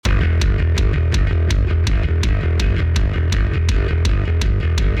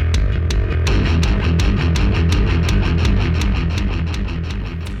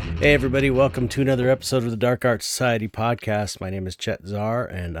Hey, everybody, welcome to another episode of the Dark Art Society podcast. My name is Chet Zar,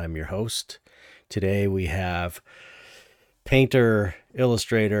 and I'm your host. Today we have painter,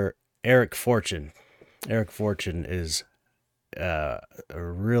 illustrator Eric Fortune. Eric Fortune is a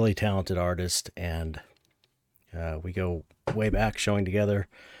really talented artist, and we go way back showing together.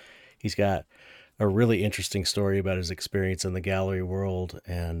 He's got a really interesting story about his experience in the gallery world,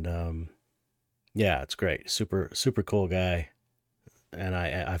 and yeah, it's great. Super cool guy. And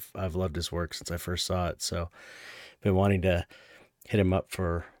I've loved his work since I first saw it. So been wanting to hit him up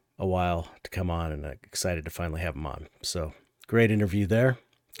for a while to come on, and I'm excited to finally have him on. So great interview there.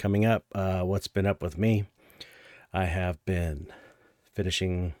 Coming up, what's been up with me? I have been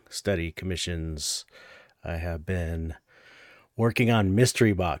finishing study commissions. I have been working on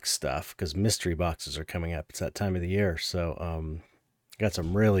mystery box stuff because mystery boxes are coming up. It's that time of the year. So got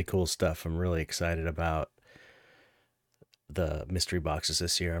some really cool stuff I'm really excited about the mystery boxes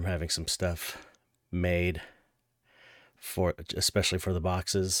this year. I'm having some stuff made for especially for the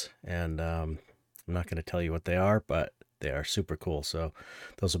boxes, and I'm not going to tell you what they are, but they are super cool. So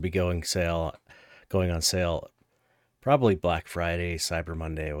those will be going on sale probably Black Friday, Cyber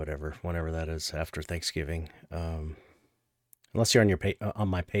Monday, whatever, whenever that is after Thanksgiving. Unless you're on on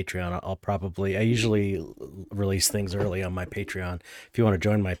my Patreon, I usually release things early on my Patreon. If you want to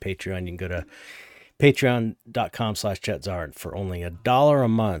join my Patreon, you can go to patreon.com/chetzar, and for only $1 a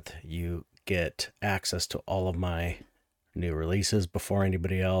month you get access to all of my new releases before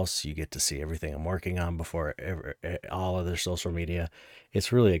anybody else. You get to see everything I'm working on before all of their social media.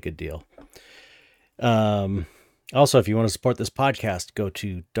 It's really a good deal. Also, if you want to support this podcast, go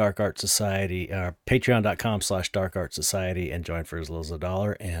to Dark Art Society, patreon.com/Dark Art Society, and join for as little as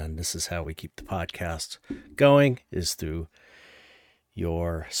 $1. And this is how we keep the podcast going, is through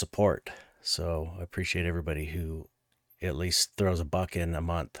your support. So I appreciate everybody who at least throws $1 in a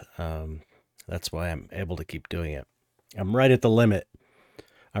month. That's why I'm able to keep doing it. I'm right at the limit.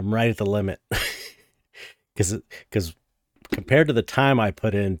 Because compared to the time I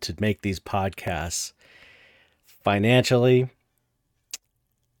put in to make these podcasts, financially,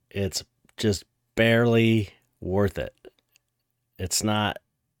 it's just barely worth it. It's not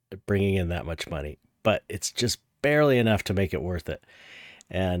bringing in that much money, but it's just barely enough to make it worth it.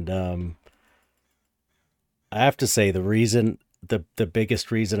 And I have to say the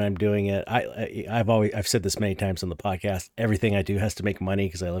biggest reason I'm doing it, I've said this many times on the podcast, everything I do has to make money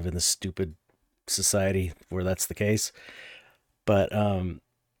because I live in this stupid society where that's the case. But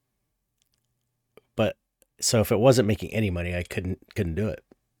so if it wasn't making any money, I couldn't do it.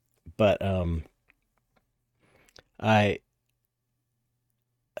 But I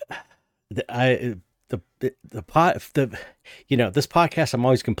I the pot the this podcast, I'm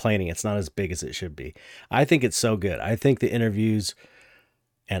always complaining it's not as big as it should be. I think it's so good. I think the interviews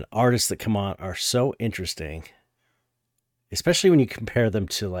and artists that come on are so interesting, especially when you compare them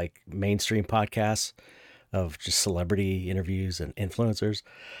to like mainstream podcasts of just celebrity interviews and influencers.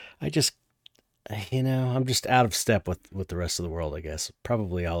 I just I'm just out of step with the rest of the world, I guess.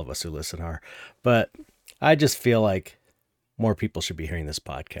 Probably all of us who listen are. But I just feel like more people should be hearing this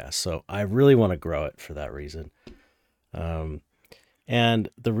podcast. So I really want to grow it for that reason. And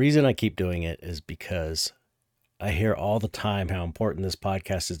the reason I keep doing it is because I hear all the time how important this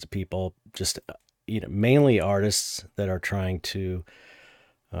podcast is to people, just, mainly artists that are trying to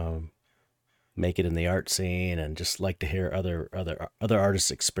make it in the art scene and just like to hear other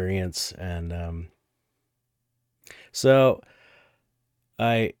artists' experience. And so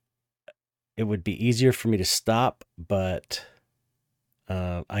it would be easier for me to stop, but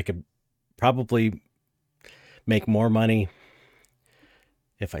I could probably make more money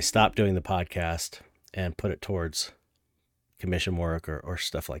if I stopped doing the podcast and put it towards commission work or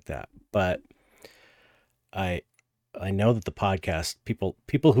stuff like that. But I know that the podcast, people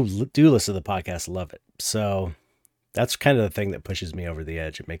who do listen to the podcast love it. So that's kind of the thing that pushes me over the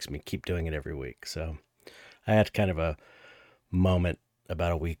edge. It makes me keep doing it every week. So I had kind of a moment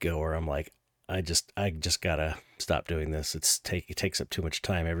about a week ago where I'm like, I just gotta stop doing this. It takes up too much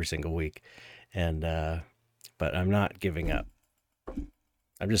time every single week, and but I'm not giving up.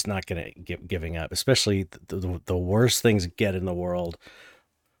 I'm just not gonna giving up. Especially the worse things get in the world,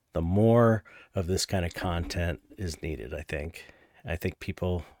 the more of this kind of content is needed. I think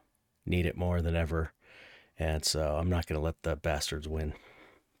people need it more than ever, and so I'm not gonna let the bastards win.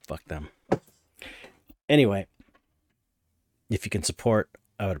 Fuck them. Anyway, if you can support,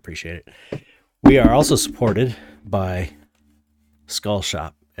 I would appreciate it. We are also supported by Skull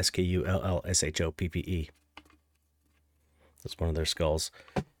Shop, SKULLSHOPPE. That's one of their skulls.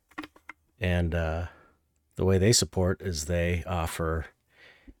 And the way they support is they offer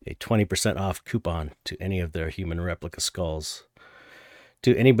a 20% off coupon to any of their human replica skulls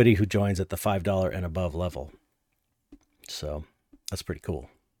to anybody who joins at the $5 and above level. So that's pretty cool.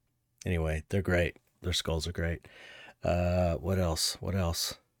 Anyway, they're great. Their skulls are great. What else?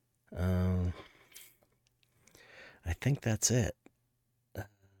 I think that's it.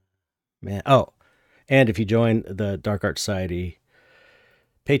 Man. Oh, and if you join the Dark Art Society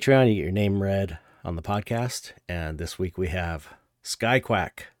Patreon, you get your name read on the podcast. And this week we have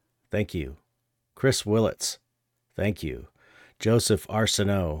Skyquack. Thank you. Chris Willits. Thank you. Joseph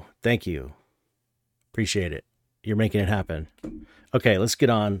Arsenault. Thank you. Appreciate it. You're making it happen. Okay, let's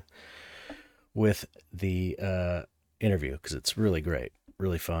get on with the interview because it's really great,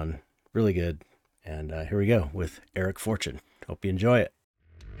 really fun, really good. And here we go with Eric Fortune. Hope you enjoy it.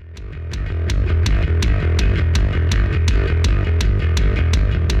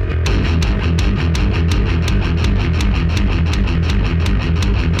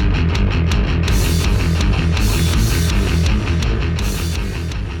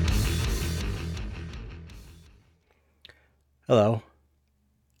 Hello,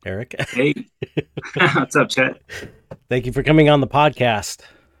 Eric. Hey, what's up, Chet? Thank you for coming on the podcast.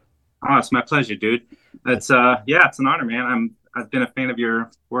 Oh, it's my pleasure, dude. It's it's an honor, man. I've been a fan of your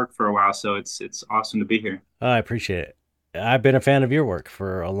work for a while, so it's awesome to be here. I appreciate it. I've been a fan of your work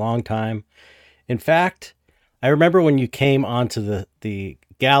for a long time. In fact, I remember when you came onto the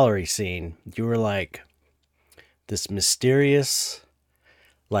gallery scene, you were like this mysterious,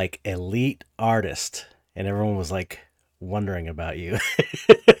 like elite artist, and everyone was like wondering about you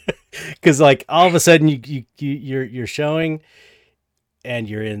because like all of a sudden you're showing and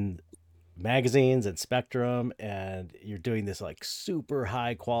you're in magazines and Spectrum and you're doing this like super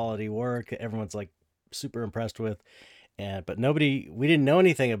high quality work everyone's like super impressed with, and but we didn't know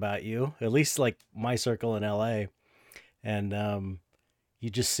anything about you, at least like my circle in LA, and you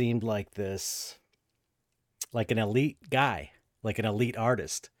just seemed like this, like an elite guy, like an elite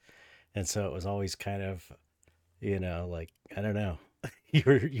artist, and so it was always kind of, like, I don't know,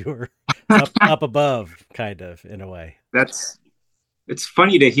 you're up above, kind of, in a way. It's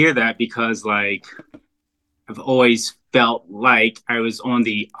funny to hear that because like I've always felt like I was on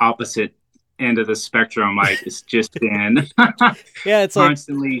the opposite end of the spectrum. Like it's just been Yeah, it's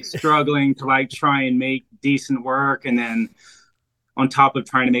constantly struggling to like try and make decent work, and then on top of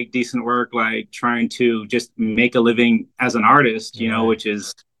trying to make decent work, like trying to just make a living as an artist, Right. which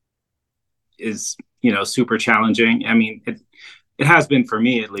is super challenging. I mean, it has been for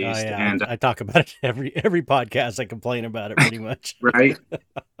me at least. Yeah, And I talk about it every podcast. I complain about it pretty much. right.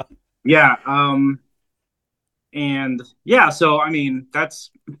 Yeah. And yeah, so I mean,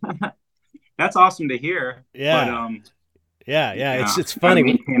 that's that's awesome to hear. Yeah. But Yeah. It's I funny.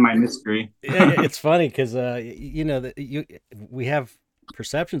 maintain my mystery. Yeah, it's funny because we have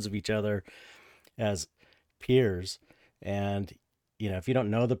perceptions of each other as peers, and if you don't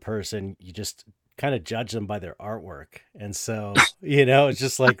know the person, you just kind of judge them by their artwork, and so it's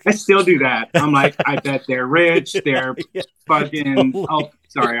just like I still do that. I'm like, I bet they're rich. They're yeah, fucking. totally. Oh,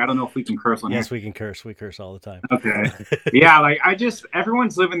 sorry. I don't know if we can curse on Yes, here. we can curse. We curse all the time. Okay. Yeah, like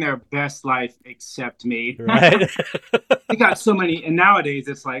everyone's living their best life except me. Right. They got so many, and nowadays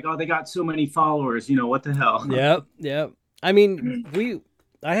it's like, oh, they got so many followers. What the hell? Yep. I mean,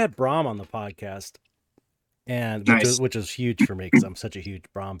 I had Brahm on the podcast, and Nice. which was huge for me because I'm such a huge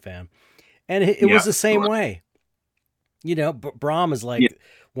Brahm fan, and it was the same way. Brahm is like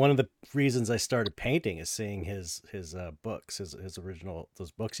one of the reasons I started painting is seeing his books, his original,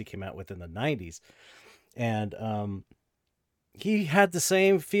 those books he came out with in the 90s, and he had the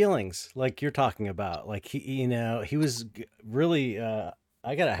same feelings like you're talking about. Like he was really.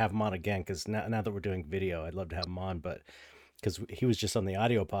 I gotta have him on again because now that we're doing video, I'd love to have him on, but because he was just on the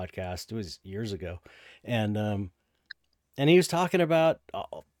audio podcast, it was years ago, and he was talking about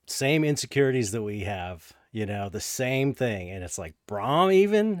same insecurities that we have, the same thing, and it's like, Brahm,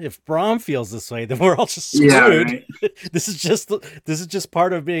 even if Brahm feels this way, then we're all just screwed. Yeah, right. This is just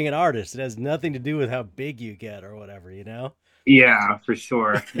part of being an artist. It has nothing to do with how big you get or whatever, Yeah, for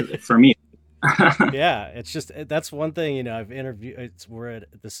sure. For me. Yeah, it's just, that's one thing, I've interviewed,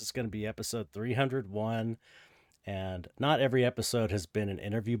 this is going to be episode 301, and not every episode has been an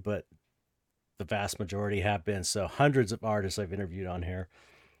interview, but the vast majority have been. So hundreds of artists I've interviewed on here,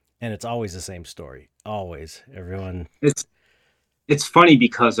 and it's always the same story. Always, everyone. It's funny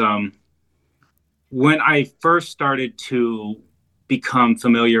because when I first started to become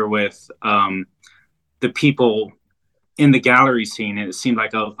familiar with the people in the gallery scene, and it seemed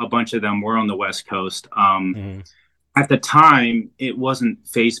like a bunch of them were on the West Coast. At the time, it wasn't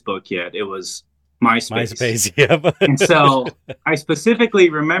Facebook yet. It was MySpace. MySpace. Yep. And so I specifically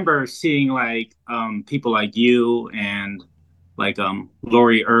remember seeing like people like you and like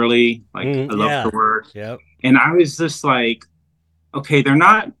Lori Early, like I love her Yeah. work. Yep. And I was just like, okay, they're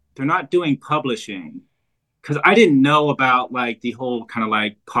not doing publishing because I didn't know about like the whole kind of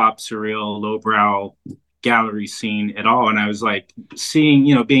like pop surreal lowbrow gallery scene at all. And I was like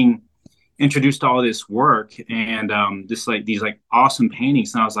seeing, being introduced to all this work and just like these like awesome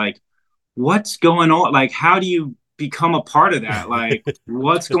paintings. And I was like, what's going on? Like, how do you become a part of that? Like,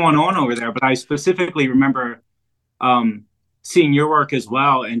 what's going on over there? But I specifically remember um, seeing your work as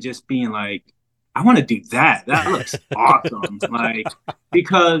well and just being like, I want to do that. That looks awesome. Like,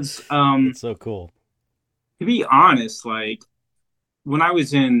 because That's so cool. to be honest, like when I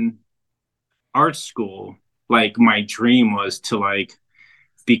was in art school, like my dream was to like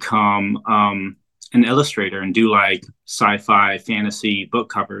become an illustrator and do like sci-fi fantasy book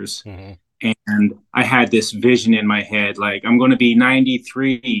covers. Hmm. And I had this vision in my head, like I'm going to be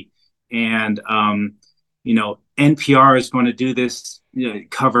 93 and, NPR is going to do this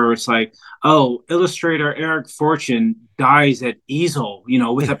cover. It's like, oh, illustrator Eric Fortune dies at easel,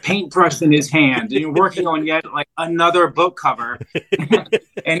 with a paintbrush in his hand and you're working on yet like another book cover.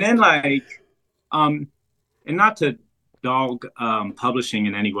 And then like, and not to dog publishing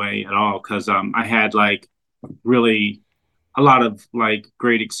in any way at all, because I had like really a lot of like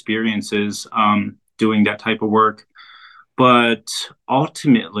great experiences doing that type of work. But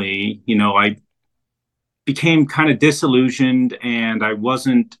ultimately, I became kind of disillusioned and I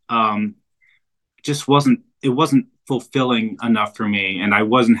wasn't, it wasn't fulfilling enough for me. And I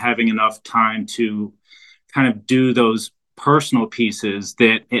wasn't having enough time to kind of do those personal pieces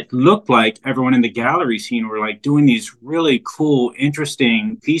that it looked like everyone in the gallery scene were like doing these really cool,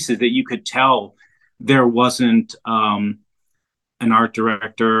 interesting pieces that you could tell there wasn't an art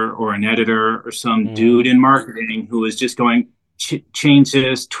director or an editor or some Hmm. dude in marketing who was just going change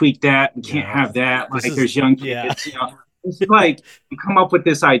this, tweak that, we can't Yeah. have that. This Like is, there's young yeah. kids, it's like you come up with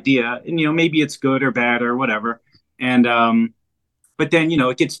this idea and maybe it's good or bad or whatever. And but then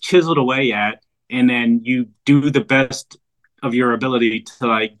it gets chiseled away at and then you do the best of your ability to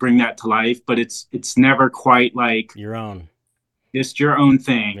like bring that to life, but it's never quite like Your own. just your own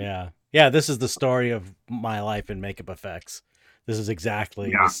thing. Yeah. Yeah. This is the story of my life in makeup effects. This is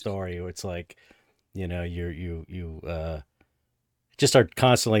exactly the Yeah, story. It's like, just are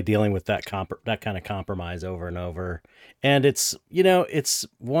constantly dealing with that kind of compromise over and over. And it's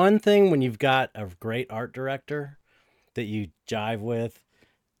one thing when you've got a great art director that you jive with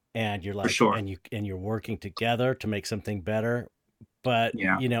and you're for like sure. and you're working together to make something better. But,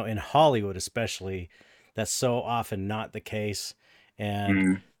 Yeah. in Hollywood especially, that's so often not the case.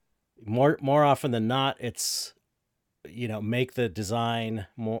 And Mm. more often than not, it's make the design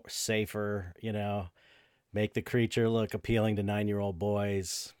more safer, make the creature look appealing to 9-year-old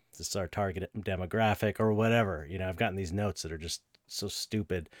boys. This is our target demographic or whatever. I've gotten these notes that are just so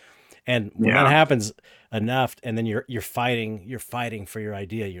stupid. And when that Yeah. happens enough, and then you're fighting for your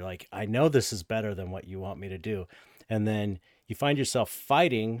idea. You're like, I know this is better than what you want me to do. And then you find yourself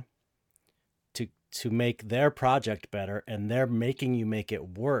fighting to make their project better, and they're making you make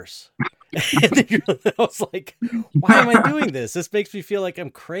it worse. And then I was like, why am I doing this? This makes me feel like I'm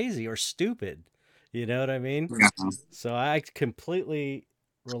crazy or stupid. You know what I mean? Yeah. So I completely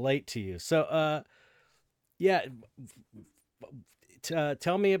relate to you. So, yeah,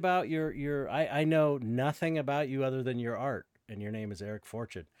 tell me about your. I know nothing about you other than your art, and your name is Eric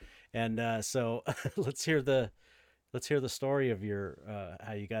Fortune, and so let's hear the story of your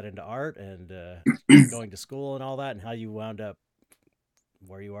how you got into art and going to school and all that, and how you wound up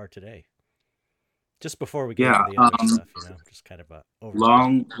where you are today. Just before we get into Yeah. the other stuff, just kind of a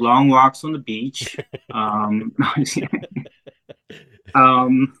overview. Long walks on the beach.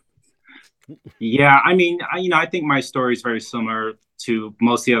 um, yeah, I mean, I think my story is very similar to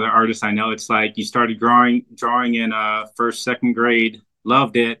most of the other artists I know. It's like you started drawing in first, second grade,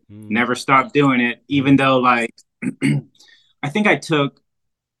 loved it, Mm. never stopped doing it, even Mm. though like I think I took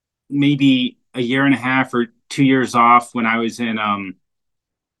maybe a year and a half or 2 years off when I was in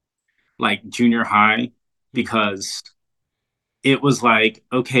like junior high Mm. because it was like,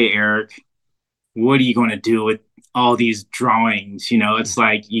 okay, Eric, what are you going to do with all these drawings? It's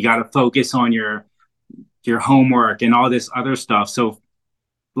like you got to focus on your homework and all this other stuff. So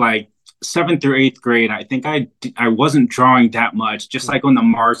like seventh through eighth grade, I think I wasn't drawing that much, just Mm. like on the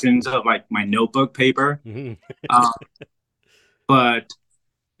margins of like my notebook paper. Mm. Uh, but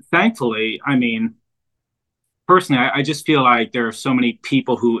thankfully, I mean, personally, I just feel like there are so many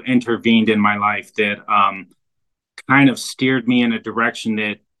people who intervened in my life that kind of steered me in a direction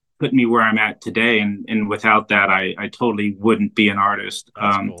that put me where I'm at today. And without that, I totally wouldn't be an artist.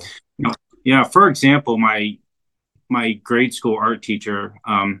 That's cool. You know, yeah, for example, my grade school art teacher,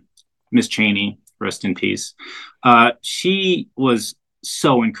 Miss Cheney, rest in peace. She was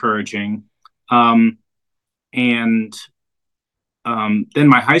so encouraging. And then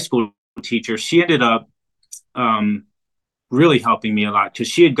my high school teacher, she ended up really helping me a lot because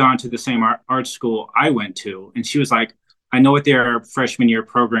she had gone to the same art school I went to. And she was like, I know what their freshman year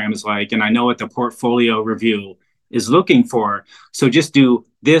program is like, and I know what the portfolio review is looking for. So just do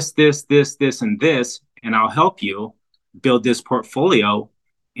this, this, this, this, and this, and I'll help you build this portfolio.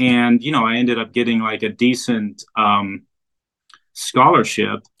 And, you know, I ended up getting like a decent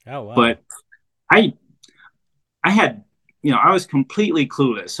scholarship. Oh, wow. But I had, you know, I was completely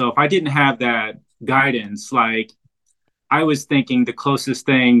clueless. So if I didn't have that guidance, like I was thinking the closest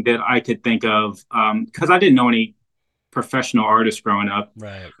thing that I could think of, because I didn't know any professional artists growing up.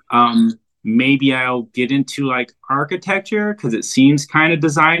 Right. Maybe I'll get into like architecture because it seems kind of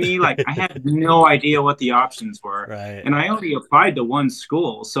designy. Like I had no idea what the options were. Right. And I only applied to one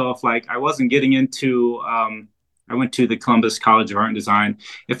school. So if like I wasn't getting into, I went to the Columbus College of Art and Design.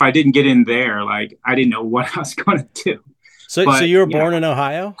 If I didn't get in there, like I didn't know what I was going to do. So you were born in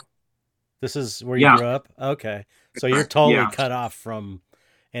Ohio? This is where you grew up? Okay. So you're totally cut off from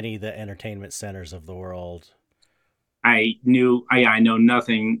any of the entertainment centers of the world. I know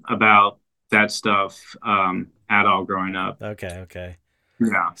nothing about that stuff at all growing up. Okay.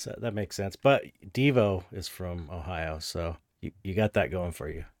 Yeah. So that makes sense. But Devo is from Ohio, so you got that going for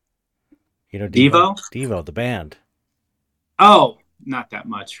you. You know Devo? Devo, the band. Oh, not that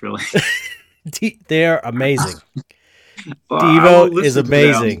much, really. They're amazing. Well, Devo is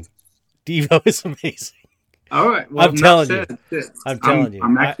amazing. Devo is amazing. All right. Well, I'm telling you.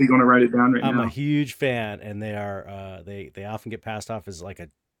 I'm actually going to write it down right now. I'm a huge fan, and they are. They often get passed off as like a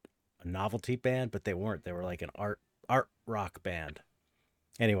novelty band, but they weren't. They were like an art rock band.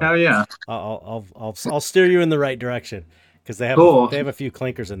 Anyway. Oh yeah. I'll steer you in the right direction because they have a few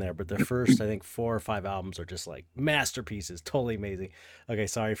clinkers in there, but their first I think 4 or 5 albums are just like masterpieces, totally amazing. Okay,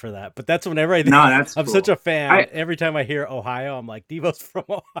 sorry for that, but that's whenever I'm cool. Such a fan. Every time I hear Ohio, I'm like Devo's from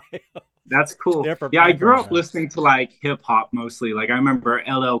Ohio. That's cool. Yeah, I grew up listening to like hip hop mostly. Like I remember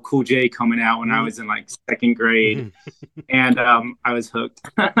LL Cool J coming out when I was in like 2nd grade, and I was hooked.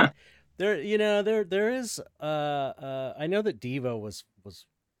 There is. I know that Devo was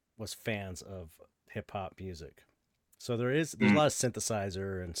fans of hip hop music, so there's a lot of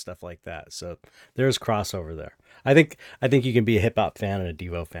synthesizer and stuff like that. So there's crossover there. I think you can be a hip hop fan and a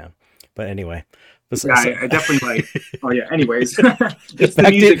Devo fan. But anyway. I definitely like. Oh yeah. Anyways, it's the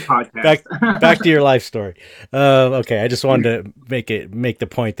music podcast. Back to your life story. Okay, I just wanted to make the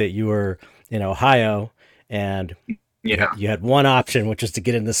point that you were in Ohio and you had one option, which was to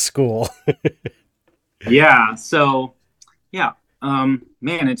get into school. Yeah. So, yeah. Man,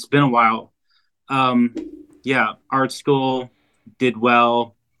 it's been a while. Art school, did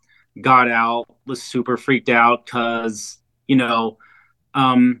well, got out, was super freaked out because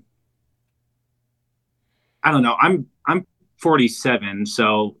I don't know. I'm 47,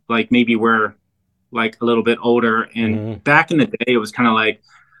 so like maybe we're like a little bit older. And back in the day, it was kind of like,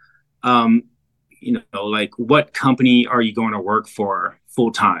 like what company are you going to work for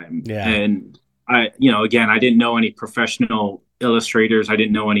full time? Yeah. And again, I didn't know any professional illustrators. I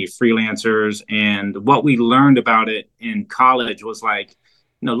didn't know any freelancers. And what we learned about it in college was like,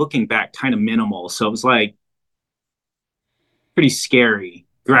 looking back, kind of minimal. So it was like pretty scary.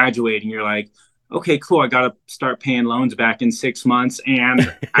 Graduating, you're like, okay, cool. I got to start paying loans back in 6 months. And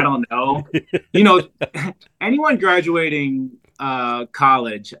I don't know, anyone graduating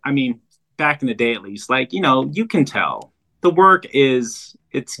college, I mean, back in the day, at least, like, you can tell the work it's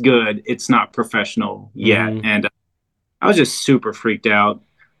good. It's not professional yet. And I was just super freaked out,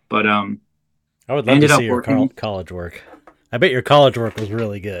 but I would love to see your college work. I bet your college work was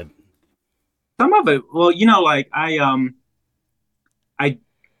really good. Some of it, well, like I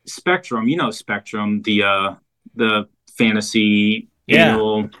Spectrum, Spectrum, the fantasy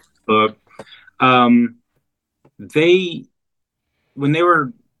annual book. When they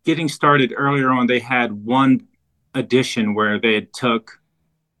were getting started earlier on, they had one edition where they had took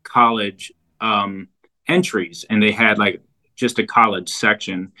college entries and they had like just a college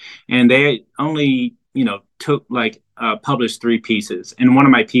section, and they only took like published 3 pieces, and one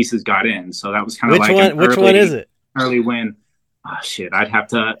of my pieces got in, so that was kind of like which one is it? Early win. Oh shit! I'd have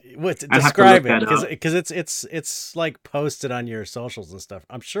to describe it because it's like posted on your socials and stuff.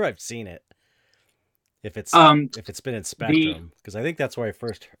 I'm sure I've seen it. If it's been in Spectrum, because I think that's where I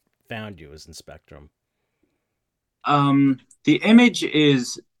first found you, was in Spectrum. The image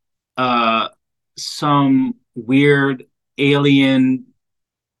is uh some weird alien,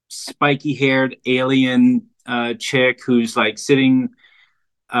 spiky haired alien chick who's like sitting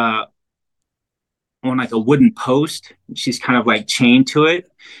uh on like a wooden post. She's kind of like chained to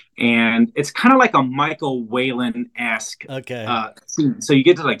it, and it's kind of like a Michael Whalen esque Okay. scene. So you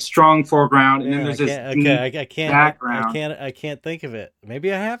get to like strong foreground, and then Yeah, I there's this can't. Okay, deep I can't. background. I can't think of it.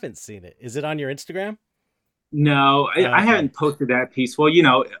 Maybe I haven't seen it. Is it on your Instagram? No, I Okay. haven't posted that piece. Well,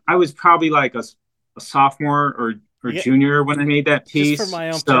 I was probably like a sophomore or You get junior when I made that just for piece,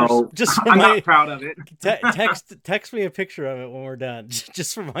 my own so just for I'm not my proud of it. text me a picture of it when we're done,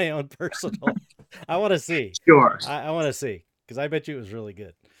 just for my own personal. I want to see. Sure. I want to see because I bet you it was really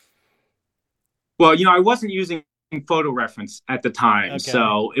good. Well, I wasn't using photo reference at the time, Okay.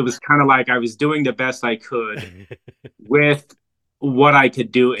 so it was kind of like I was doing the best I could with what I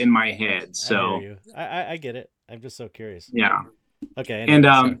could do in my head. I hear So you. I get it. I'm just so curious. yeah, Okay. and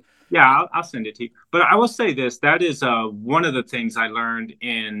Anyway, sorry. yeah, I'll send it to you. But I will say this: that is one of the things I learned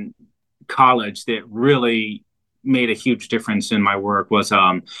in college that really made a huge difference in my work was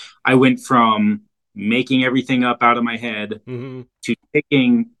I went from making everything up out of my head Mm-hmm. to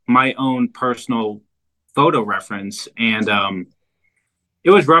taking my own personal photo reference, and it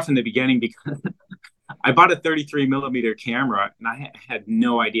was rough in the beginning because I bought a 33 millimeter camera and I had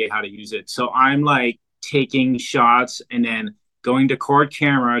no idea how to use it. So I'm like taking shots and then going to cord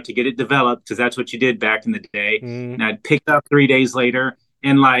camera to get it developed because that's what you did back in the day. Mm-hmm. And I'd pick up 3 days later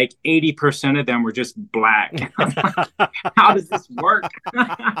and like 80% of them were just black. I'm like, how does this work?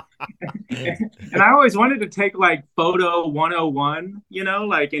 And I always wanted to take like photo 101,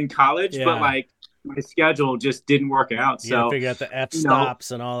 like in college, but Yeah. like my schedule just didn't work out. You got to So, figure out the f you know,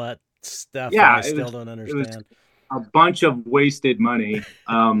 stops and all that stuff that I yeah, still don't it was understand. a bunch of wasted money.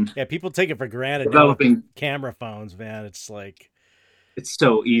 Yeah, people take it for granted now with Developing, camera phones, man. It's like it's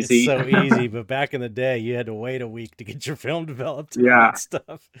so it's easy. so easy, but back in the day, you had to wait a week to get your film developed and all Yeah. that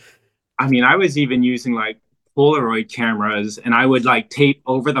stuff. I mean, I was even using like Polaroid cameras and I would like tape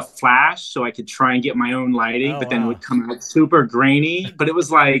over the flash so I could try and get my own lighting, Oh but then it wow. would come out super grainy. But it was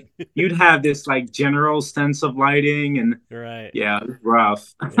like you'd have this like general sense of lighting and Right. yeah, it was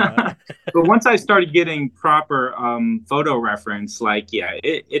rough. Yeah. But once I started getting proper photo reference, like yeah,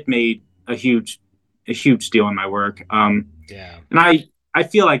 it made a huge deal in my work. Yeah. And I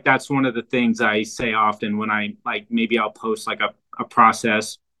feel like that's one of the things I say often when I like maybe I'll post like a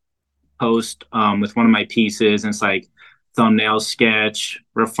process post with one of my pieces, and it's like thumbnail sketch,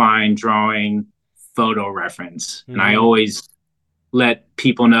 refine drawing, photo reference. And I Mm-hmm. always let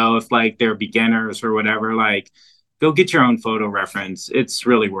people know if like they're beginners or whatever, like go get your own photo reference. It's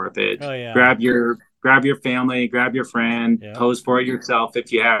really worth it. Oh yeah. Grab your family, grab your friend, Yep. pose for it yourself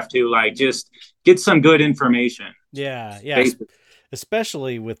if you have to. Like just get some good information. Yeah. Yeah. Basically.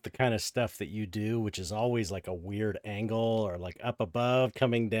 Especially with the kind of stuff that you do, which is always like a weird angle or like up above,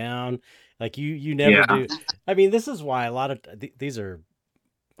 coming down. Like you never Yeah. do. I mean, this is why a lot of these are.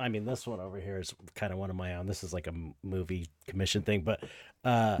 I mean, this one over here is kind of one of my own. This is like a movie commission thing, but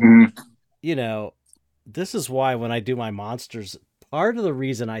uh, Mhm. you know, this is why when I do my monsters, part of the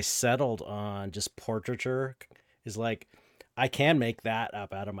reason I settled on just portraiture is like I can make that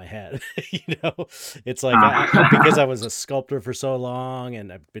up out of my head. It's like because I was a sculptor for so long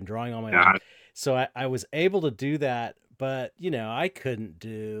and I've been drawing all my life, Yeah. so I was able to do that. But I couldn't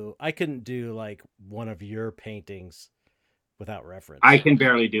do like one of your paintings without I reference. can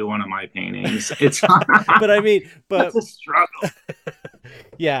barely do one of my paintings. It's But I mean, that's but a struggle.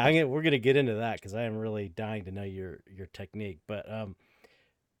 yeah, we're gonna get into that because I am really dying to know your technique. But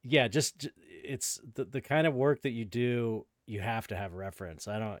yeah, just it's the kind of work that you do. You have to have reference.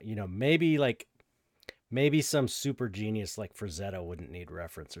 I don't, maybe some super genius like Frazetta wouldn't need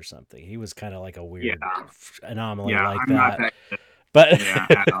reference or something. He was kind of like a Yeah. weird anomaly Yeah. like I'm not that. that. But Yeah.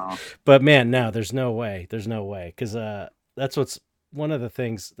 At all. but man, no, there's no way because that's what's one of the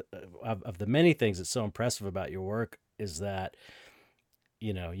things of the many things that's so impressive about your work is that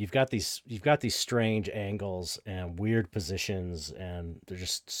you've got these strange angles and weird positions and they're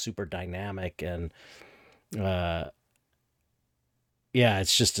just super dynamic and uh yeah,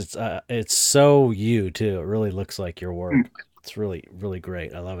 it's so you too. It really looks like your work. It's really really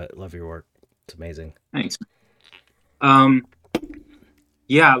great. I love it. Love your work. It's amazing. Thanks. Um.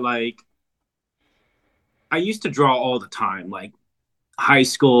 Yeah. Like I used to draw all the time. Like high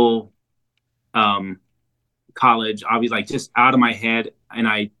school, um, college. I was like just out of my head, and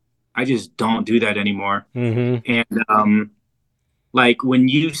I just don't do that anymore. Mm-hmm. And like when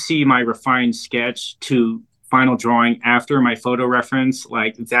you see my refined sketch to final drawing after my photo reference,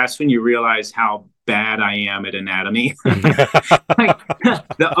 like that's when you realize how bad I am at anatomy. Like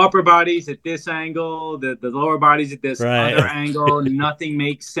the upper body's at this angle, the lower body's at this other Right. angle. Nothing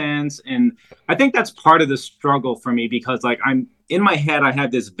makes sense. And I think that's part of the struggle for me because like I'm in my head, I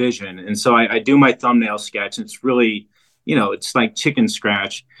have this vision. And so I do my thumbnail sketch and it's really, it's like chicken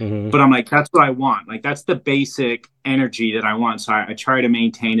scratch. Hmm. But I'm like, that's what I want. Like that's the basic energy that I want. So I try to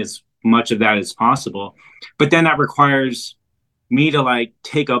maintain as much of that as possible. But then that requires me to like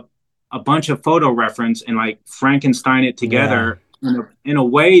take a bunch of photo reference and like Frankenstein it Yeah. together in a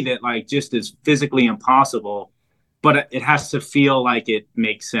way that like just is physically impossible, but it has to feel like it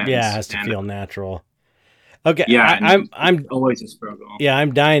makes Yeah, it sense. has to And feel natural. Okay, yeah, and I'm always a struggle. yeah,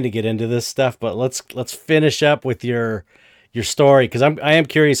 I'm dying to get into this stuff, but let's finish up with your story because I am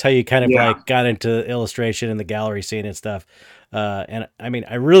curious how you kind of Yeah, like got into illustration and the gallery scene and stuff. And I mean,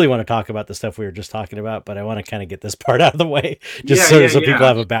 I really want to talk about the stuff we were just talking about, but I want to kind of get this part out of the way, just yeah, yeah, so people yeah,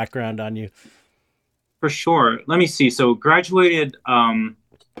 have a background on you. for sure. Let me see. So graduated,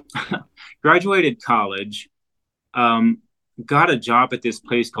 graduated college, um, got a job at this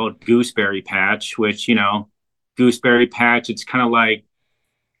place called Gooseberry Patch, which, Gooseberry Patch, it's kind of like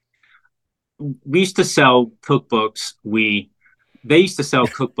we used to sell cookbooks. They used to sell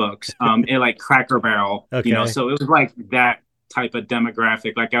cookbooks in like Cracker Barrel, Okay. so it was like that type of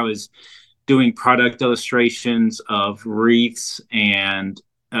demographic. Like I was doing product illustrations of wreaths and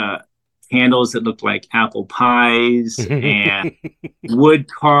uh, candles that looked like apple pies and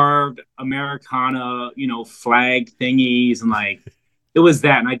wood carved Americana, flag thingies and like it was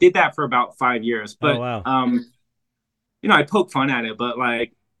that. And I did that for about 5 years. Oh But wow. I poke fun at it, but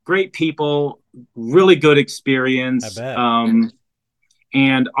like great people, really good I experience. bet.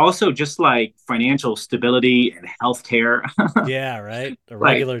 And also just like financial stability and healthcare. Yeah, right. A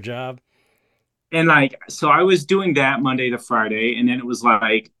Like, regular job. and like, so I was doing that Monday to Friday. And then it was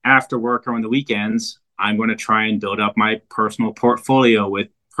like after work or on the weekends, I'm going to try and build up my personal portfolio with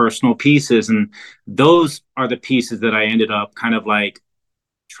personal pieces. And those are the pieces that I ended up kind of like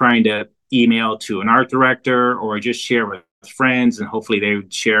trying to email to an art director or just share with friends. And hopefully they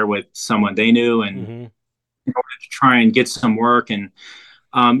would share with someone they knew and Hmm. in order to try and get some work. And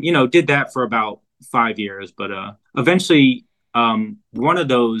did that for about 5 years. But eventually, one of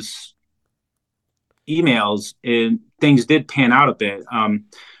those emails and things did pan out a bit.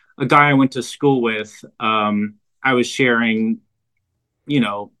 A guy I went to school with, I was sharing, you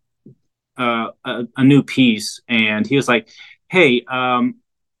know, a new piece, and he was like, "Hey, I'm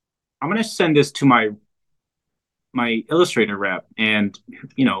going to send this to my Illustrator rep, and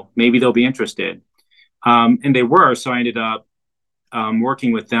maybe they'll be interested." And they were, so I ended up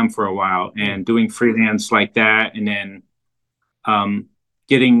working with them for a while Hmm. and doing freelance like that, and then um,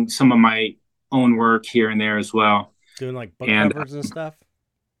 getting some of my own work here and there as well. Doing like book And covers and stuff.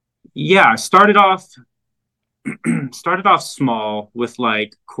 yeah, started off small with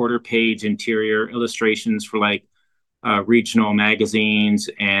like quarter page interior illustrations for like regional magazines,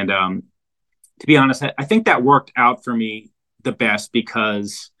 and to be honest, I think that worked out for me the best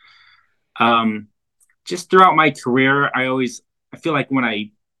because um, just throughout my career, I feel like when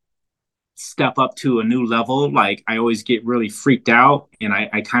I step up to a new level, like I always get really freaked out and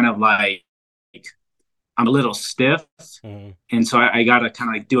I kind of like I'm a little stiff. Hmm. And so I got to kind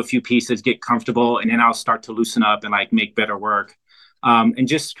of like do a few pieces, get comfortable, and then I'll start to loosen up and like make better work. And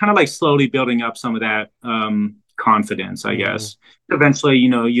just kind of like slowly building up some of that confidence, I Hmm. guess. Eventually,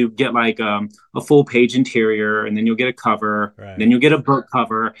 you get like a full page interior, and then you'll get a cover, Right. then you'll get a book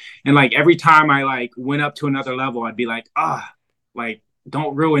cover. And like every time I like went up to another level, I'd be like, like,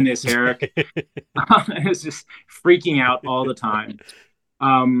 don't ruin this, Eric. It's just freaking out all the time.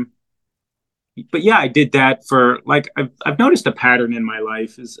 Um, but yeah, I did that for like I've noticed a pattern in my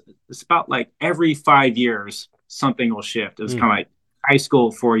life is it's about like every 5 years something will shift. It was Mm. kind of like high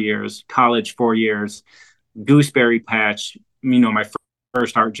school 4 years, college 4 years, Gooseberry Patch, my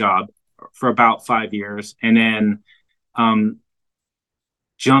first art job for about 5 years, and then um,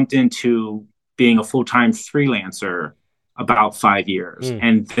 jumped into being a full time freelancer about 5 years, Mm.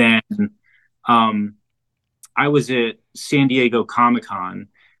 and then um, I was at San Diego Comic Con,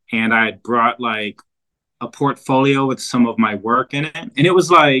 and I had brought like a portfolio with some of my work in it. And it was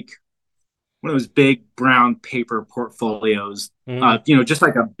like one of those big brown paper portfolios, Mm. just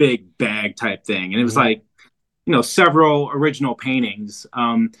like a big bag type thing. And it was Hmm. like, several original paintings.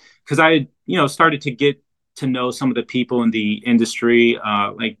 Cause I had, started to get to know some of the people in the industry,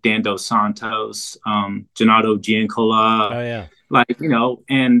 like Dan Dos Santos, Donato Giancola, Oh yeah. like,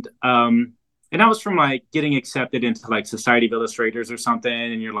 and that was from like getting accepted into like Society of Illustrators or something.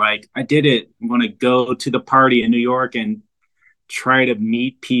 And you're like, I did it. I'm going to go to the party in New York and try to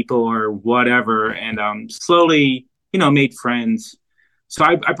meet people or whatever, and slowly, made friends. So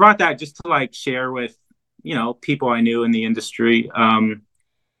I brought that just to like share with, people I knew in the industry.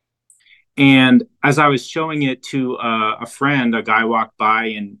 And as I was showing it to a friend, a guy walked by,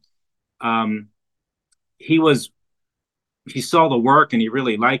 and um, he was he saw the work and he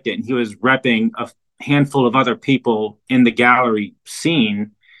really liked it, and he was repping a handful of other people in the gallery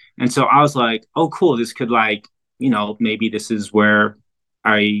scene. And so I was like, oh cool, this could like, maybe this is where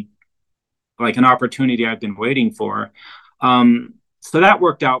I like an opportunity I've been waiting for. So that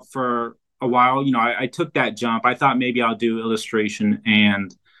worked out for a while. I took that jump. I thought maybe I'll do illustration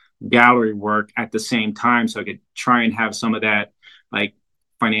and gallery work at the same time so I could try and have some of that like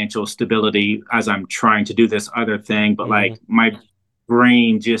financial stability as I'm trying to do this other thing. But like my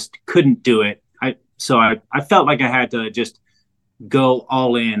brain just couldn't do it. So I felt like I had to just go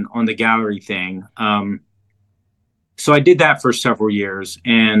all in on the gallery thing. So I did that for several years,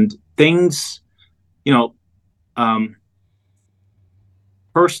 and things, you know, um,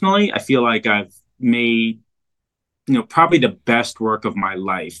 personally, I feel like I've made, probably the best work of my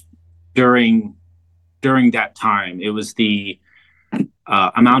life during that time. It was the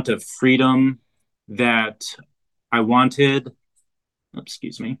amount of freedom that I wanted.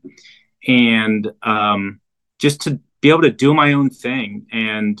 Excuse me, and just to be able to do my own thing,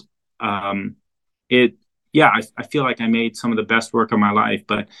 and it. Yeah, I feel like I made some of the best work of my life.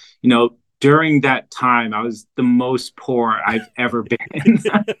 But during that time, I was the most poor I've ever been.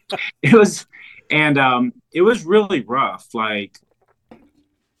 It was, and it was really rough. Like,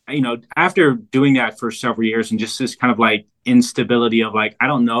 after doing that for several years and just this kind of like instability of like, I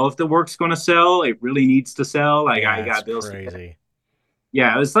don't know if the work's going to sell. It really needs to sell. Like, yeah, I got bills. Crazy.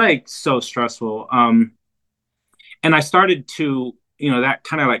 Yeah, it was like so stressful. And I started to, that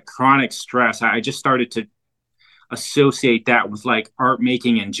kind of like chronic stress. I just started to associate that with like art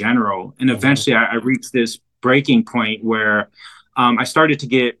making in general. And eventually I reached this breaking point where I started to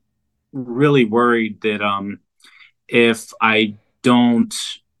get really worried that if I don't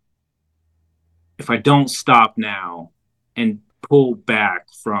stop now and pull back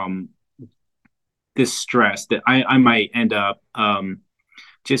from this stress, that I might end up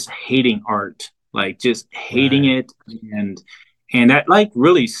just hating art, like just hating Right. it. And that like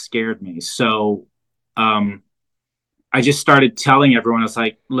really scared me. So I just started telling everyone, I was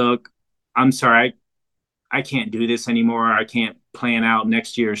like, look, I'm sorry, I can't do this anymore. I can't plan out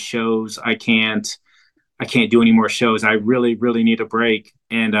next year's shows. I can't do any more shows. I really, really need a break.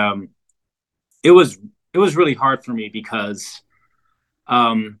 And it was really hard for me because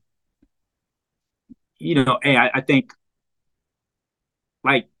um, hey, I think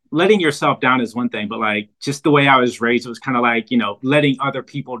like letting yourself down is one thing, but like just the way I was raised, it was kind of like, letting other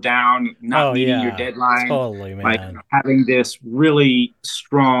people down, not Oh meeting your yeah, deadline, totally, like man. having this really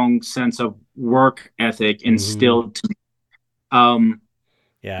strong sense of work ethic instilled to me.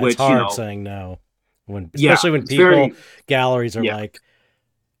 Yeah, it's Which, hard saying no yeah, especially when it's very, galleries are yeah, like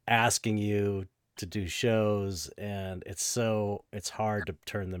asking you to do shows, and it's hard to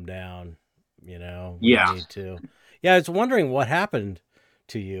turn them down, when you yeah. need to. Yeah, I was wondering what happened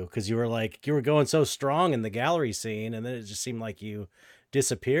to you, because you were going so strong in the gallery scene, and then it just seemed like you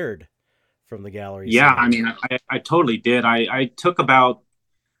disappeared from the gallery Yeah, I scene. mean, I totally did. I took about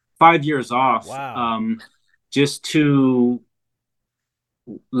 5 years off, Wow. just to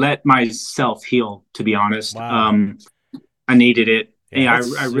let myself heal, to be honest. Wow. I needed it. Yeah, Yeah, that's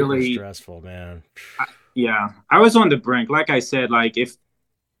I super really, stressful, man. yeah, I was on the brink. Like I said, like if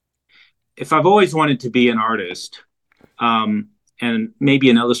I've always wanted to be an artist, um, and maybe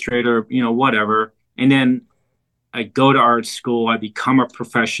an illustrator, whatever, and then I go to art school, I become a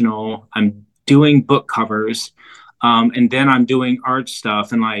professional, I'm doing book covers, and then I'm doing art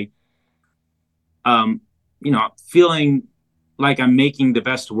stuff, and like, um, feeling like I'm making the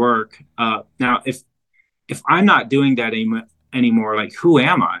best work. Now, if I'm not doing that anymore, like who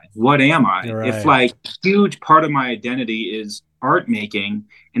am I? What am I? You're If right. like huge part of my identity is art making,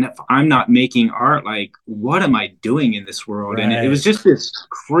 and if I'm not making art, like what am I doing in this world? And it was Right. just this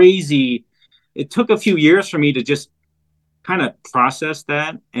crazy. It took a few years for me to just kind of process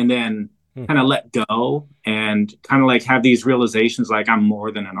that, and then Hmm. kind of let go, and kind of like have these realizations like I'm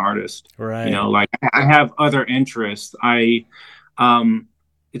more than an artist. Right. Like I have other interests. Um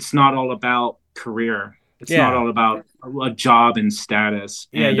it's not all about career. It's not Yeah. all about a job and status.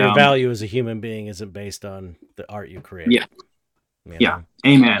 Yeah, And your value as a human being isn't based on the art you create, yeah, you yeah, know?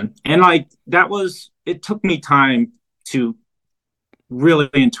 amen. And like it took me time to really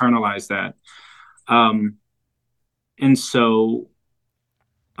internalize that. Um and so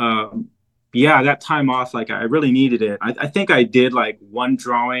um yeah, that time off, like I really needed it. I think I did like one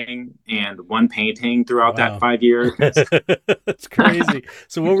drawing and one painting throughout that Wow. 5 years. That's crazy.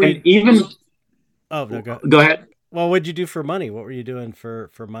 So what were And you? even Oh no, go. go ahead. Well, what'd you do for money? What were you doing for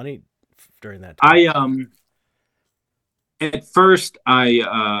money during that time? I At first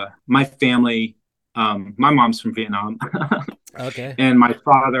my family, my mom's from Vietnam. Okay. And my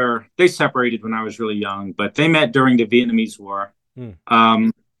father, they separated when I was really young, but they met during the Vietnamese War. Hmm.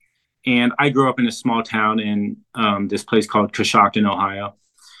 Um, and I grew up in a small town in this place called Coshocton, Ohio.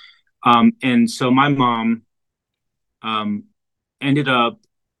 And so my mom um, ended up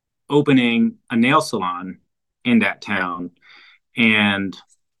opening a nail salon in that town. And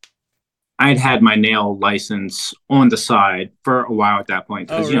I'd had my nail license on the side for a while at that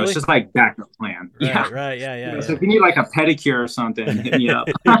point Oh, because, it's really? just like backup plan. Yeah. Right. Right. Yeah. So Yeah. if you need like a pedicure or something, hit me up.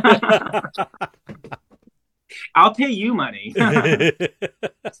 Yeah. I'll pay you money.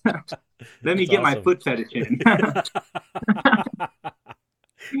 Let me That's get my awesome. foot fetish in.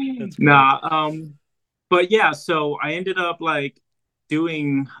 That's great. Nah, but yeah, so I ended up like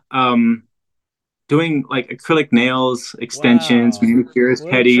doing um doing like acrylic nails, extensions, Wow. manicures,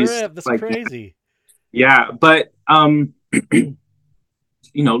 What a pedis, trip. That's like that. crazy. Yeah, but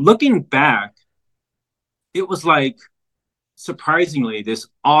looking back, it was like surprisingly this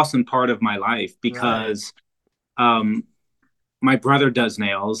awesome part of my life Right. because um my brother does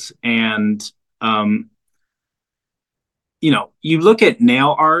nails and um you look at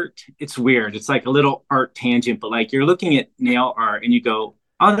nail art, it's weird. It's like a little art tangent, but like you're looking at nail art and you go,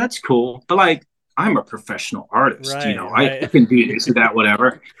 oh, that's cool. But like, I'm a professional artist, Right. I Right. can do this or that,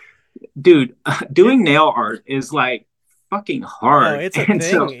 whatever. Dude, It, doing nail art is like fucking oh, hard. it's a And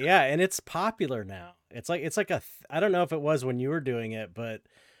so, thing. Yeah, and it's popular now. It's like I don't know if it was when you were doing it, but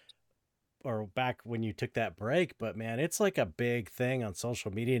or back when you took that break, but man, it's like a big thing on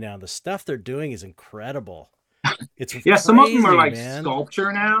social media now. The stuff they're doing is incredible. It's yeah, some of them are crazy, like man.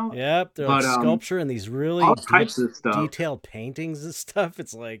 sculpture now, Yep, they're like but sculpture and these really all types of stuff. detailed paintings and stuff.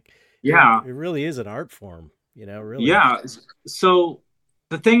 It's like Yeah. it really is an art form, really. Yeah. So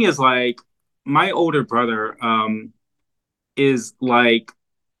the thing is like my older brother is like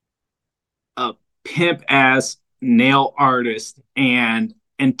a pimp ass nail artist, and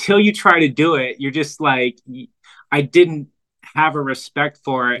until you try to do it you're just like, I didn't have a respect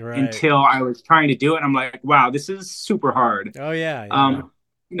for it Right. until I was trying to do it. I'm like, wow, this is super hard. Oh yeah, yeah.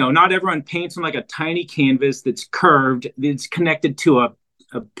 Not everyone paints on like a tiny canvas that's curved, that's connected to a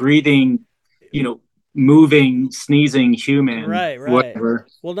breathing, you know moving, sneezing human, Right, right. whatever.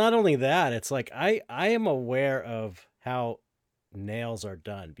 Well, not only that, it's like I am aware of how nails are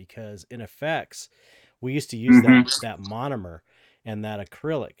done because in effects we used to use Hmm. that monomer and that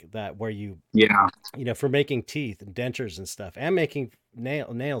acrylic that where Yeah. for making teeth and dentures and stuff and making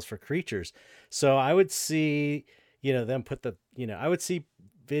nails for creatures. So I would see, them put I would see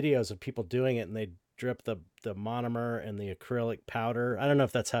videos of people doing it and they drip the monomer and the acrylic powder. I don't know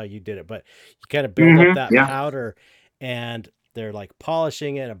if that's how you did it, but you kind of build up Hmm. that Yeah. powder and they're like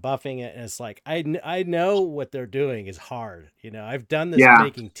polishing it and buffing it. And it's like, I know what they're doing is hard. I've done this Yeah.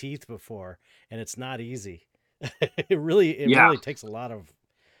 making teeth before and it's not easy. It Yeah. really takes a lot of,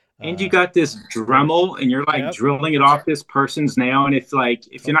 And you uh, got this work. Dremel and you're like Yep. drilling it off this person's nail, and if you're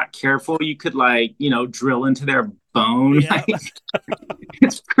Oh, not careful you could like drill into their bone. yeah. Like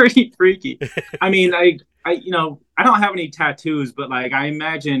it's pretty freaky. I mean, I don't have any tattoos, but like I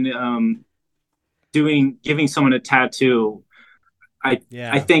imagine doing giving someone a tattoo. I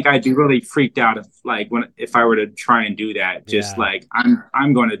Yeah. think I'd be really freaked out if I were to try and do that. Just Yeah. like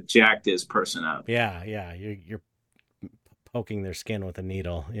I'm going to jack this person up. Yeah. Yeah. You're poking their skin with a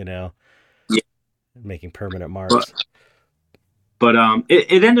needle, Yeah. making permanent But marks.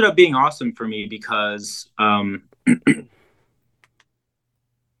 it ended up being awesome for me because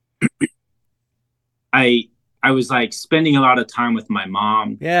I I was like spending a lot of time with my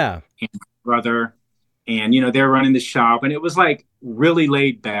mom Yeah. and brother, and they're running the shop, and it was like really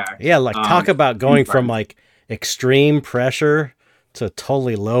laid back. Yeah. Like talk about going from Environment. like extreme pressure to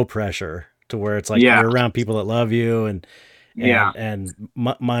totally low pressure to where it's like Yeah, you're around people that love you and, yeah,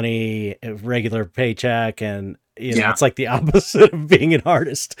 money, a regular paycheck. And, yeah. it's like the opposite of being an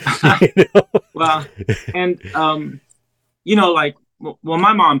artist, you know? Well, and like well,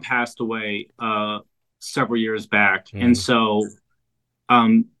 my mom passed away several years back, and Mhm. so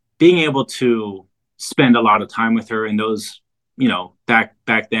um, being able to spend a lot of time with her in those,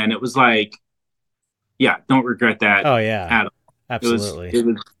 back then, it was like, yeah, don't regret that Oh yeah, at all. It was absolutely. it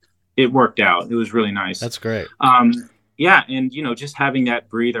was it worked out. It was really nice. That's great. Um, yeah, and just having that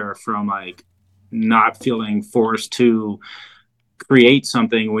breather from like not feeling forced to create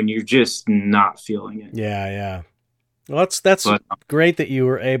something when you're just not feeling it. Yeah, yeah. Well, that's But great that you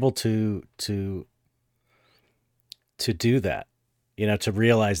were able to do that. You know, to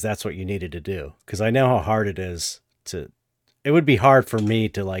realize that's what you needed to do. Because I know how hard it is to. It would be hard for me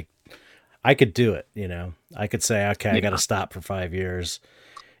to like. I could do it. You know, I could say, okay, I got to stop for 5 years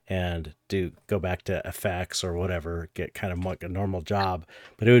and go back to FX or whatever, get kind of like a normal job.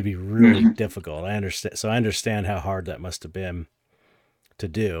 But it would be really difficult. I understand. So I understand how hard that must have been to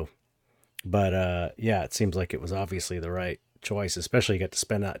do. But yeah, it seems like it was obviously the right choice, especially you get to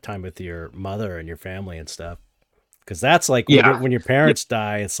spend that time with your mother and your family and stuff. Because that's like when your parents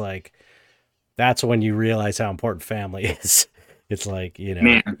die, it's like that's when you realize how important family is. It's like, you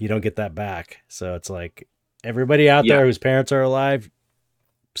know, man, you don't get that back. So it's like everybody out yeah, there whose parents are alive,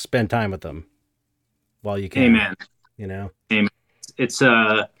 spend time with them while you can, amen, you know? amen. It's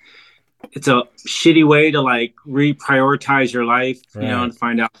a shitty way to like reprioritize your life, you know, Right. and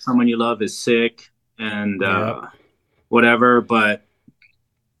find out someone you love is sick and Yep. whatever. But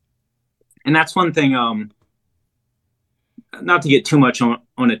and that's one thing. Not to get too much on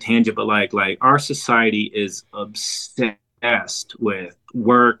a tangent, but like our society is obsessed with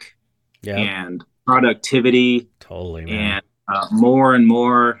work Yep. and productivity Totally, man. and more and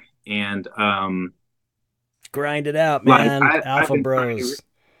more and Grind it out, like man. I've Alpha been trying to, bros.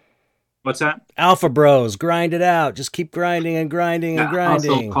 what's that? Alpha bros, grind it out. Just keep grinding and grinding and Yeah,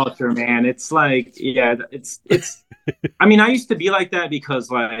 hustle grinding. culture, man. It's like, yeah, it's I mean, I used to be like that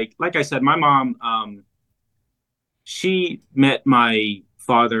because like I said, my mom she met my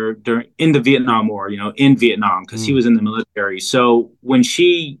father during in the Vietnam War, you know, in Vietnam because he Mm. was in the military. So when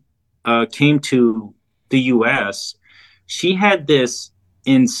she came to the U.S., she had this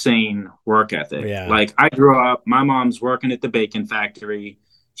insane work ethic. Yeah. Like I grew up, my mom's working at the bacon factory.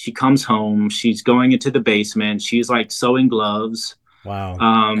 She comes home, she's going into the basement, she's like sewing gloves. Wow.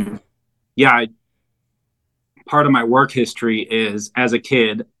 Yeah, part of my work history is as a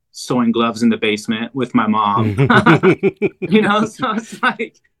kid sewing gloves in the basement with my mom. You know, so it's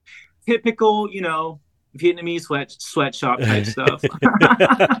like typical, you know, Vietnamese sweatshop type stuff.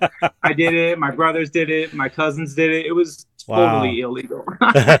 I did it. My brothers did it. My cousins did it. It was Wow. totally illegal.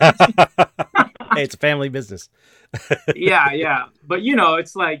 Hey, it's a family business. Yeah, yeah. But you know,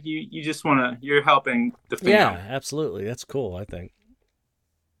 it's like you just want to. You're helping the Yeah, fam. absolutely. That's cool, I think.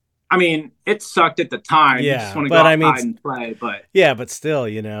 I mean, it sucked at the time. You just Yeah, want to go but I mean, outside and play. But yeah, but still,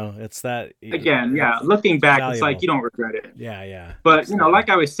 you know, it's that again, yeah. it's Looking back, it's like valuable. you don't regret it. Yeah, yeah, But you know, absolutely. like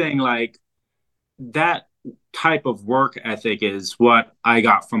I was saying, like that type of work ethic is what I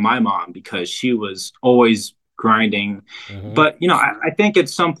got from my mom because she was always grinding. Hmm. But you know, I think at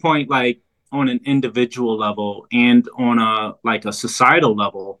some point, like on an individual level and on a like a societal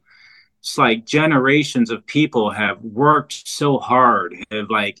level, it's like generations of people have worked so hard, have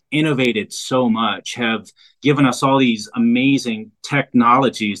like innovated so much, have given us all these amazing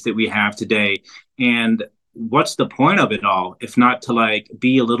technologies that we have today. And what's the point of it all if not to like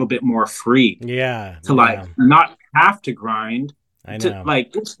be a little bit more free, Yeah, to like yeah, not have to grind, I to know.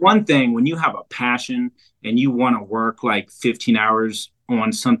 like it's one thing when you have a passion and you want to work like 15 hours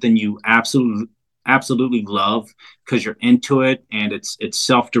on something you absolutely love because you're into it and it's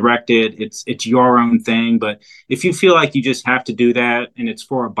self-directed, it's your own thing. But if you feel like you just have to do that and it's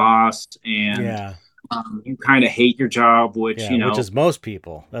for a boss and Yeah, you kind of hate your job, which yeah, you which know is most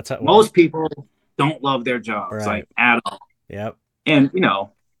people. That's how. Well, most people don't love their jobs right. like at all. Yep. And you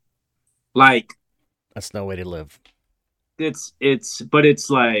know, like That's no way to live. it's but it's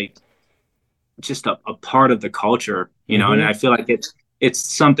like just a part of the culture, you know, and Hmm. I feel like it's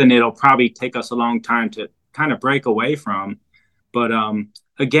something that'll probably take us a long time to kind of break away from. But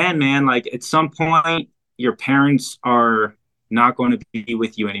again, man, like at some point your parents are not going to be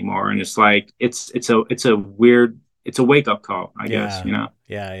with you anymore. And it's like it's a weird, it's a wake up call, I guess, Yeah, you know.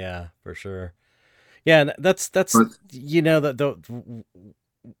 yeah, yeah, for sure. Yeah, and that's But you know that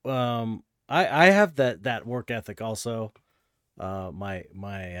I have that work ethic also. My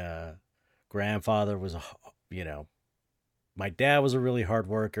grandfather was you know, my dad was a really hard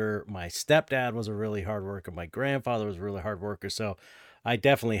worker. My stepdad was a really hard worker. My grandfather was a really hard worker. So I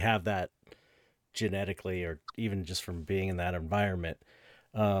definitely have that genetically or even just from being in that environment.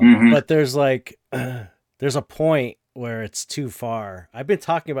 mhm. But there's like, there's a point where it's too far. I've been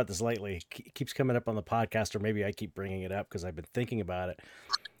talking about this lately. It keeps coming up on the podcast, or maybe I keep bringing it up because I've been thinking about it.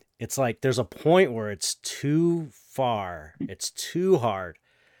 It's like there's a point where it's too far. It's too hard.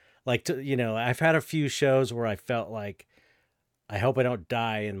 Like, you know, I've had a few shows where I felt like I hope I don't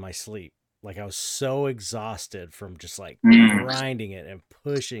die in my sleep. Like I was so exhausted from just like Mm. grinding it and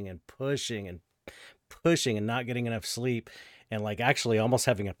pushing and pushing and pushing and not getting enough sleep. and like actually almost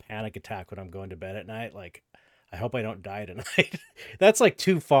having a panic attack when I'm going to bed at night. Like, I hope I don't die tonight. That's like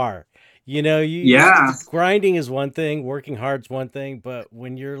too far. You know, Yeah. grinding is one thing, working hard is one thing, but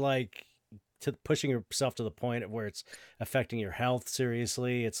when you're like to pushing yourself to the point of where it's affecting your health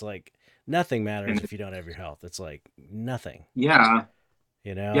seriously, it's like nothing matters And if you don't have your health. It's like nothing, yeah.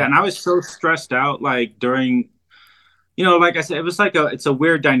 you Yeah. know? And I was so stressed out, like during, like I said, it was like it's a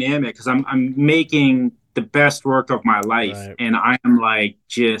weird dynamic because I'm making the best work of my life, Right. and I am like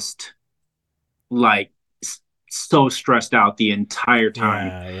just like so stressed out the entire time.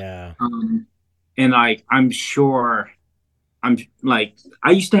 Yeah, yeah. And like I'm like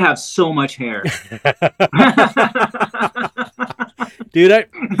I used to have so much hair. Dude,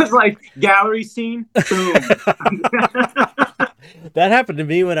 It's like gallery scene, boom. that happened to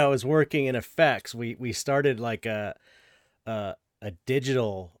me when I was working in effects. We started like a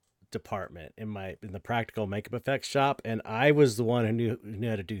digital department in the practical makeup effects shop, and I was the one who knew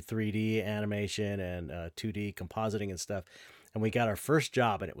how to do 3D animation and 2D compositing and stuff. And we got our first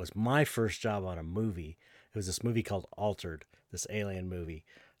job, and it was my first job on a movie. It was this movie called Altered, this alien movie.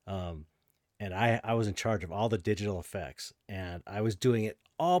 And I was in charge of all the digital effects, and I was doing it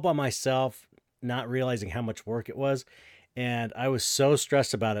all by myself, not realizing how much work it was. And I was so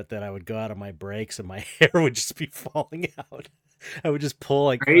stressed about it that I would go out on my breaks and my hair would just be falling out. I would just pull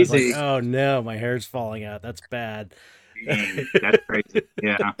like, I was like, Crazy. oh no, my hair's falling out. That's bad. Dang, that's crazy.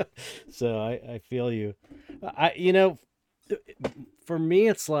 Yeah. So I feel you. For me,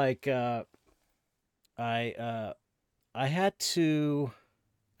 it's like I I had to.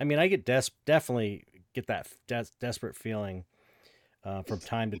 I mean, I get definitely get that desperate feeling from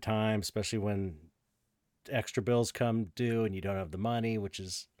time to time, especially when extra bills come due and you don't have the money, which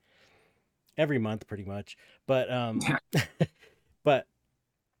is every month pretty much. But Yeah. but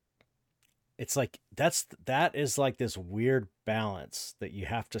it's like that is like this weird balance that you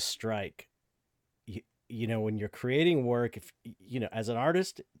have to strike. When you're creating work, if as an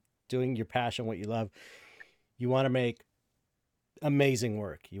artist doing your passion, what you love, you want to make amazing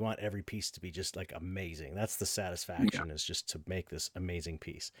work. You want every piece to be just like amazing. That's the Yeah. satisfaction, is just to make this amazing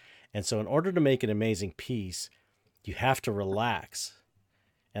piece. And so in order to make an amazing piece, you have to relax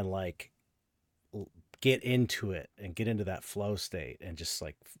and like get into it and get into that flow state and just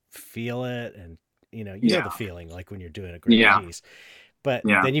like feel it. And the Yeah. feeling like when you're doing a great Yeah. piece. But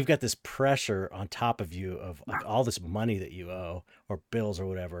Yeah. then you've got this pressure on top of you of like all this money that you owe, or bills or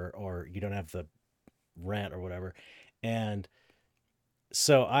whatever, or you don't have the rent or whatever. And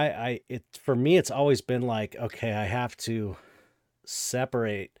so for me, it's always been like, okay, I have to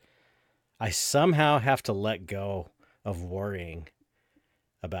separate. I somehow have to let go of worrying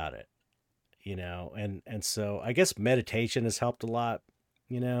about it, and so I guess meditation has helped a lot,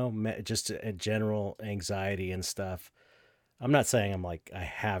 just a general anxiety and stuff. I'm not saying I'm like, I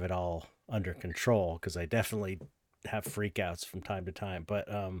have it all under control, because I definitely have freakouts from time to time, but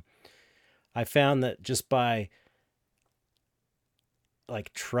I found that just by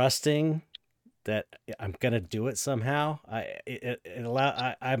like trusting that I'm gonna do it somehow.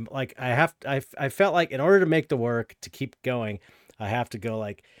 I'm like, I felt like in order to make the work to keep going, I have to go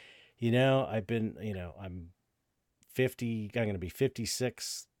like, I'm 50. I'm gonna be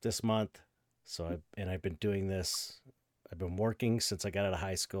 56 this month. So I've been doing this. I've been working since I got out of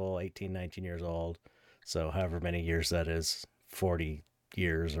high school, 18, 19 years old. So however many years that is, 40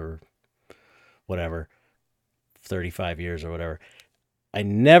 years or whatever, 35 years or whatever. I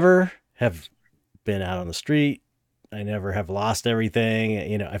never have been out on the street. I never have lost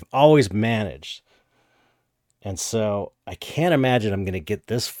everything. I've always managed. And so I can't imagine I'm going to get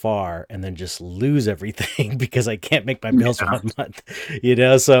this far and then just lose everything because I can't make my bills Yeah. 1 month,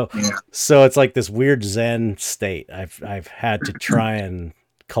 So, Yeah. so it's like this weird Zen state I've had to try and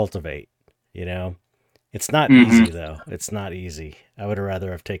cultivate, It's not Hmm. easy though. It's not easy. I would have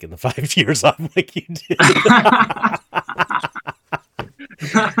rather have taken the 5 years off like you did.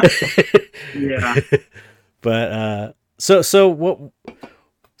 Yeah. But so what,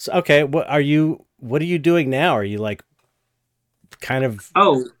 so okay, what are you doing now? Are you like kind of,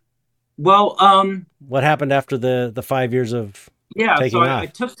 Oh, well, what happened after the 5 years of yeah, so taking I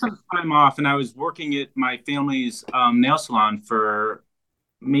off? took some time off and I was working at my family's nail salon for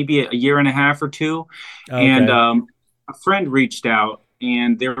maybe a year and a half or two. And Okay. a friend reached out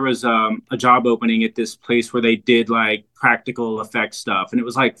and there was a job opening at this place where they did like practical effects stuff. And it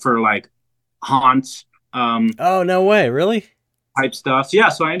was like for like haunts Oh, no way. Really? type stuff. So, yeah,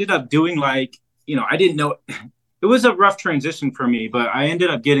 so I ended up doing like, I didn't know it was a rough transition for me, but I ended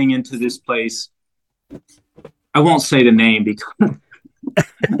up getting into this place. I won't say the name because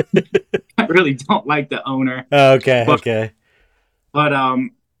I really don't like the owner. Okay. But Okay. But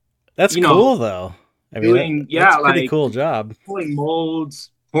That's you know, cool though. I mean, doing that's yeah, a pretty like cool job. pulling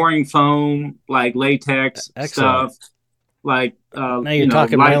molds, pouring foam, like latex Excellent. stuff, like Now you're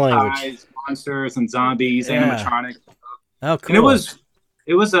talking my life language. size monsters and zombies, Yeah. animatronics, Oh, and it cool. was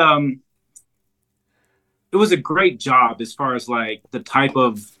it was um it was a great job as far as like the type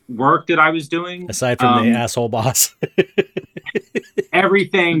of work that I was doing. Aside from the asshole boss.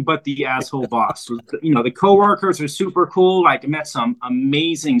 Everything but the asshole boss. The coworkers are super cool. Like I met some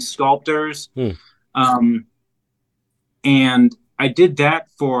amazing sculptors. Hmm. Um, and I did that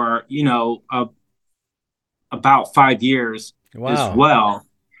for, about 5 years as Wow. well.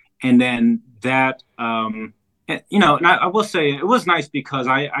 And then that, and I will say it was nice because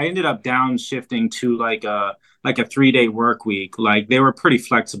I ended up downshifting to like a 3 day work week. Like they were pretty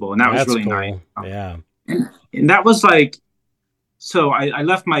flexible, and that was That's really nice. cool. Yeah. And that was like, so I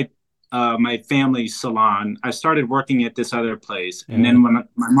left my family's salon. I started working at this other place, and Hmm. then when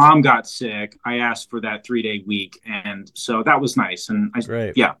my mom got sick, I asked for that 3 day week, and so that was nice. And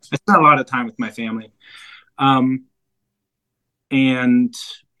Great. I spent a lot of time with my family. Um, and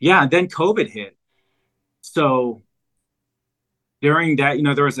yeah, then COVID hit. So during that,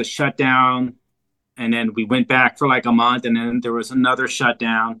 there was a shutdown, and then we went back for like a month, and then there was another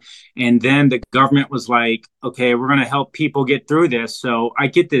shutdown, and then the government was like, okay, we're going to help people get through this. So I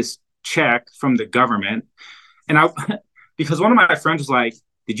get this check from the government, and I because one of my friends was like,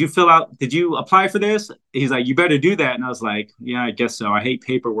 did you apply for this? He's like, you better do that. And I was like, yeah, I guess so. I hate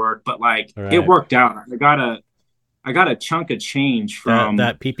paperwork, but like All it right. worked out. I got a chunk of change That from.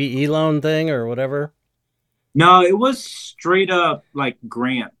 PPE loan thing or whatever. No, it was straight up like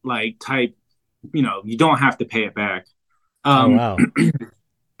grant, like type, you don't have to pay it back. Oh Um, wow.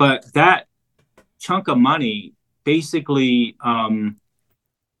 but that chunk of money basically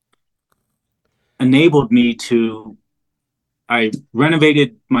enabled me to. I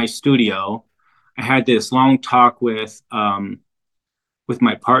renovated my studio. I had this long talk with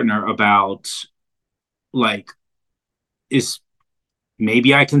my partner about like, is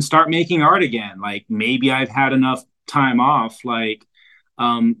maybe I can start making art again. Like maybe I've had enough time off. Like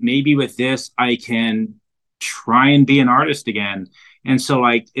maybe with this I can try and be an artist again. And so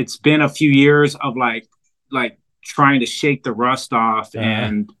like it's been a few years of like trying to shake the rust off Uh-huh.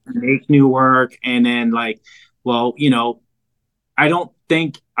 and make new work. And then like, well, I don't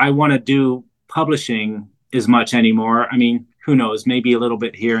think I want to do publishing as much anymore. I mean, who knows? Maybe a little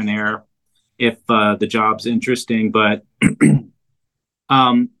bit here and there if the job's interesting, but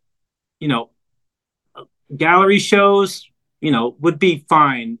um, you know, gallery shows, would be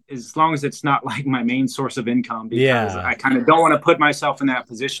fine as long as it's not like my main source of income because Yeah. I kind of don't want to put myself in that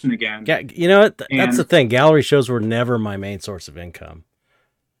position again. You know what? That's the And thing. Gallery shows were never my main source of income.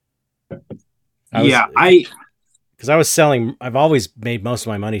 I was yeah, I because I was selling. I've always made most of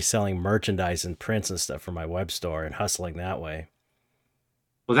my money selling merchandise and prints and stuff for my web store and hustling that way.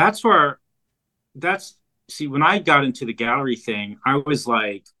 well, that's see when I got into the gallery thing, I was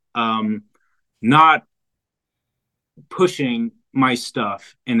like not pushing my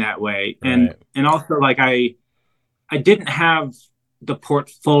stuff in that way, and Right. and also like I didn't have the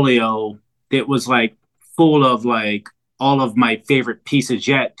portfolio that was like full of like all of my favorite pieces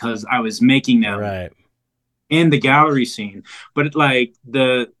yet because I was making them Right. in the gallery scene. But like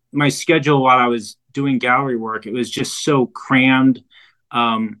the my schedule while I was doing gallery work, it was just so crammed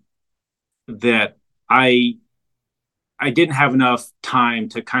um, that I I didn't have enough time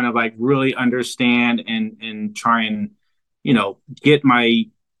to kind of like really understand and try and get my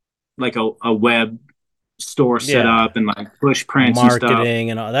like a web store set Yeah. up and like push prints and stuff.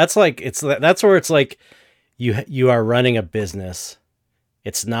 Marketing and all. That's like that's where it's like you are running a business.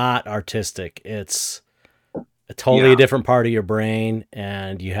 It's not artistic. It's a totally Yeah. different part of your brain,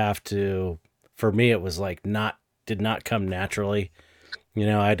 and you have to. For me, it was like not did not come naturally. I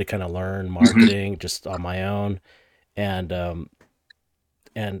had to kind of learn Mhm. marketing just on my own, and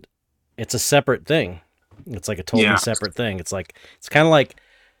it's a separate thing. It's like a totally Yeah. separate thing. It's kind of like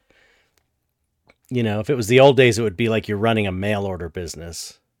if it was the old days, it would be like you're running a mail order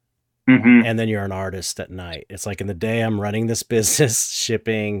business, Hmm. and then you're an artist at night. It's like in the day I'm running this business,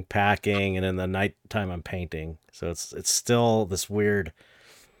 shipping, packing, and in the nighttime I'm painting. So it's still this weird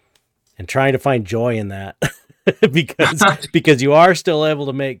and trying to find joy in that because you are still able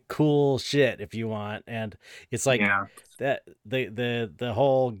to make cool shit if you want, and it's like Yeah. that the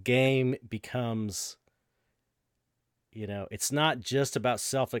whole game becomes it's not just about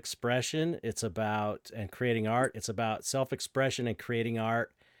self-expression, it's about and creating art. It's about self-expression and creating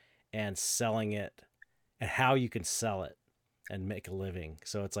art and selling it and how you can sell it and make a living.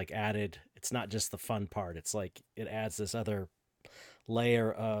 So it's like added, it's not just the fun part. It's like it adds this other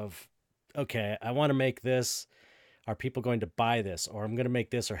layer of, okay, I want to make this. Are people going to buy this? Or I'm going to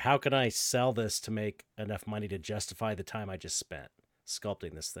make this, or how can I sell this to make enough money to justify the time I just spent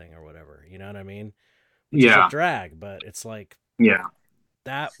sculpting this thing or whatever? You know what I mean? Which is a Yeah. drag, but it's like Yeah.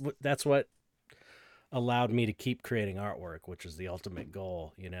 that's what allowed me to keep creating artwork, which is the ultimate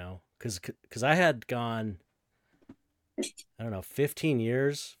goal, you know? Cuz I had gone, I don't know, 15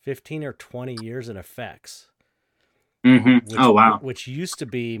 or 20 years in effects, Oh, wow. which used to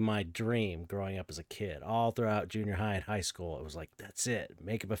be my dream growing up as a kid. All throughout junior high and high school, it was like, that's it,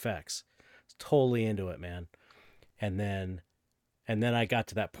 makeup effects. I was totally into it, man. And then I got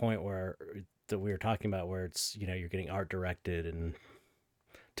to that point where that we were talking about, where it's, you know, you're getting art directed and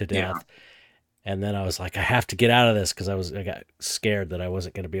to Yeah. death. And then I was like, I have to get out of this, because I got scared that I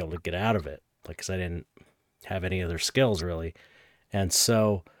wasn't going to be able to get out of it, like, because I didn't have any other skills really. And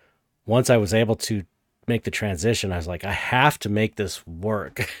so once I was able to make the transition, I was like, I have to make this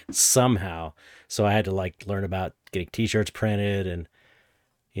work somehow. So I had to like learn about getting t-shirts printed and,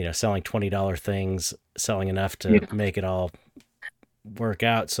 you know, selling $20 things, selling enough to Yeah. make it all work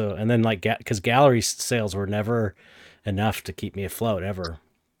out. So, and then like, because gallery sales were never enough to keep me afloat ever,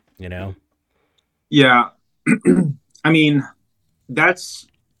 you know? Yeah. I mean, that's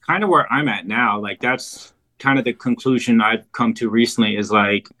kind of where I'm at now. Like, that's kind of the conclusion I've come to recently is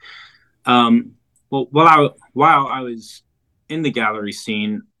like, well, while I was in the gallery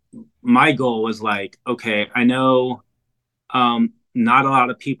scene, my goal was like, okay, I know, not a lot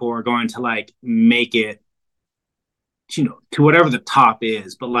of people are going to like make it, you know, to whatever the top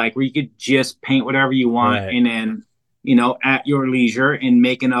is, but like where you could just paint whatever you want Right. and then, you know, at your leisure and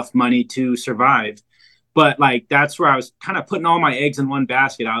make enough money to survive. But like that's where I was kind of putting all my eggs in one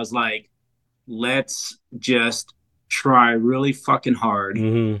basket. I was like, let's just try really fucking hard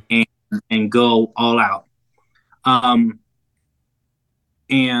Mm-hmm. and go all out. Um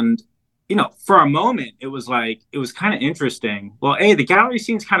and you know, for a moment it was like it was kind of interesting. Well, the gallery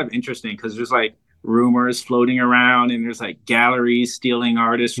scene's kind of interesting because there's like rumors floating around and there's like galleries stealing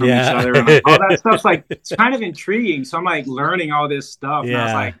artists from each Yeah. other and like all that stuff's like it's kind of intriguing. So I'm like learning all this stuff and I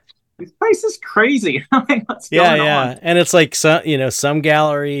was Yeah. like, this place is crazy. I'm like, what's Yeah, going on? yeah. And it's like some, you know, some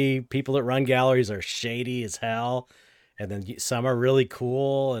gallery people that run galleries are shady as hell, and then some are really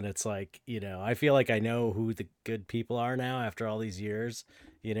cool, and it's like, you know, I feel like I know who the good people are now after all these years.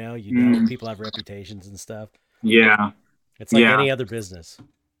 You know, Mm, people have reputations and stuff. yeah, It's like yeah, any other business,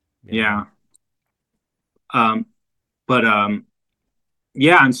 you know. yeah. Um, but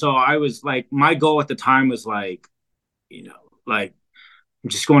yeah, and so I was like, my goal at the time was like, you know, like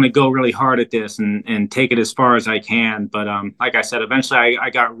I'm just going to go really hard at this and take it as far as I can. But like I said, eventually I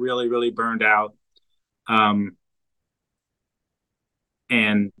got really really burned out. Um,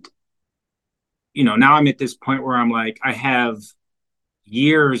 and you know, now I'm at this point where I'm like, I have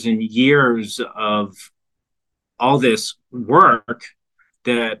years and years of all this work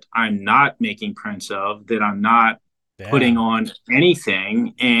that I'm not making prints of, that I'm not putting Yeah, on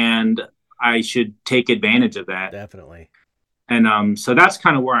anything, and I should take advantage of that. definitely. And so that's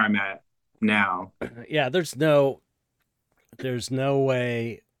kind of where I'm at now. Yeah, there's no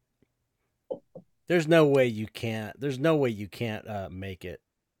way there's no way you can't make it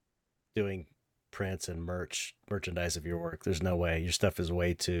doing prints and merchandise of your work. There's no way. Your stuff is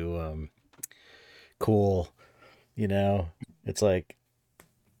way too cool, you know. It's like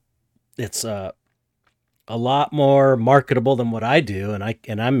it's a lot more marketable than what I do,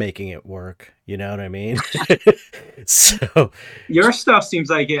 and I'm making it work, you know what I mean? So Your stuff seems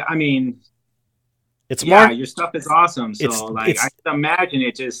like it. I mean, it's yeah, mark your stuff is awesome. So like, I it's can imagine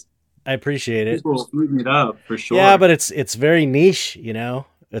it just I appreciate it. people eating it up for Yeah, sure. but it's very niche, you know.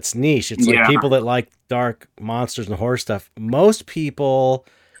 It's niche. It's like Yeah. people that like dark monsters and horror stuff. Most people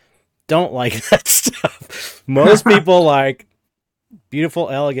don't like that stuff. Most people like beautiful,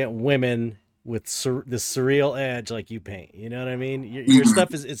 elegant women with this surreal edge, like you paint. You know what I mean? Your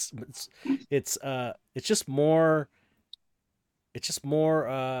stuff is it's just more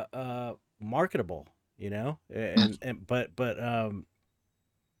marketable. You know, and but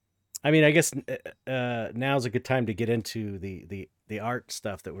I mean, I guess now's a good time to get into the art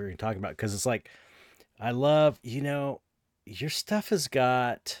stuff that we were talking about, because it's like I love, you know, your stuff has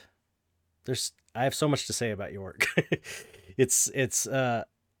got there's I have so much to say about your work. It's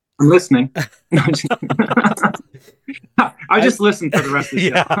I'm listening. I I just listen for the rest of the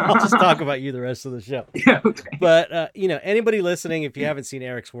yeah, I'll just show. talk about you the rest of the show. Yeah. Okay. But you know, anybody listening, if you haven't seen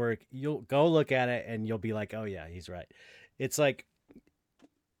Eric's work, you'll go look at it and you'll be like, "Oh yeah, he's right." It's like,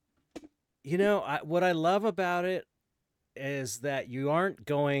 you know, what I love about it is that you aren't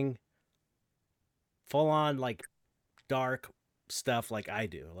going full on like dark stuff like I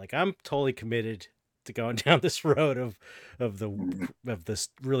do. Like I'm totally committed to going down this road of this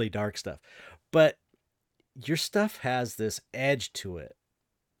really dark stuff. But your stuff has this edge to it,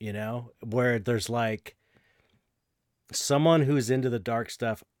 you know, where there's like someone who's into the dark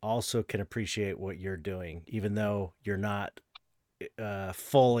stuff also can appreciate what you're doing, even though you're not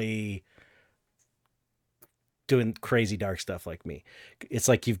fully doing crazy dark stuff like me. It's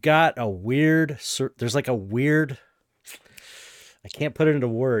like you've got a weird, there's like a weird, I can't put it into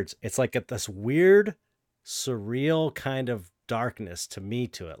words. It's like this weird, surreal kind of darkness to me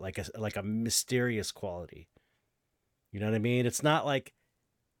to it, like a mysterious quality. You know what I mean? It's not like,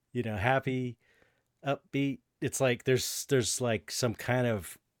 you know, happy, upbeat. It's like there's like some kind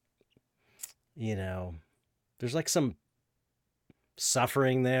of, you know, there's like some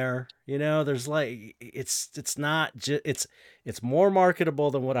suffering there. You know, there's like it's not just it's more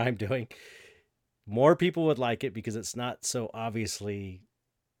marketable than what I'm doing. More people would like it because it's not so obviously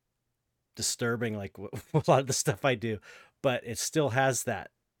disturbing like a lot of the stuff I do, but it still has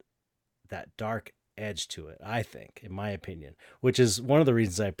that dark edge to it, I think, in my opinion, which is one of the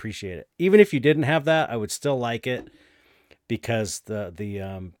reasons I appreciate it. Even if you didn't have that, I would still like it because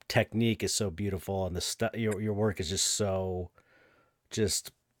the technique is so beautiful and the stuff your work is just so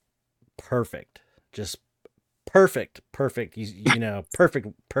just perfect. Just perfect. You know, perfect.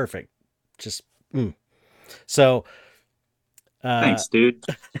 Just so thanks, dude.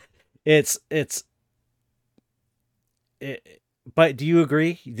 It's but do you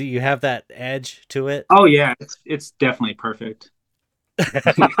agree? Do you have that edge to it? Oh yeah, it's definitely perfect. Not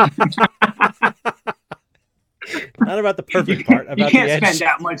about the perfect part. About you can't the edge.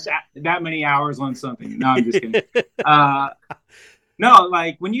 spend that many hours on something. No, I'm just kidding. No,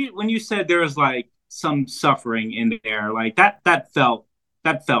 like when you said there was like some suffering in there, like that felt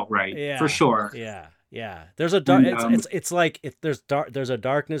right, Yeah, for sure. Yeah. There's a dark. And, it's like if there's a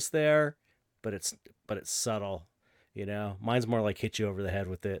darkness there, but it's subtle. You know, mine's more like hit you over the head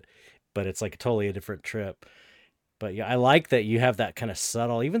with it, but it's like totally a different trip. But yeah, I like that you have that kind of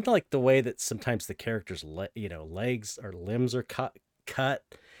subtle, even like the way that sometimes the characters, legs or limbs are cut.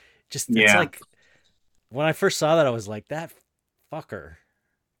 Just it's like when I first saw that, I was like, that fucker.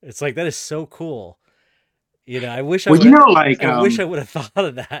 It's like that is so cool. You know, I wish I would. I wish I would have thought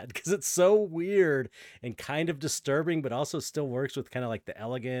of that because it's so weird and kind of disturbing, but also still works with kind of like the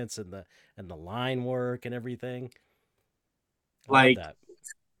elegance and the line work and everything. like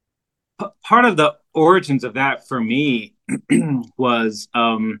part of the origins of that for me was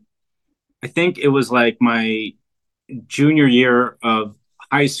I think it was like my junior year of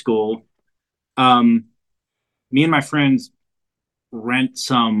high school. Me and my friends rent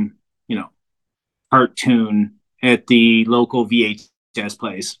some, cartoon at the local VHS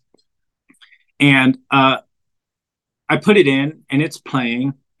place. And I put it in and it's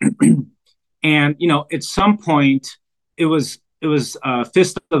playing. And, at some point it was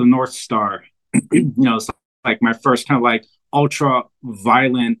Fist of the North Star. It's like my first kind of like ultra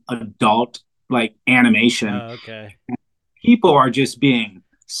violent adult like animation. Oh, okay. People are just being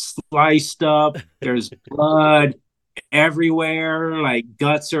sliced up. There's blood everywhere, like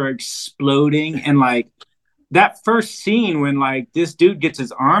guts are exploding. And like that first scene when like this dude gets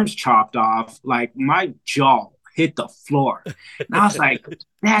his arms chopped off, like my jaw hit the floor. And I was like,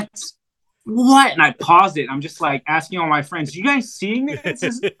 that's what? And I paused it. I'm just like asking all my friends, you guys seeing this? This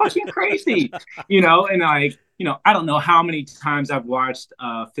is fucking crazy. And like, I don't know how many times I've watched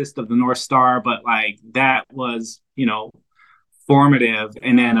Fist of the North Star, but like that was, formative.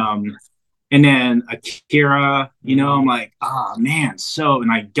 And then Akira, I'm like, oh man. So, and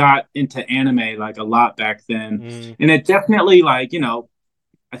I got into anime like a lot back then. And it definitely like,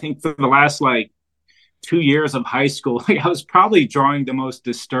 I think for the last like 2 years of high school, like, I was probably drawing the most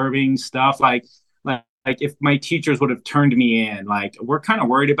disturbing stuff. Like if my teachers would have turned me in, like, we're kind of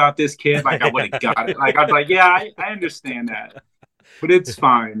worried about this kid. Like I would have got it. Like, I'd be like, yeah, I understand that, but it's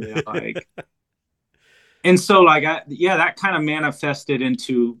fine. Like, and so like, that kind of manifested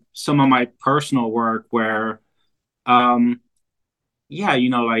into some of my personal work where, like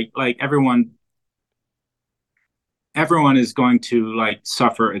everyone is going to like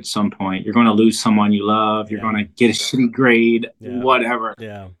suffer at some point. You're going to lose someone you love. You're going to get a shitty grade, whatever.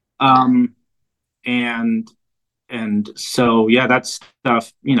 Yeah. And so, that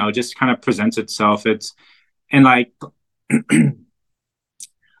stuff, just kind of presents itself. And like,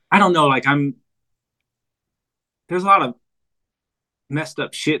 I don't know, like there's a lot of messed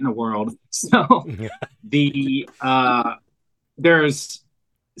up shit in the world. So there's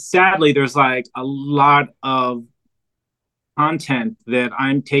like a lot of content that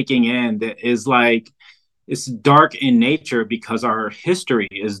I'm taking in that is like, it's dark in nature because our history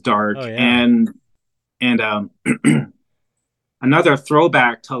is dark. Oh yeah. And another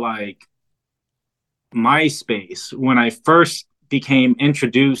throwback to like MySpace, when I first became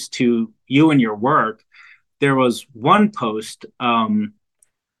introduced to you and your work, there was one post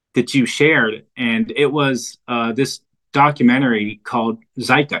that you shared, and it was this documentary called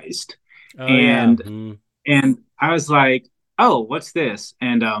Zeitgeist, Oh yeah. and and I was like, oh, what's this?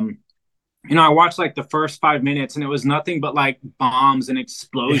 And I watched like the first 5 minutes, and it was nothing but like bombs and Yeah,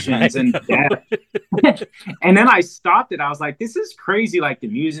 explosions I and know. death. And then I stopped it. I was like, this is crazy. Like the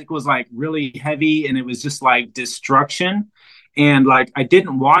music was like really heavy, and it was just like destruction. And like I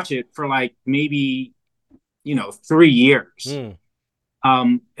didn't watch it for like maybe 3 years. Hmm.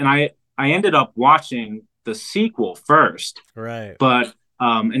 And I ended up watching the sequel first, Right. but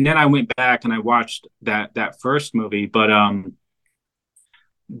and then I went back and I watched that first movie. But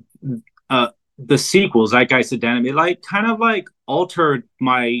uh the sequels, like I said, Dan, it like kind of like altered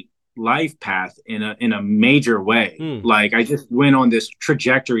my life path in a major way. Hmm. Like I just went on this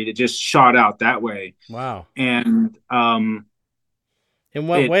trajectory that just shot out that way. Wow. And In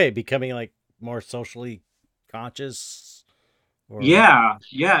what it way? Becoming like more socially conscious, or yeah,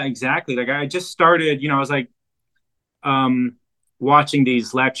 exactly. Like I just started, I was like um watching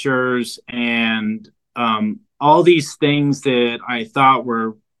these lectures and all these things that I thought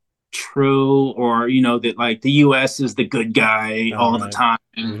were true, or that like the US is the good guy all all the right. time,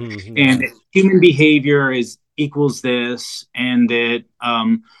 and Yeah. that human behavior is equals this, and that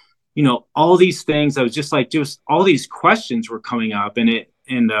all these things. I was just all these questions were coming up, and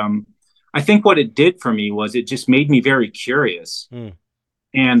I think what it did for me was it just made me very curious. Hmm.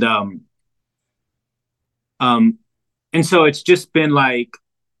 And um and so it's just been like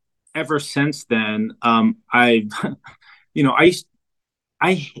ever since then. I you know I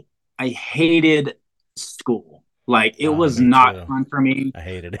I I hated school. Like it was Me not too. fun for me. I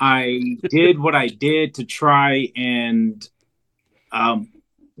hated it. I did what I did to try and um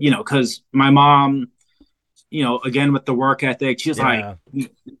because my mom, again with the work ethic, she's like, Yeah.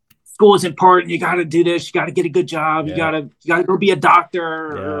 school is important. You got to do this. You got to get a good job. You Yeah. gotta go be a doctor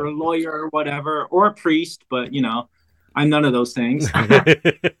Yeah. or a lawyer or whatever, or a priest. But I'm none of those things.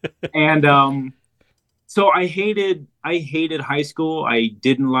 And so I hated high school. I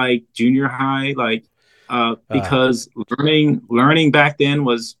didn't like junior high, like uh, because learning back then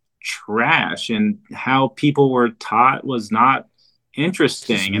was trash, and how people were taught was not just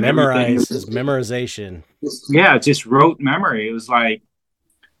interesting, and everything memorize is was, memorization. yeah, just rote memory. It was like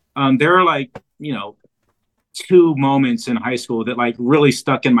there are like two moments in high school that like really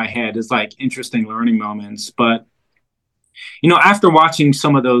stuck in my head as like interesting learning moments. But after watching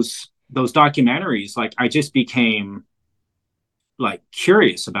some of those documentaries, like I just became like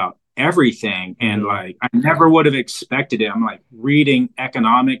curious about everything, and Hmm. like I never would have expected it. I'm like reading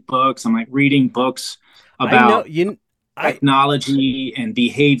economic books, I'm like reading books I know about you. I technology and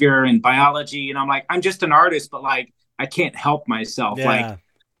behavior and biology, and I'm like, I'm just an artist, but like I can't help myself. Like Yeah.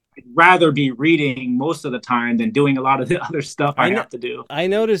 I'd rather be reading most of the time than doing a lot of the other stuff I I know. have to do. I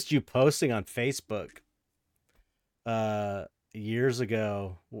noticed you posting on Facebook uh years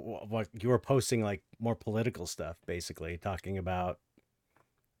ago. What you were posting, like more political stuff, basically talking about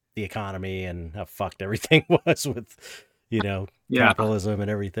the economy and how fucked everything was with Yeah. capitalism and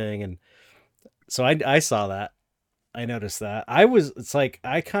everything. And so I saw that. I noticed that. It's like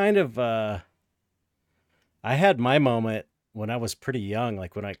I kind of I had my moment when I was pretty young,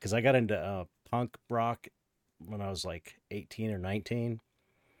 like cuz I got into punk rock when I was like 18 or 19,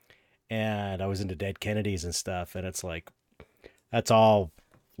 and I was into Dead Kennedys and stuff, and it's like that's all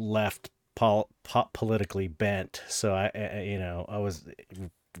left politically bent. So I was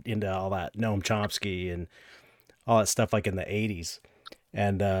into all that Noam Chomsky and all that stuff like in the 80s.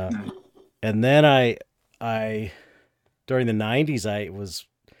 And then I during the 90s I was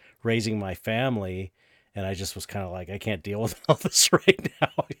raising my family, and I just was kind of like, I can't deal with all this right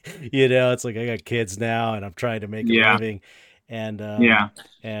now. It's like I got kids now and I'm trying to make a Yeah. living. And Yeah.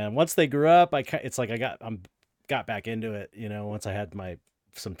 once they grew up, it's like I'm got back into it, once I had my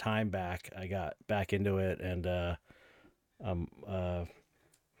some time back, I got back into it. And um uh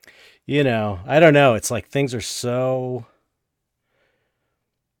I don't know, it's like things are so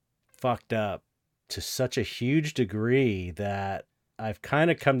fucked up to such a huge degree that I've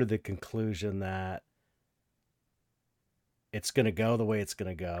kind of come to the conclusion that it's going to go the way it's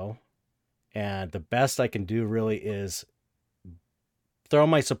going to go. And the best I can do really is throw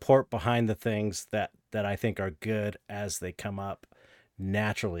my support behind the things that I think are good as they come up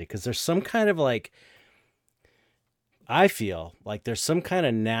naturally. Because there's some kind of like, I feel like there's some kind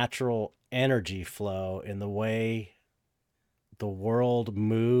of natural energy flow in the way the world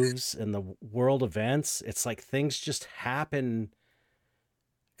moves and the world events. It's like things just happen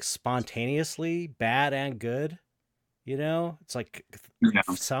spontaneously, bad and good. You know, it's like Yeah.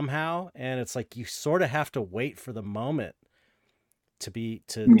 somehow, and it's like you sort of have to wait for the moment to be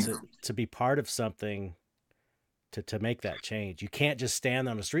to be part of something to make that change. You can't just stand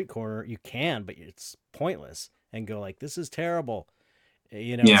on a street corner. You can, but it's pointless and go like, this is terrible.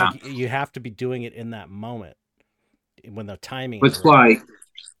 You know, it's Yeah. like you have to be doing it in that moment when the timing is It's right. like,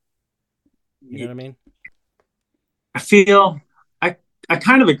 You know what I mean? I feel I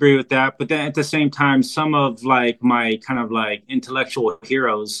kind of agree with that, but then at the same time, some of like my kind of like intellectual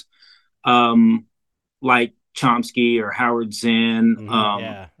heroes, um, like Chomsky or Howard Zinn, Mm-hmm.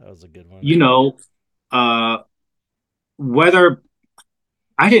 Yeah, that was a good one. you know, uh, whether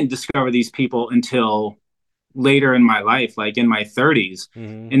I didn't discover these people until later in my life, like in my 30s.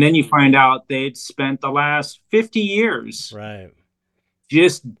 Mm-hmm. And then you find out they'd spent the last 50 years Right.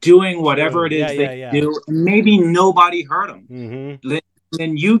 just doing whatever True. it is they Yeah. do. And maybe nobody heard them. Mm-hmm.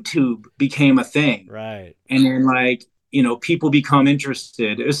 Then YouTube became a thing. Right. And then, like, you know, people become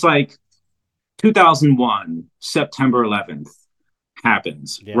interested. It's like 2001, September 11th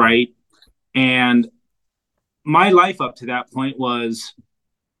happens, Yeah. right? And my life up to that point was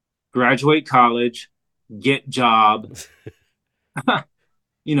graduate college, get job,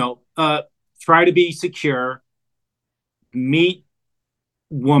 you know, try to be secure, meet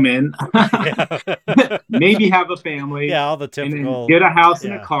woman, maybe have a family, Yeah, all the and typical. then get a house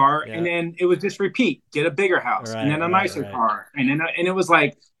and Yeah, a car, yeah. and then it would just repeat: get a bigger house, Right, and then a right, nicer right. car, and then and it was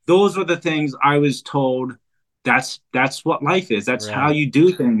like those were the things I was told. That's what life is. That's how Right. you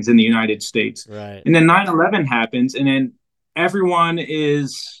do things in the United States. Right. And then 9/11 happens, and then everyone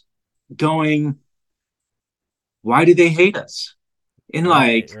is going, "Why do they hate us?" And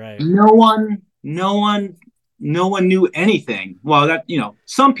like Right. no one knew anything. Well, that, you know,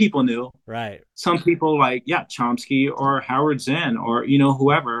 some people knew. Right. Some people like, yeah, Chomsky or Howard Zinn or, you know,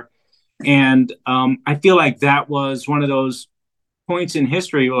 whoever. And I feel like that was one of those points in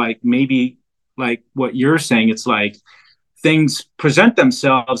history, like maybe like what you're saying. It's like things present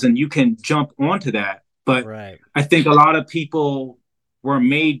themselves and you can jump onto that. But Right. I think a lot of people were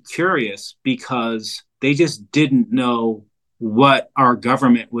made curious because they just didn't know what our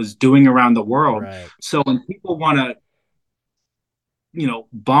government was doing around the world. Right. So when people want to, you know,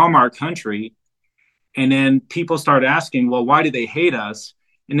 bomb our country, and then people start asking, well, why do they hate us?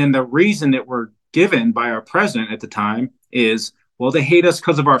 And then the reason that we're given by our president at the time is, well, they hate us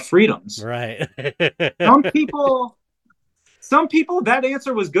because of our freedoms. Right. some people, that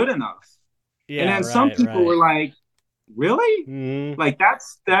answer was good enough. Yeah. And then some people were like, really? Mm-hmm. Like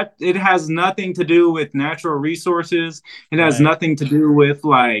that it has nothing to do with natural resources. It has Right. nothing to do with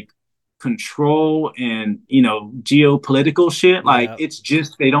like control and, you know, geopolitical shit. Like it's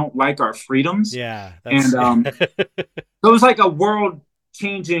just they don't like our freedoms. Yeah. And it was like a world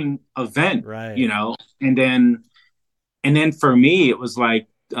changing event, right. You know. And then for me it was like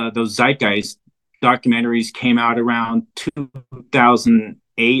those Zeitgeist documentaries came out around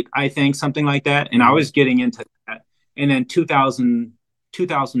 2008, I think, something like that. And I was getting into that. And then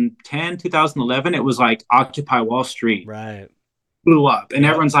 2010, 2011, it was like Occupy Wall Street. Right. Blew up. And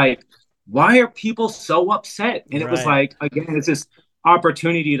everyone's like, why are people so upset? And it was like, again, it's this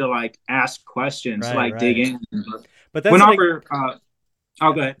opportunity to like ask questions, to like dig in. But that's whenever, go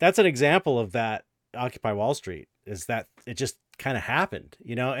ahead. That's an example of that Occupy Wall Street, is that it just kind of happened,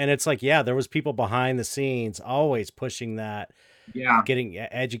 you know? And it's like, yeah, there was people behind the scenes always pushing that, getting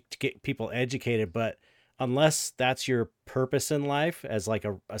to get people educated. But unless that's your purpose in life as like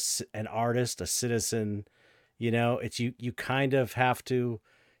an artist, a citizen, you know, it's you kind of have to,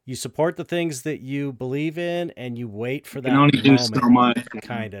 you support the things that you believe in and you wait for that you can only do so much.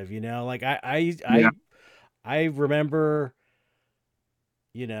 Kind of, you know, like I remember,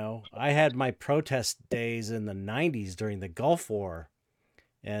 you know, I had my protest days in the 90s during the Gulf War.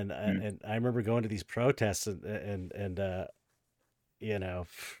 And I remember going to these protests and you know,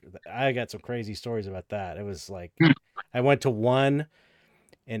 I got some crazy stories about that. It was like, I went to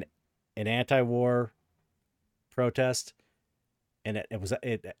an anti-war protest, and it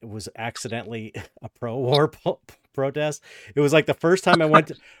was accidentally a pro-war protest. It was like the first time I went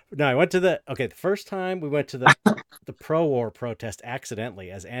to the first time we went to the pro-war protest accidentally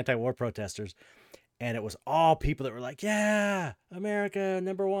as anti-war protesters, and it was all people that were like, yeah, America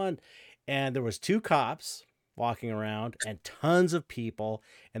 #1, and there was 2 cops walking around and tons of people,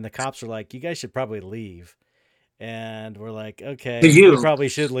 and the cops were like, you guys should probably leave. And we're like, okay, we probably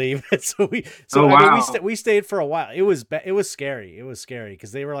should leave. So we stayed for a while. It was scary. It was scary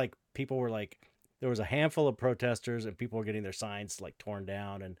because they were like people were like, there was a handful of protesters and people were getting their signs like torn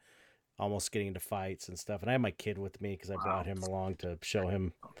down and almost getting into fights and stuff. And I had my kid with me because I brought him along to show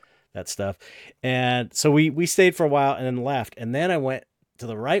him that stuff. And so we stayed for a while and then left. And then I went to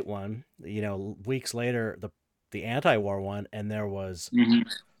the right one, you know, weeks later, the anti-war one, and there was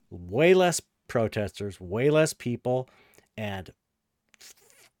way less protesters, way less people, and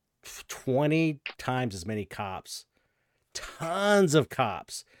 20 times as many cops. Tons of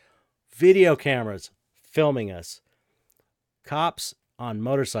cops, video cameras filming us, cops on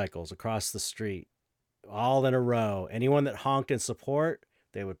motorcycles across the street, all in a row. Anyone that honked in support,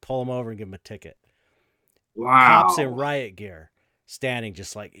 they would pull them over and give them a ticket. Wow. Cops in riot gear standing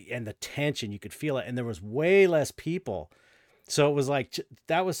just like, and the tension, you could feel it. And there was way less people. So it was like,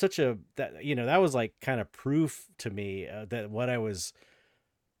 that was such a, that, you know, that was like kind of proof to me that what I was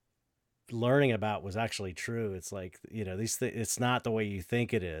learning about was actually true. It's like, you know, it's not the way you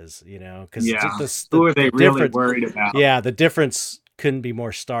think it is, you know, because who are they really worried about? Yeah, the difference couldn't be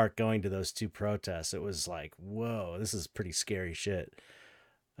more stark going to those two protests. It was like, whoa, this is pretty scary shit.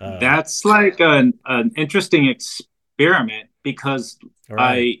 That's like an interesting experiment because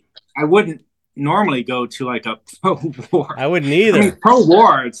right. I wouldn't normally go to like a pro-war. I wouldn't either. I mean,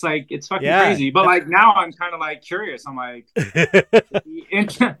 pro-war, it's like, it's fucking crazy. But like now I'm kind of like curious. I'm like,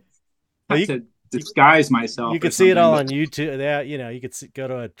 to disguise myself. You could see it all on YouTube. Yeah, you know, you could go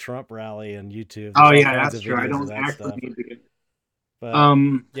to a Trump rally on YouTube. Oh yeah, that's true. I don't actually need to get. But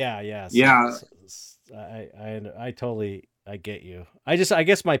yeah. I totally, I get you. I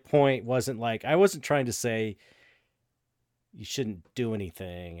guess my point wasn't like, I wasn't trying to say you shouldn't do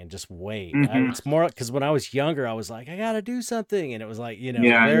anything and just wait. It's more because when I was younger, I was like, I got to do something. And it was like, you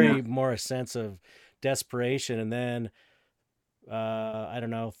know, more a sense of desperation. And then, I don't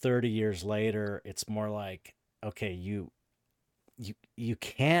know, 30 years later, it's more like, okay, you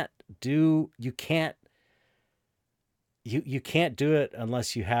can't do it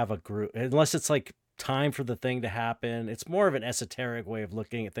unless you have a group, unless it's like time for the thing to happen. It's more of an esoteric way of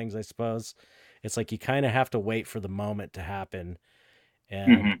looking at things, I suppose. It's like you kind of have to wait for the moment to happen.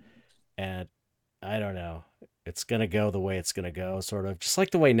 And I don't know, it's going to go the way it's going to go, sort of just like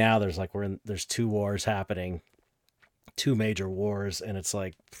the way now there's like, there's two wars happening, two major wars. And it's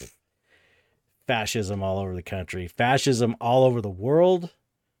like fascism all over the country, fascism all over the world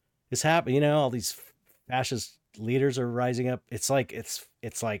is happening. You know, all these fascist leaders are rising up. It's like,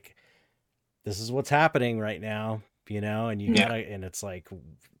 this is what's happening right now, you know, and you gotta, and it's like,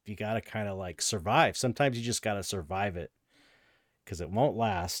 you gotta kind of like survive. Sometimes you just gotta survive it because it won't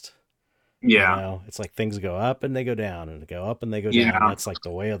last. Yeah. You know, it's like things go up and they go down and go up and they go down. That's like the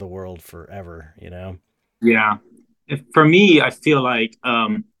way of the world forever, you know? Yeah. For me, I feel like,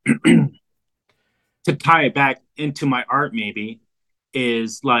 to tie it back into my art, maybe,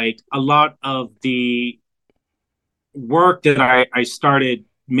 is like a lot of the work that I started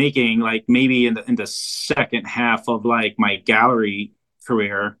making, like maybe in the second half of like my gallery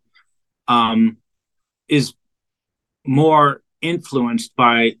career, is more influenced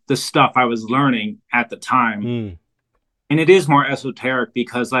by the stuff I was learning at the time. And it is more esoteric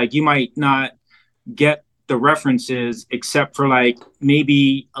because like you might not get the references except for like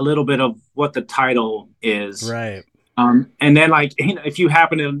maybe a little bit of what the title is. Right. And then like, you know, if you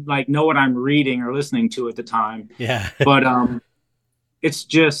happen to like know what I'm reading or listening to at the time. Yeah. But it's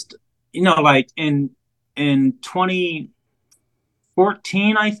just, you know, like in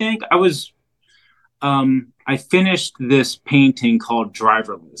 2014, I think I finished this painting called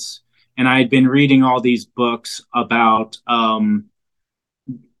Driverless, and I had been reading all these books about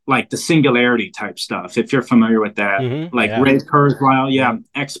like the singularity type stuff, if you're familiar with that, Ray Kurzweil,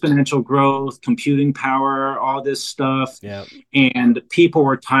 exponential growth, computing power, all this stuff. Yeah. And people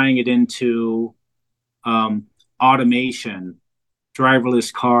were tying it into automation,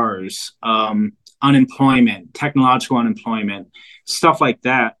 driverless cars, unemployment, technological unemployment, stuff like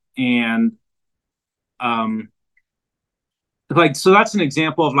that. And like, so that's an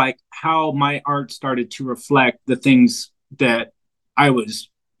example of like how my art started to reflect the things that I was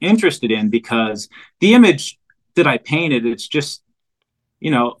interested in, because the image that I painted, it's just,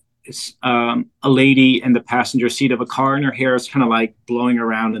 you know, it's a lady in the passenger seat of a car and her hair is kind of like blowing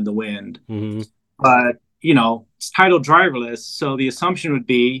around in the wind. But, you know, it's titled Driverless. So the assumption would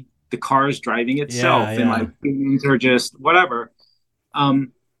be the car is driving itself and like humans are just whatever.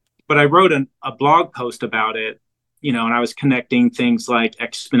 But I wrote a blog post about it, you know, and I was connecting things like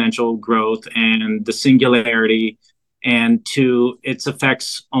exponential growth and the singularity and to its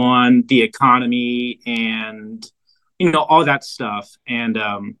effects on the economy and, you know, all that stuff. And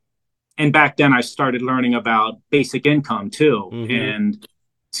back then I started learning about basic income too. And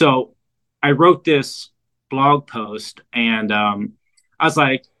So I wrote this blog post, and I was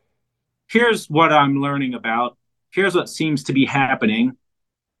like, here's what I'm learning about. Here's what seems to be happening.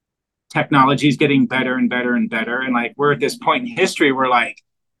 Technology is getting better and better and better. And like, we're at this point in history where like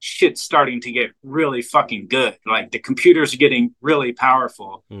shit's starting to get really fucking good. Like the computers are getting really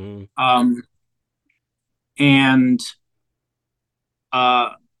powerful. Mm-hmm. And,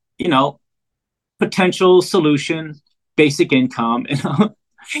 uh, you know, potential solution, basic income.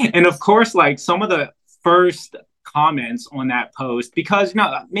 And of course, like some of the first comments on that post, because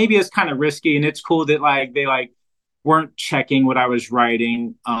maybe it's kind of risky, and it's cool that like they like weren't checking what I was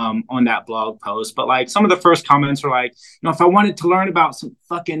writing on that blog post, but like some of the first comments were like, if I wanted to learn about some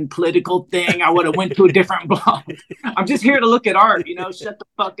fucking political thing, I would have went to a different blog. I'm just here to look at art, shut the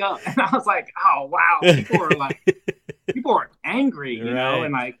fuck up. And I was like, oh wow, people are angry, Right.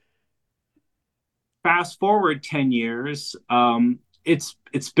 and like fast forward 10 years, it's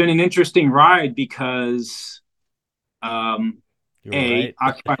been an interesting ride because A, Right.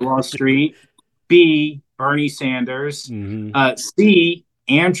 Occupy Wall Street, B, Bernie Sanders, Mm-hmm. C,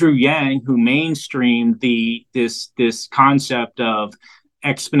 Andrew Yang, who mainstreamed this concept of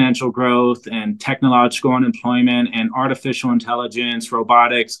exponential growth and technological unemployment and artificial intelligence,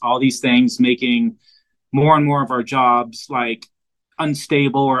 robotics, all these things making more and more of our jobs like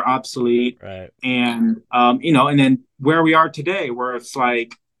unstable or obsolete. Right. And and then where we are today, where it's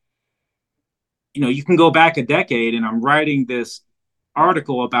like, you can go back a decade, and I'm writing this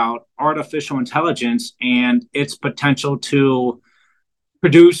article about artificial intelligence and its potential to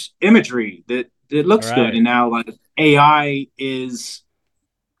produce imagery that looks good. Right. And now like AI is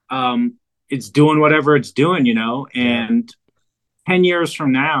it's doing whatever it's doing, Yep. and 10 years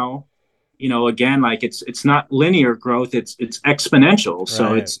from now, again, like it's not linear growth, it's exponential. So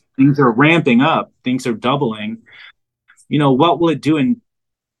Right. it's things are ramping up, things are doubling. What will it do in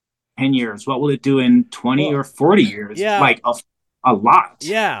 10 years? What will it do in 20 Well, or 40 years? yeah. Like a lot.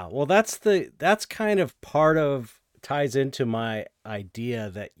 Yeah. Well, that's kind of part of ties into my idea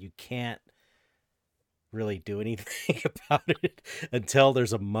that you can't really do anything about it until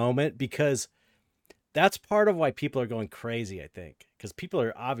there's a moment, because that's part of why people are going crazy, I think, because people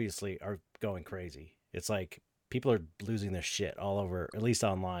are obviously are going crazy. It's like people are losing their shit all over, at least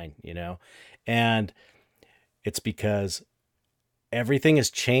online, and it's because everything is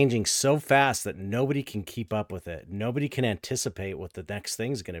changing so fast that nobody can keep up with it. Nobody can anticipate what the next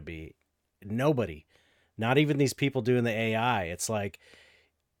thing's going to be. Nobody, not even these people doing the AI. It's like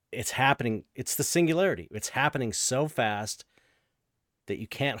it's happening. It's the singularity. It's happening so fast that you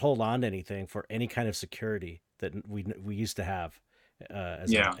can't hold on to anything for any kind of security that we used to have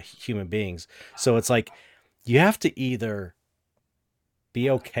as human beings. So it's like you have to either be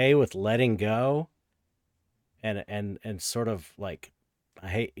okay with letting go and sort of like, I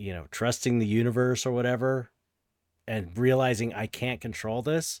hate, trusting the universe or whatever, and realizing I can't control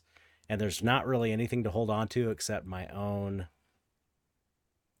this, and there's not really anything to hold on to except my own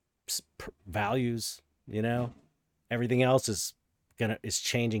values. Everything else is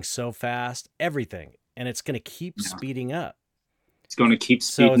changing so fast, everything, and it's gonna keep speeding up. It's going to keep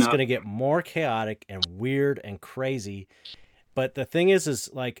speeding so it's up. Gonna get more chaotic and weird and crazy. But the thing is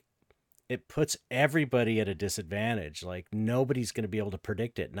like, it puts everybody at a disadvantage. Like nobody's going to be able to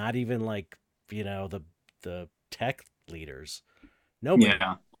predict it. Not even like, the tech leaders. Nobody.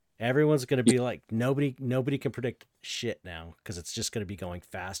 Yeah. Everyone's going to be like, nobody can predict shit now, because it's just going to be going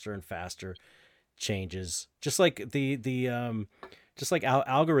faster and faster. Changes, just like just like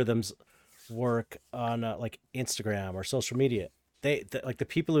algorithms work on like Instagram or social media. Like the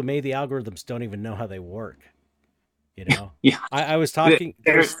people who made the algorithms don't even know how they work. Yeah. I was talking.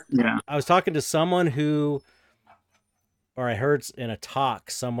 Yeah. I was talking to someone who, or I heard in a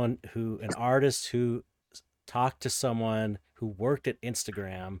talk, an artist who talked to someone who worked at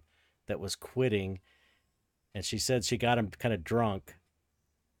Instagram that was quitting, and she said she got him kind of drunk,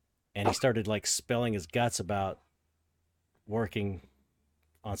 and he started like spilling his guts about working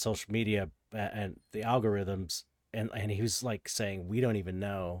on social media and the algorithms, and he was like saying, we don't even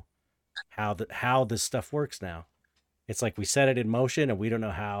know how this stuff works now. It's like we set it in motion and we don't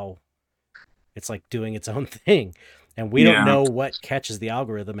know how it's like doing its own thing. And we don't know what catches the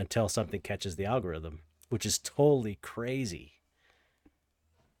algorithm until something catches the algorithm, which is totally crazy.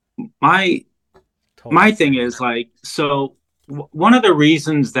 My thing is like, so one of the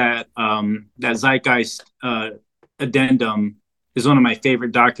reasons that that Zeitgeist Addendum is one of my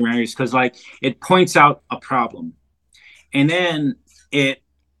favorite documentaries, because like it points out a problem, and then it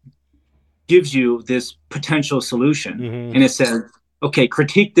gives you this potential solution. Mm-hmm. And it says, okay,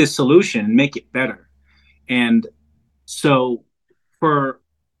 critique this solution and make it better. And so for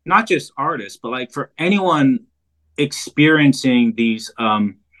not just artists, but like for anyone experiencing these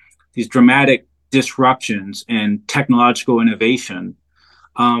dramatic disruptions and technological innovation,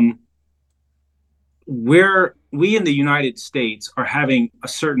 um, where we in the United States are having a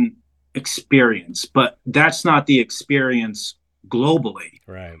certain experience, but that's not the experience globally.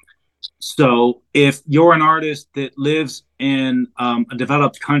 Right. So if you're an artist that lives in a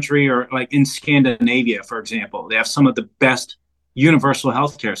developed country, or like in Scandinavia, for example, they have some of the best universal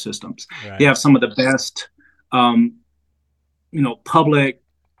healthcare systems. Right. They have some of the best, um, public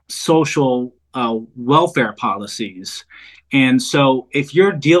social welfare policies. And so if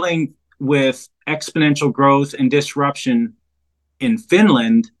you're dealing with exponential growth and disruption in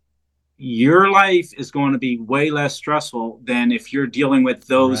Finland, your life is going to be way less stressful than if you're dealing with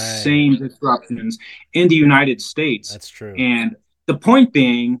those same disruptions in the United States. That's true. And the point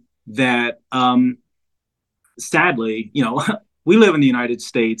being that, sadly, we live in the United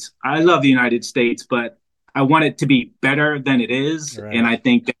States. I love the United States, but I want it to be better than it is. Right. And I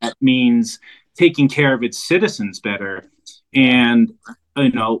think that means taking care of its citizens better. And,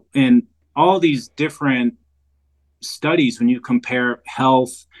 in all these different studies, when you compare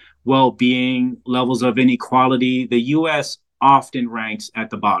health, well-being, levels of inequality, the U.S. often ranks at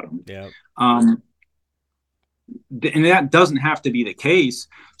the bottom. Yeah. And that doesn't have to be the case.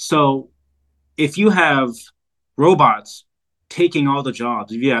 So if you have robots taking all the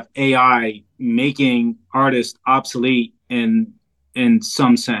jobs, if you have AI making artists obsolete in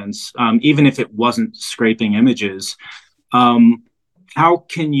some sense, even if it wasn't scraping images,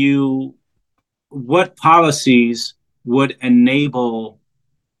 what policies would enable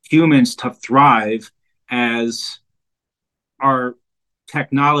humans to thrive as our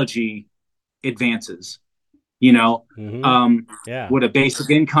technology advances? Would a basic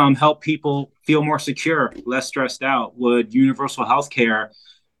income help people feel more secure, less stressed out? Would universal health care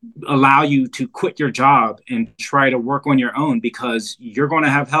allow you to quit your job and try to work on your own, because you're going to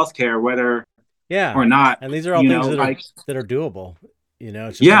have health care whether or not? And these are all things that are doable.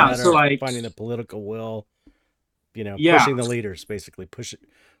 It's just a matter of finding the political will, pushing the leaders, basically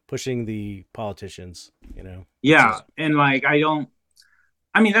pushing the politicians, And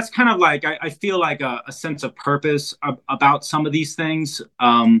that's kind of like, I feel like a sense of purpose about some of these things,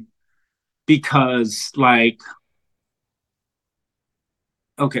 because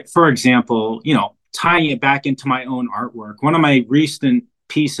for example, tying it back into my own artwork, one of my recent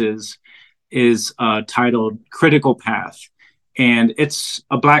pieces is titled Critical Path. And it's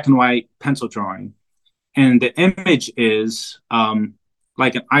a black and white pencil drawing. And the image is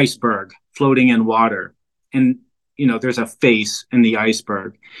like an iceberg floating in water. And, there's a face in the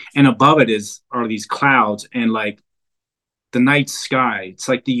iceberg. And above it are these clouds and like the night sky. It's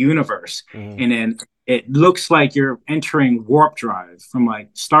like the universe. Mm-hmm. And then it looks like you're entering warp drive from like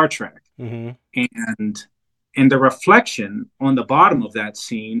Star Trek. Mm-hmm. And the reflection on the bottom of that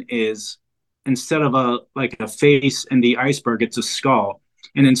scene is, instead of a face in the iceberg, it's a skull.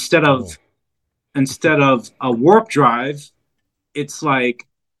 And instead of a warp drive, it's like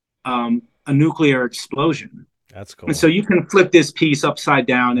a nuclear explosion. That's cool. And so you can flip this piece upside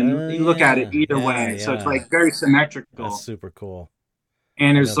down and you look at it either way. Yeah. So it's like very symmetrical. That's super cool.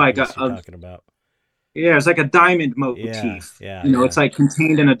 And there's like talking about. Yeah, it's like a diamond motif. Yeah. It's like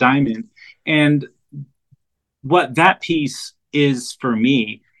contained in a diamond. And what that piece is for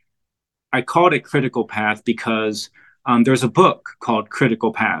me, I called it Critical Path because there's a book called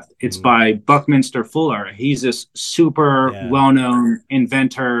Critical Path. It's by Buckminster Fuller. He's this super well-known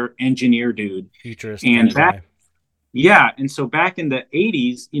inventor, engineer dude. Futurist. And and so back in the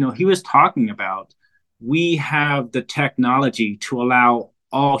 80s, he was talking about, we have the technology to allow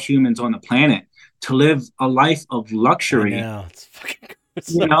all humans on the planet to live a life of luxury. It's fucking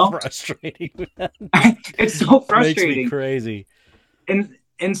frustrating. It's so frustrating. Makes me crazy.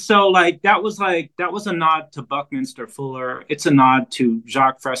 And so that was a nod to Buckminster Fuller. It's a nod to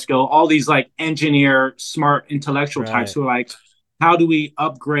Jacques Fresco, all these like engineer, smart, intellectual types who are like, how do we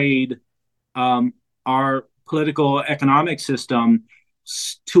upgrade our political economic system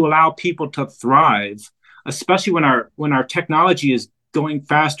to allow people to thrive, especially when our technology is going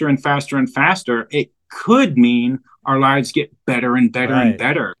faster and faster and faster. It could mean our lives get better and better and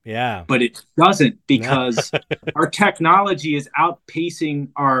better. Yeah. But it doesn't, because our technology is outpacing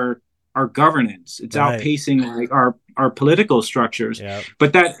our governance. It's outpacing like our political structures. Yeah.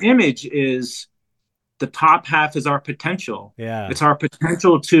 But that image is, the top half is our potential. Yeah. It's our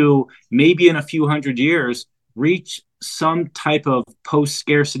potential to maybe in a few hundred years reach some type of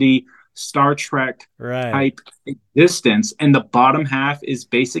post-scarcity Star Trek type existence, and the bottom half is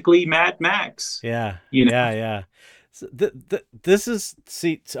basically Mad Max. Yeah. So this is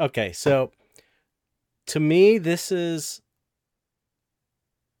okay. So to me, this is,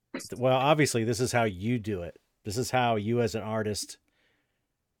 well, obviously, this is how you do it. This is how you, as an artist,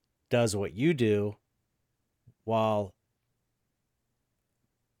 does what you do while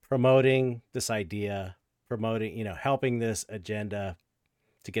promoting this idea, promoting, helping this agenda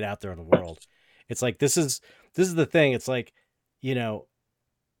to get out there in the world. It's like this is the thing. It's like, you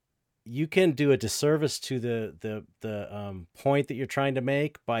can do a disservice to the point that you're trying to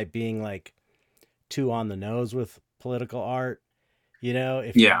make by being like too on the nose with political art.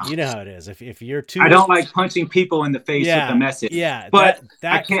 If you know how it is. If you're too, I don't like punching people in the face with the message. Yeah, but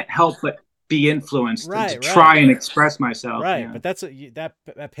I can't help but be influenced to try and express myself. Right, but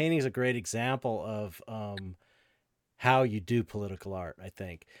that painting is a great example of how you do political art, I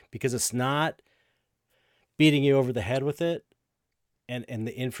think, because it's not beating you over the head with it, and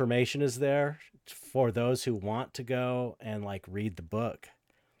the information is there for those who want to go and like read the book.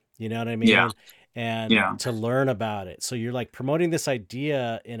 You know what I mean? Yeah. And to learn about it. So you're like promoting this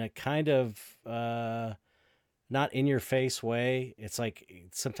idea in a kind of not in your face way. It's like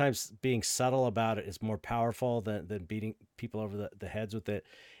sometimes being subtle about it is more powerful than beating people over the heads with it.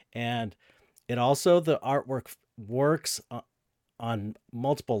 And it also, the artwork works on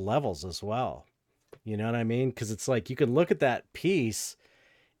multiple levels as well. You know what I mean? Because it's like you can look at that piece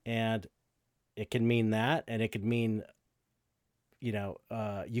and it can mean that, and it could mean,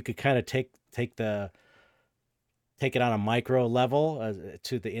 you could kind of take it on a micro level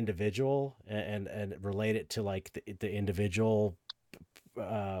to the individual and relate it to like the individual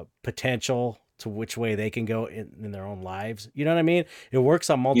potential to which way they can go in their own lives. You know what I mean? It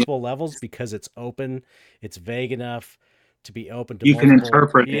works on multiple levels because it's open. It's vague enough to be open to you can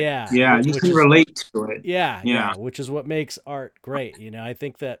interpret it. Yeah. You can relate to it. Yeah. Which is what makes art great. I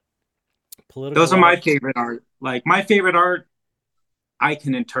think that those are my favorite art. Like my favorite art, I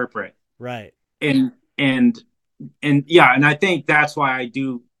can interpret. Right. And I think that's why I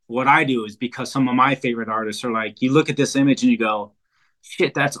do what I do, is because some of my favorite artists are like, you look at this image and you go,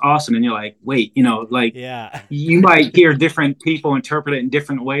 shit, that's awesome. And you're like, wait, you might hear different people interpret it in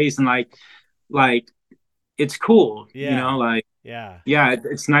different ways. And like it's cool,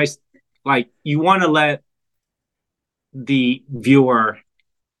 it's nice. Like you want to let the viewer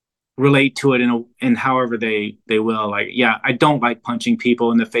relate to it in however they will. Like, I don't like punching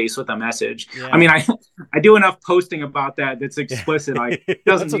people in the face with a message. I mean, I do enough posting about that's explicit. Like, it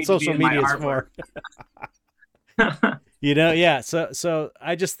doesn't need to be in my artwork. So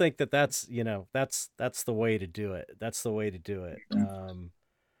I just think that's the way to do it. That's the way to do it.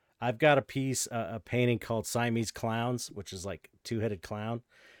 I've got a painting called Siamese Clowns, which is like two-headed clown,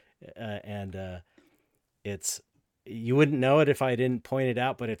 and it's, you wouldn't know it if I didn't point it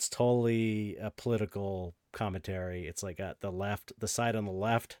out, but it's totally a political commentary. It's like the side on the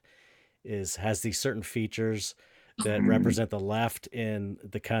left has these certain features that represent the left in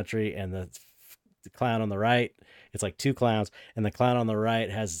the country, and the clown on the right, it's like two clowns, and the clown on the right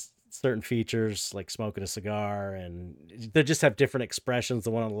has certain features like smoking a cigar, and they just have different expressions.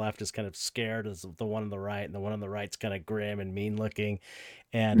 The one on the left is kind of scared as the one on the right, and the one on the right's kind of grim and mean looking,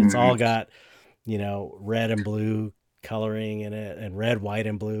 and it's all got red and blue coloring in it, and red, white,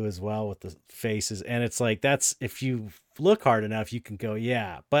 and blue as well with the faces. And it's like, that's, if you look hard enough, you can go,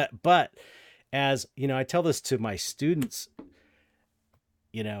 but as I tell this to my students,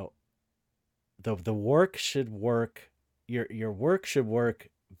 the work should work, your work should work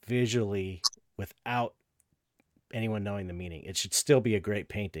visually without anyone knowing the meaning. It should still be a great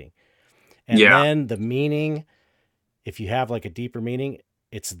painting. And then the meaning, if you have like a deeper meaning,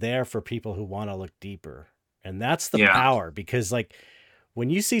 it's there for people who want to look deeper. And that's the power, because like when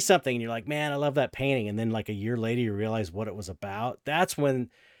you see something and you're like, man, I love that painting, and then like a year later you realize what it was about, that's when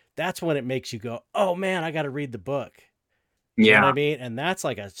it makes you go, oh man, I got to read the book. You know what I mean? And that's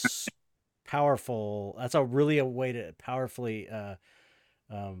like a powerful, that's a way to powerfully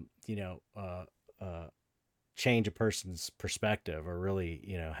change a person's perspective, or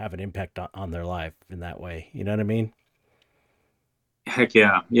really have an impact on their life in that way. You know what I mean? Heck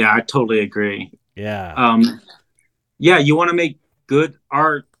yeah. I totally agree. Yeah. You want to make good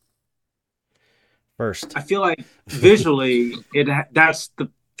art first. I feel like visually that's the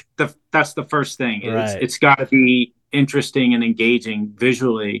first thing. It's got to be interesting and engaging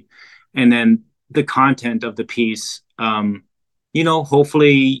visually, and then the content of the piece,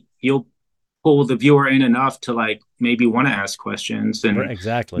 hopefully you'll pull the viewer in enough to like maybe want to ask questions, and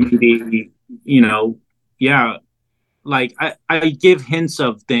exactly, maybe, like I give hints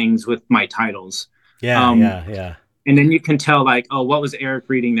of things with my titles. Yeah. And then you can tell like, oh, what was Eric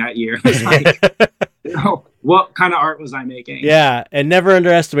reading that year? It's like, what kind of art was I making? Yeah, and never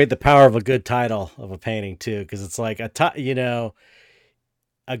underestimate the power of a good title of a painting too, because it's like a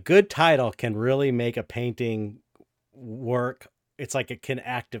good title can really make a painting work. It's like it can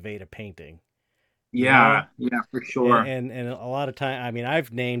activate a painting, you know? Yeah, yeah, for sure. And a lot of time, I mean,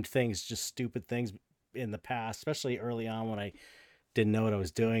 I've named things just stupid things in the past, especially early on when I didn't know what I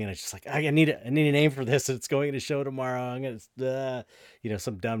was doing, and I was just like, I need a name for this. It's going to show tomorrow. I'm gonna,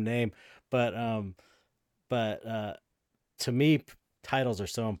 some dumb name, but to me, titles are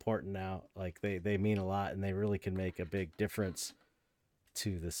so important now. Like they mean a lot, and they really can make a big difference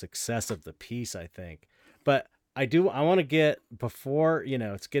to the success of the piece, I think. But I want to get before,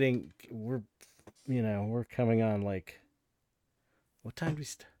 it's getting, we're coming on like, what time do we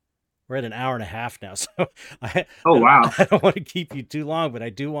we're at an hour and a half now. So Oh, wow. I don't want to keep you too long, but I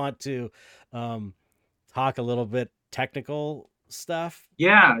do want to talk a little bit technical stuff.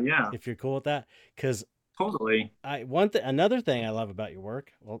 Yeah, yeah, If you're cool with that. Cause totally. another thing I love about your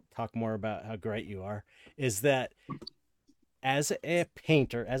work, we'll talk more about how great you are, is that as a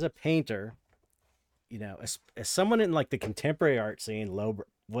painter, as someone in like the contemporary art scene, low,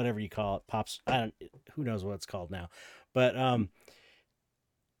 whatever you call it, pops, who knows what it's called now, but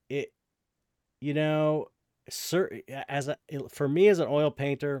it, for me as an oil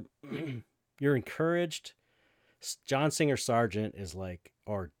painter, you're encouraged. John Singer Sargent is like,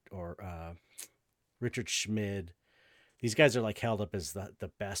 or Richard Schmid. These guys are like held up as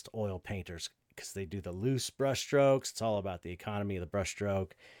the best oil painters because they do the loose brush strokes. It's all about the economy of the brush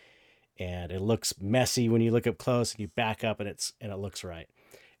stroke, and it looks messy when you look up close and you back up and it looks right,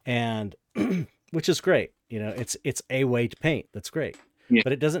 and which is great. It's a way to paint. That's great, Yeah.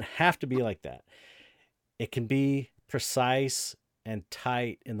 but it doesn't have to be like that. It can be precise and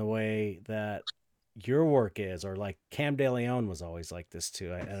tight in the way that your work is, or like Cam De Leon was always like this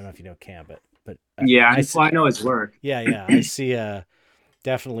too. I don't know if you know Cam, but Yeah, I I know his work. yeah, I see a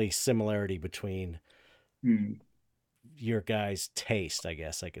definitely similarity between Hmm. your guys' taste, I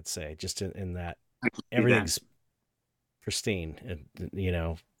guess I could say, just in that I can see that. everything's pristine and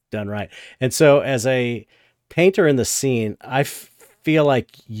done right. And so as a painter in the scene, I feel like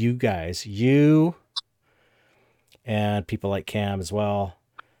you and people like Cam as well,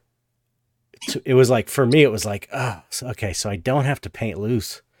 it was like, for me, it was like, oh, okay, so I don't have to paint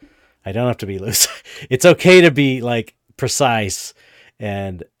loose. I don't have to be loose. It's okay to be like precise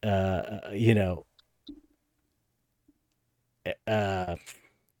and, not,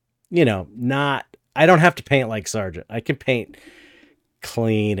 I don't have to paint like Sargent. I can paint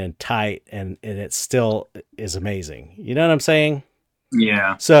clean and tight and it still is amazing. You know what I'm saying?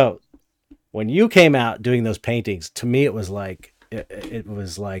 Yeah. So when you came out doing those paintings, to me, it was like, it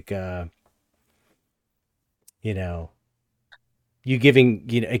was like, you giving,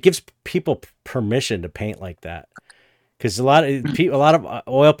 it gives people permission to paint like that. Cause a lot of people, a lot of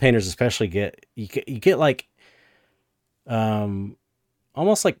oil painters, especially you get like,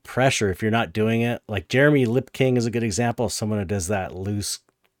 almost like pressure if you're not doing it. Like Jeremy Lipking is a good example of someone who does that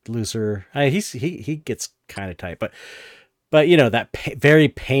looser. He gets kind of tight, but that very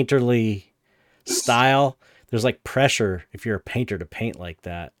painterly style. There's like pressure if you're a painter to paint like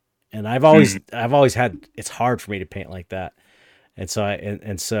that. And I've always had, it's hard for me to paint like that. And so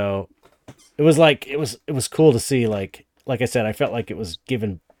so it was like, it was cool to see, like I said, I felt like it was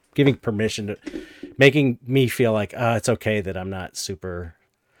giving permission to, making me feel like, it's okay that I'm not super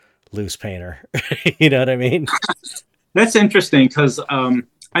loose painter. You know what I mean? That's interesting because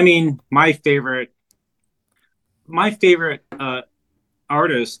I mean, my favorite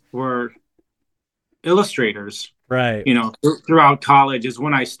artists were illustrators. Right. Throughout college is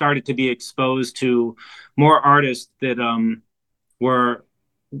when I started to be exposed to more artists that were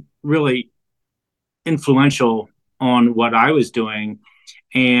really influential on what I was doing.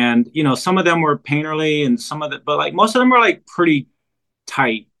 And some of them were painterly, and but like most of them were like pretty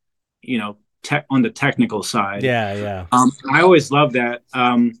tight, on the technical side. Yeah. I always loved that.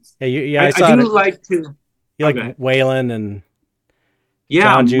 I do like to. You like Waylon and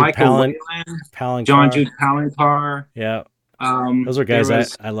Yeah, John Michael Palancar. John Jude Palancar. Yeah. Those are guys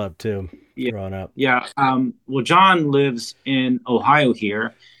I love too, growing up. Yeah. Well, John lives in Ohio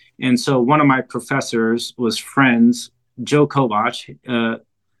here. And so one of my professors was friends, Joe Kovach.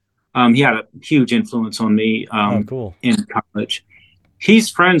 He had a huge influence on me cool. in college. He's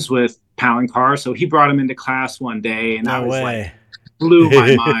friends with Palancar, so he brought him into class one day, and I was like, blew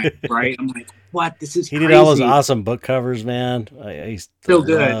my mind, right? I'm like, what? This is crazy. He did all those awesome book covers, man. I still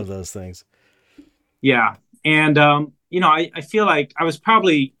love those things. Yeah. And, I feel like I was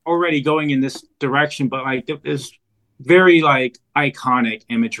probably already going in this direction, but like it was very like iconic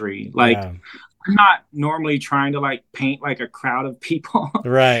imagery. Like I'm not normally trying to like paint like a crowd of people.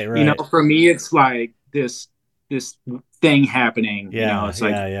 Right, You know, right. for me, it's like this thing happening. You know, Yeah, it's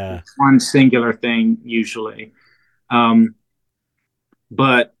like yeah, yeah. one singular thing usually. Um,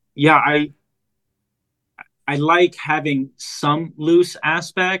 but yeah, I like having some loose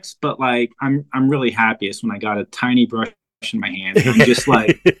aspects, but like I'm really happiest when I got a tiny brush in my hand and I'm just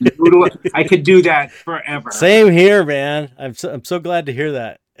like, I could do that forever. Same here, man. I'm so glad to hear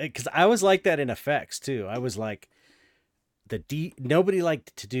that because I was like that in effects too. I was like nobody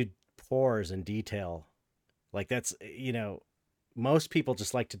liked to do pores and detail. Like that's most people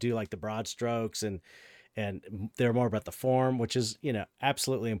just like to do like the broad strokes and they're more about the form, which is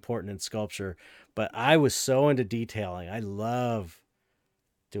absolutely important in sculpture. But I was so into detailing. I love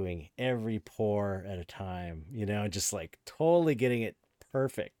doing every pore at a time, just like totally getting it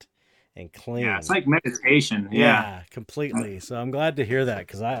perfect and Yeah, it's clean. like meditation. Yeah. Yeah, completely. So I'm glad to hear that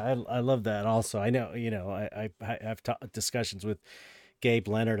because I love that also. I know, I have discussions with Gabe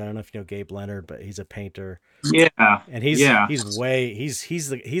Leonard. I don't know if you know Gabe Leonard, but he's a painter Yeah. and Yeah. he's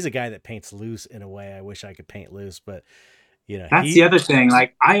a guy that paints loose in a way I wish I could paint loose, but That's the other thing.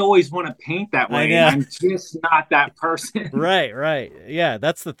 Like I always want to paint that I way and know. I'm just not that person. Right, right. Yeah,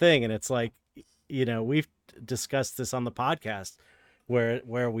 that's the thing. And it's like, we've discussed this on the podcast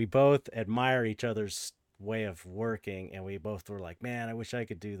where we both admire each other's way of working and we both were like, man, I wish I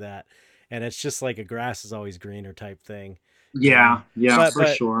could do that. And it's just like a grass is always greener type thing, you know. Yeah. Yeah, But for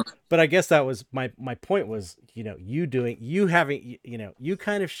but sure. but I guess that was my point was, you having you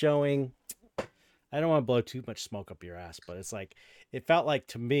kind of showing. I don't want to blow too much smoke up your ass, but it's like it felt like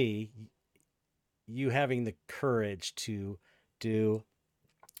to me you having the courage to do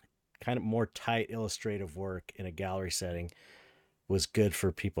kind of more tight illustrative work in a gallery setting was good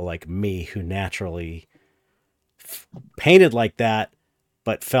for people like me who naturally painted like that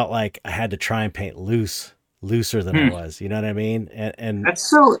but felt like I had to try and paint looser than I Hmm. was, you know what I mean? And That's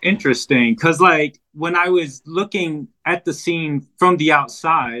so interesting because, like, when I was looking at the scene from the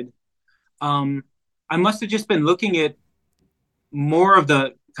outside, um, I must have just been looking at more of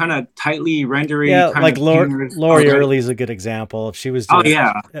the kind of tightly rendery yeah, kind like of painters Lori already. Early is a good example. If she was Oh, doing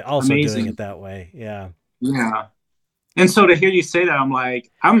yeah. also doing it Amazing. that way. Yeah. Yeah. And so to hear you say that, I'm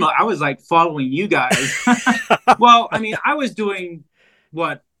like, I was like following you guys. Well, I mean,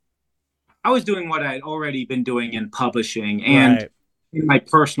 what I was doing what I'd already been doing in publishing and Right. in my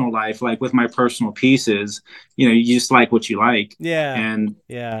personal life, like with my personal pieces, you just like what you like. Yeah. And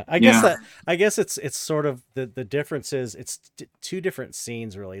Yeah. yeah, I guess it's sort of the difference is it's two different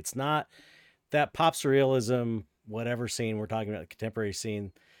scenes really. It's not that pop surrealism whatever scene we're talking about, the contemporary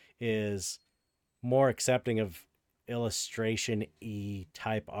scene is more accepting of illustration y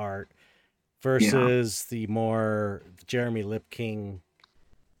type art yeah, versus the more Jeremy Lipking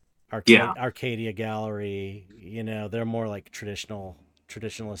yeah. Arcadia Gallery. They're more like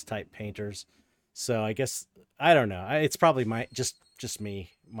traditionalist type painters. So I guess I don't know. It's probably my just me,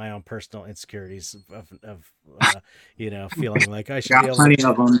 my own personal insecurities of feeling like I should be Got able to plenty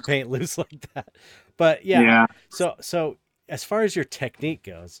of them. paint loose like that. But yeah, Yeah. so as far as your technique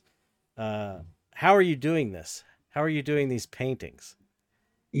goes, uh, how are you doing this? How are you doing these paintings?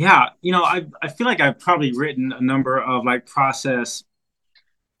 Yeah. I feel like I've probably written a number of like process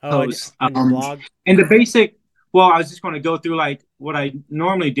Oh, posts. on your blog. And the basic, well, I was just going to go through like what I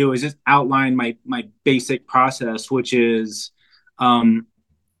normally do is just outline my basic process, which is, um,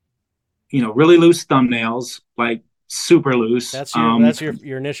 really loose thumbnails, like super loose. That's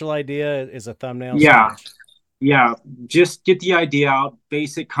your initial idea is a thumbnail Yeah, sketch. yeah. Just get the idea out,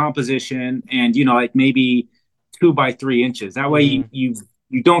 basic composition, and like maybe 2 by 3 inches. That way Mm-hmm.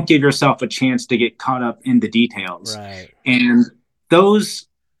 you don't give yourself a chance to get caught up in the details. Right. And those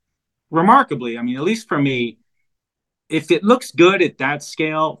remarkably, I mean, at least for me, if it looks good at that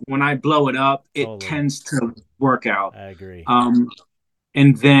scale, when I blow it up, it Totally. tends to work out. I agree.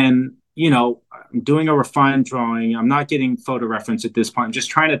 And then, I'm doing a refined drawing. I'm not getting photo reference at this point. I'm just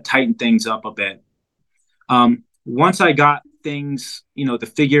trying to tighten things up a bit. Once I got things,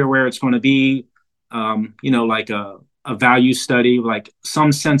 the figure where it's going to be, like a value study, like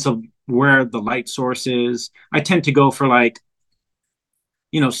some sense of where the light source is. I tend to go for like,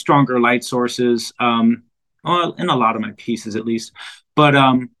 stronger light sources, well, in a lot of my pieces at least. But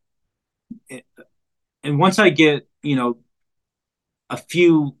and once I get, a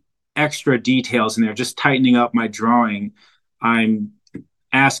few extra details in there, just tightening up my drawing, I'm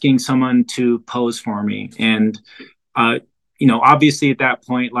asking someone to pose for me. And, obviously at that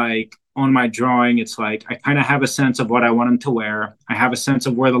point, like on my drawing, it's like I kind of have a sense of what I want them to wear. I have a sense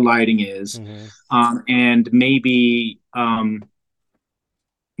of where the lighting is. Mm-hmm. And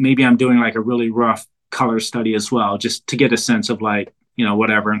maybe I'm doing like a really rough color study as well, just to get a sense of like,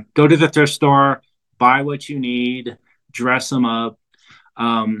 whatever. Go to the thrift store, buy what you need, dress them up,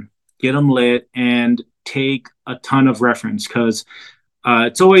 get them lit, and take a ton of reference, because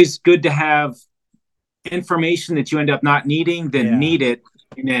it's always good to have information that you end up not needing, then need it,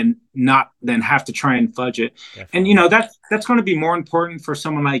 and then have to try and fudge it. Definitely. And that's going to be more important for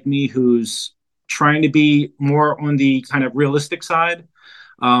someone like me who's trying to be more on the kind of realistic side.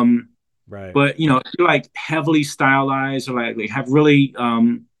 Right. But if you're like heavily stylized, or like have really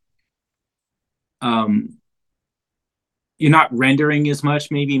you're not rendering as much,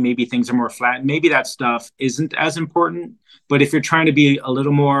 maybe things are more flat, maybe that stuff isn't as important. But if you're trying to be a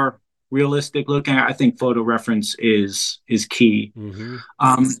little more realistic looking, I think photo reference is key.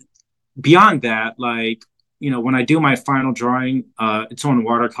 Mm-hmm. Beyond that, like, when I do my final drawing, it's on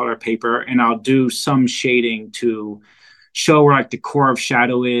watercolor paper, and I'll do some shading to show where like the core of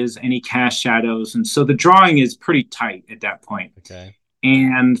shadow is, any cast shadows. And so the drawing is pretty tight at that point. Okay.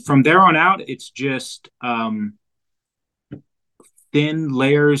 And from there on out, it's just thin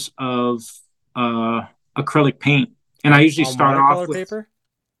layers of acrylic paint. And I usually start off with paper.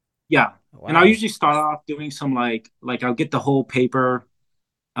 Yeah. Wow. And I'll usually start off doing some like I'll get the whole paper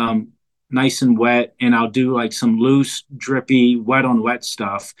nice and wet, and I'll do like some loose, drippy, wet on wet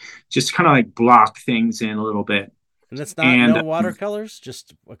stuff, just kind of like block things in a little bit. And that's no watercolors,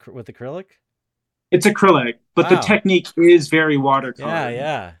 just with acrylic? It's acrylic, but the technique is very watercolor.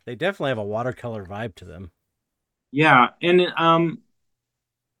 Yeah. They definitely have a watercolor vibe to them. Yeah. And, it's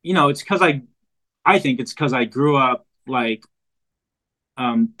because I think it's because I grew up like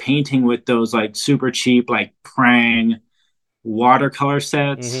painting with those like super cheap, like Prang watercolor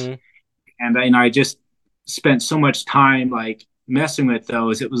sets. Mm-hmm. And I just spent so much time like messing with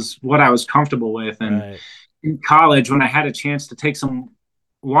those. It was what I was comfortable with. And in college, when I had a chance to take some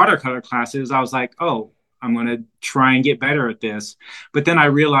watercolor classes, I was like, oh, I'm going to try and get better at this. But then I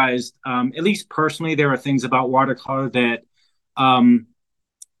realized, at least personally, there are things about watercolor that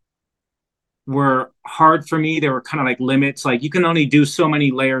were hard for me. There were kind of like limits. Like, you can only do so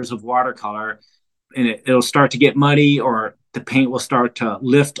many layers of watercolor, and it'll start to get muddy, or the paint will start to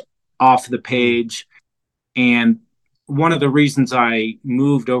lift off the page. And one of the reasons I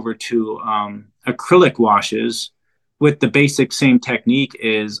moved over to acrylic washes with the basic same technique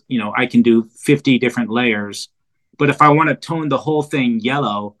is, I can do 50 different layers. But if I want to tone the whole thing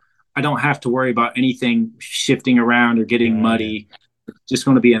yellow, I don't have to worry about anything shifting around or getting muddy. It's just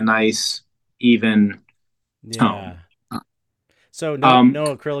going to be a nice, even tone. So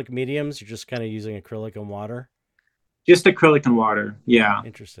no acrylic mediums? You're just kind of using acrylic and water? Just acrylic and water. Yeah.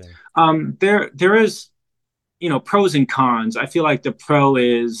 Interesting. There is, pros and cons. I feel like the pro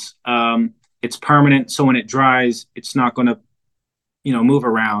is it's permanent. So when it dries, it's not going to, move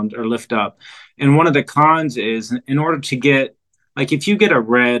around or lift up. And one of the cons is, in order to get, like, if you get a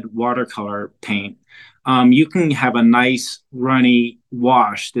red watercolor paint, you can have a nice runny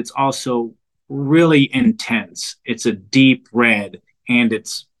wash that's also really intense. It's a deep red, and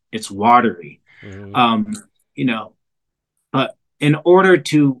it's watery. Mm-hmm. But in order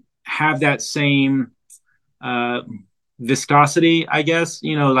to have that same viscosity, I guess,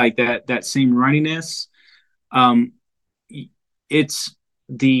 like that same runniness, it's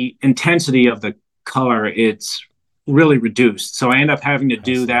the intensity of the color. It's really reduced. So I end up having to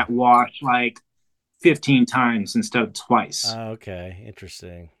do that wash like 15 times instead of twice. Okay.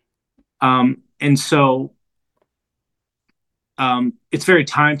 Interesting. And so it's very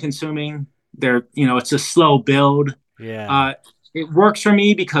time consuming. It's a slow build. Yeah. It works for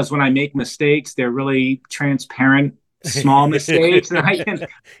me because when I make mistakes, they're really transparent, small mistakes, and I can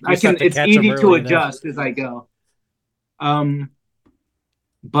it's easy to adjust as I go.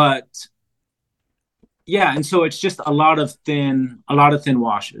 But yeah, and so it's just a lot of thin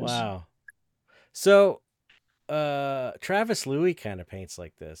washes. Wow. So Travis Louis kind of paints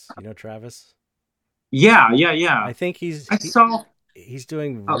like this. You know Travis? Yeah. I think he's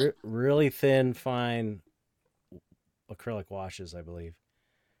doing really thin, fine acrylic washes, I believe.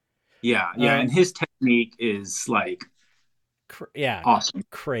 Yeah, and his technique is like awesome,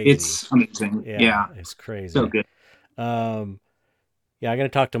 crazy. It's amazing. Yeah, it's crazy, so good. I'm gonna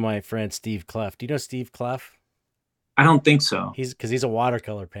talk to my friend Steve Clef. Do you know Steve Clef? I don't think so. He's a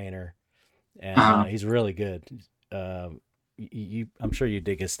watercolor painter, and he's really good. I'm sure you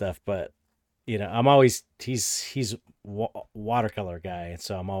dig his stuff, but I'm always he's watercolor guy, and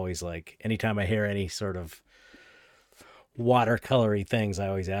so I'm always like, anytime I hear any sort of watercolory things, I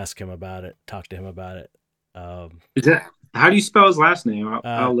always ask him about it, talk to him about it. Is that, how do you spell his last name?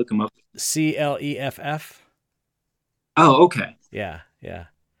 I'll look him up. Cleff. Oh, okay. Yeah.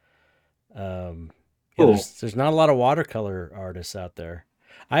 Yeah, Cool. there's not a lot of watercolor artists out there.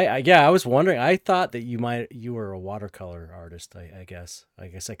 I was wondering. I thought that you were a watercolor artist. I guess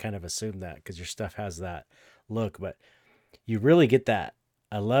I kind of assumed that because your stuff has that look, but you really get that.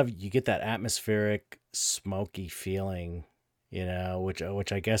 You get that atmospheric, smoky feeling,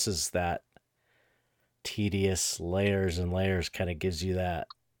 which I guess is that tedious layers and layers kind of gives you that.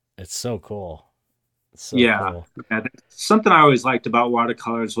 It's so cool. It's so Yeah. cool. Yeah. Something I always liked about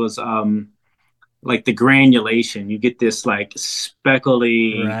watercolors was like the granulation. You get this like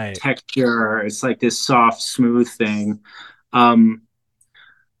speckly Right. texture. It's like this soft, smooth thing. Um,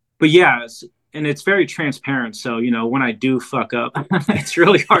 but yeah, and it's very transparent. So, when I do fuck up, it's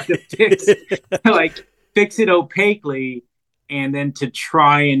really hard to fix, like fix it opaquely and then to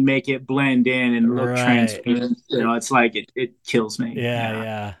try and make it blend in and look Right. transparent. It's like it kills me. Yeah,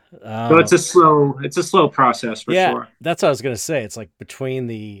 Yeah. yeah. So it's a slow process for Yeah, sure. that's what I was gonna say. It's like between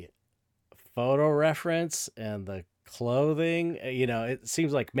the photo reference and the clothing, it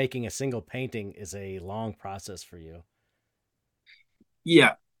seems like making a single painting is a long process for you.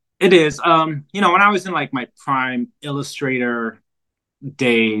 Yeah, it is. When I was in like my prime Illustrator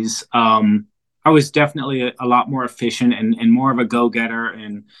days, I was definitely a lot more efficient and more of a go-getter.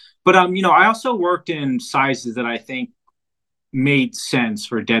 But I also worked in sizes that I think made sense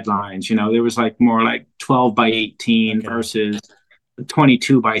for deadlines. There was like more like 12 by 18 Okay. versus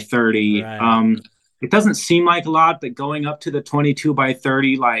 22 by 30. Right. It doesn't seem like a lot, but going up to the 22 by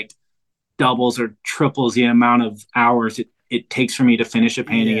 30, like doubles or triples the amount of hours it takes for me to finish a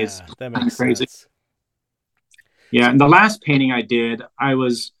painting is Yeah, that kind makes of crazy. sense. Yeah, and the last painting I did, I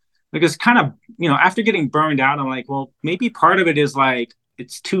was like, it's kind of, after getting burned out, I'm like, well, maybe part of it is like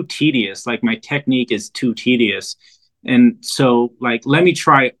it's too tedious. Like my technique is too tedious, and so like let me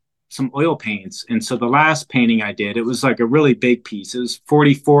try some oil paints. And so the last painting I did, it was like a really big piece. It was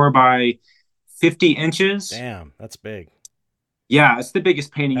 44 by 50 inches. Damn, that's big. Yeah, it's the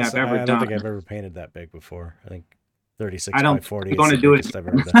biggest painting That's I've ever I don't done. think I've ever painted that big before. I think I 36 by don't think 40 I'm is going the to do it. biggest I've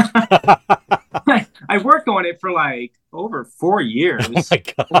ever done. I worked on it for like over 4 years, Oh my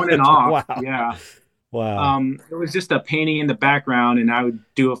on and god. off. Wow. Yeah. Wow. It was just a painting in the background, and I would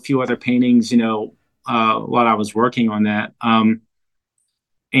do a few other paintings, while I was working on that.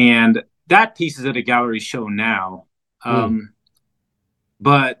 And that piece is at a gallery show now. Mm. Um,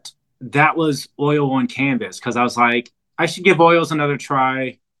 but that was oil on canvas because I was like, I should give oils another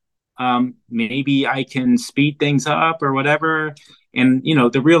try. Maybe I can speed things up or whatever. And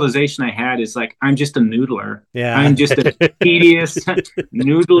the realization I had is like I'm just a noodler. Yeah. I'm just a tedious,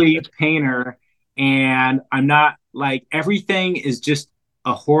 noodly painter, and I'm not like everything is just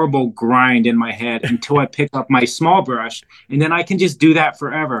a horrible grind in my head until I pick up my small brush, and then I can just do that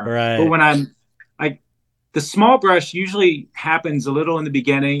forever. But Right. when I'm like the small brush usually happens a little in the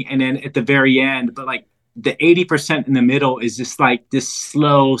beginning and then at the very end, but like the 80% in the middle is just like this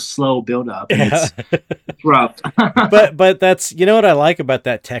slow buildup, and Yeah. it's rough. But that's what I like about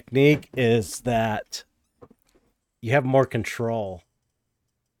that technique is that you have more control.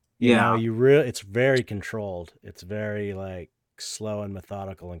 Yeah, It's very controlled. It's very like slow and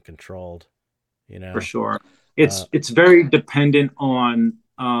methodical and controlled, you for know. sure. Uh It's very dependent on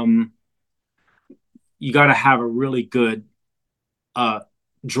you got to have a really good uh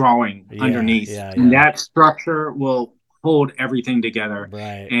drawing yeah, underneath, yeah, and yeah. that structure will hold everything together.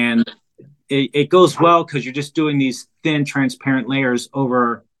 Right. And it goes well because you're just doing these thin transparent layers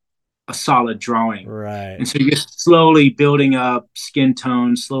over a solid drawing. Right. And so you're slowly building up skin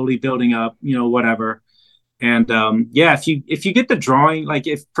tone, slowly building up, whatever. And yeah, if you get the drawing, like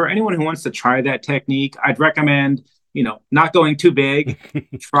if for anyone who wants to try that technique, I'd recommend, not going too big.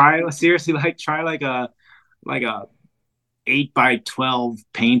 Try seriously, like try like a 8 by 12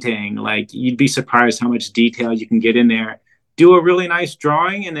 painting. Like you'd be surprised how much detail you can get in there. Do a really nice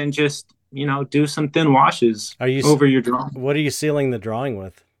drawing and then just, do some thin washes Are you over your drawing. what are you sealing the drawing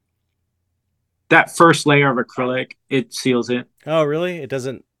with? That first layer of acrylic, it seals it. Oh, really? It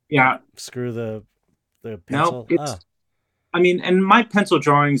doesn't Yeah. screw the No, pencil? it's Oh. I mean, and my pencil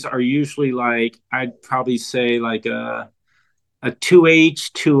drawings are usually like I'd probably say like a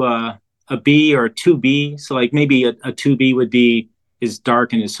 2H to a B or a 2B. So like maybe a 2B would be as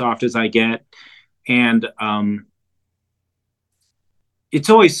dark and as soft as I get. And it's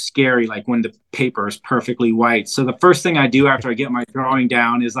always scary like when the paper is perfectly white. So the first thing I do after I get my drawing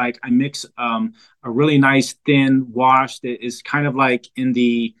down is like I mix a really nice thin wash that is kind of like in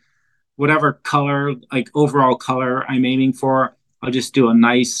the whatever color, like overall color I'm aiming for. I'll just do a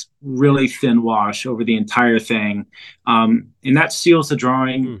nice, really thin wash over the entire thing. And that seals the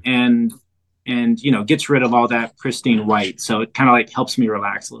drawing. Hmm. And and gets rid of all that pristine white. So it kind of like helps me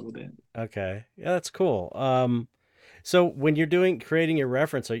relax a little bit. Okay. Yeah, that's cool. So when you're creating your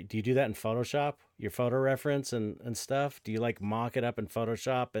reference, do you do that in Photoshop, your photo reference and stuff? Do you like mock it up in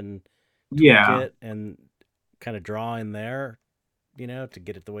Photoshop and tweak Yeah. it and kind of draw in there, to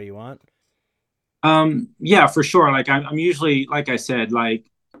get it the way you want? Yeah, for sure. Like I'm usually, like I said, like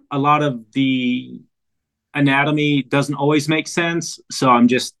a lot of the anatomy doesn't always make sense. So I'm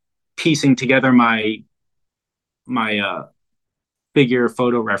just piecing together my figure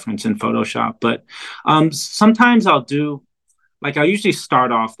photo reference in Photoshop. But sometimes I'll do like I usually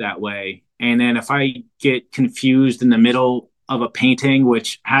start off that way. And then if I get confused in the middle of a painting,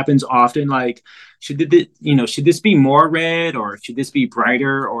 which happens often, like should this be more red or should this be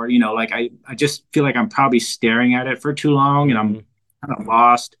brighter? Or, like I just feel like I'm probably staring at it for too long and I'm Hmm. kind of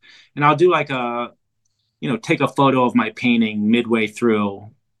lost. And I'll do like take a photo of my painting midway through,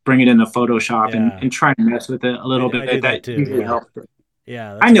 bring it into Photoshop Yeah, and try and mess with it a little I do bit. that That too. usually Yeah. helps.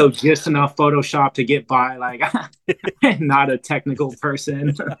 Yeah, I know just enough Photoshop to get by. Like I'm not a technical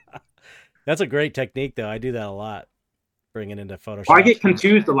person. that's a great technique though. I do that a lot, bring it into Well, I Photoshop. get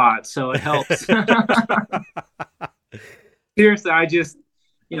confused a lot, so it helps. Seriously,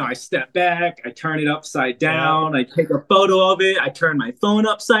 I step back, I turn it upside Yeah. down, I take a photo of it, I turn my phone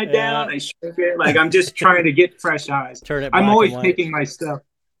upside Yeah. down, I shrink it. Like I'm just trying to get fresh eyes. Turn it I'm black and always white. taking my stuff.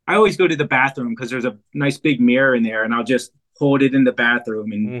 I always go to the bathroom because there's a nice big mirror in there, and I'll just hold it in the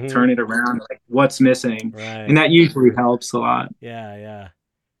bathroom and Hmm. turn it around like what's missing. And Right. that usually helps a lot. Yeah, yeah.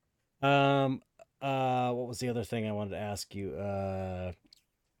 What was the other thing I wanted to ask you? Uh,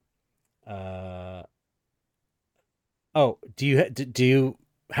 oh,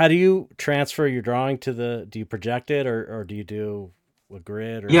 how do you transfer your drawing do you project it or do you do a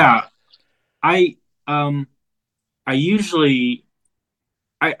grid or? Yeah. I um I usually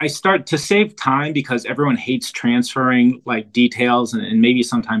I start to save time because everyone hates transferring like details and maybe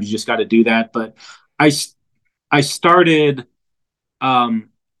sometimes you just got to do that. But I I started um,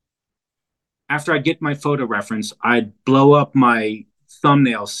 after I get my photo reference, I'd blow up my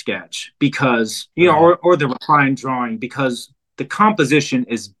thumbnail sketch because Right. or the refined drawing because the composition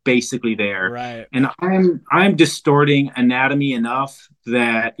is basically there, Right. and I'm distorting anatomy enough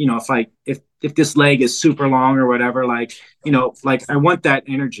that if this leg is super long or whatever, like like I want that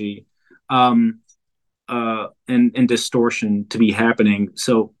energy, and distortion to be happening.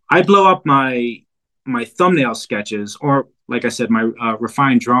 So I blow up my thumbnail sketches, or like I said, my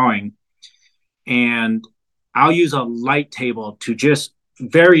refined drawing, and I'll use a light table to just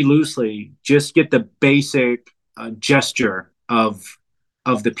very loosely just get the basic gesture of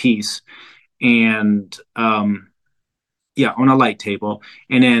the piece, and yeah, on a light table,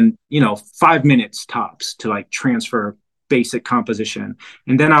 and then 5 minutes tops to like transfer basic composition,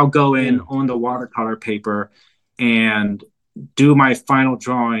 and then I'll go in Mm. on the watercolor paper and do my final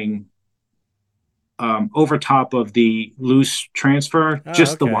drawing over top of the loose transfer, Oh,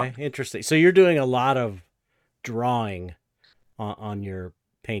 just the one. okay. Interesting. So you're doing a lot of drawing on your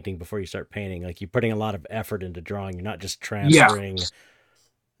painting before you start painting. Like you're putting a lot of effort into drawing. You're not just Yeah, transferring. You're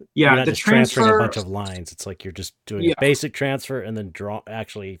yeah. not The just transferring a transfer. bunch of lines. It's like you're just doing a Yeah, basic transfer and then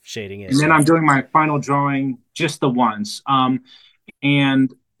actually shading it. and then And I'm doing my final drawing just the once.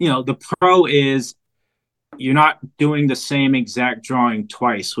 And the pro is you're not doing the same exact drawing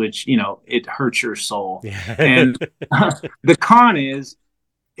twice, which it hurts your soul. yeah. And the con is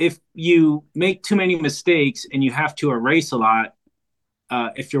if you make too many mistakes and you have to erase a lot.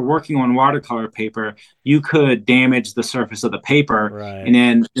 If you're working on watercolor paper, you could damage the surface of the paper, and Right.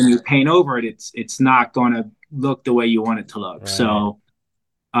 then when you paint over it, it's not going to look the way you want it to look. Right. So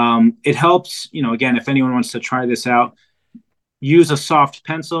it helps. Again, if anyone wants to try this out, use a soft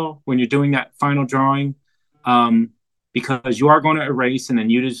pencil when you're doing that final drawing, um, because you are going to erase, and then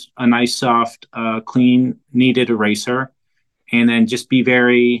use a nice soft, clean, kneaded eraser, and then just be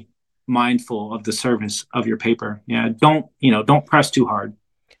very mindful of the surface of your paper. Yeah, don't press too hard,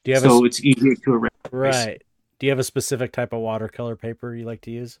 Do you have so it's easier to erase. right? Do you have a specific type of watercolor paper you like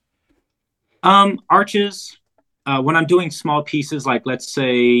to use? Arches. When I'm doing small pieces, like let's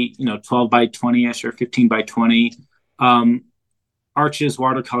say 12 by 20 ish or 15 by 20, um, Arches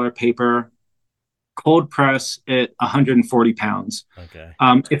watercolor paper, cold press at 140 pounds. Okay.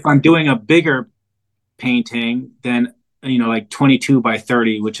 If I'm doing a bigger painting, then like 22 by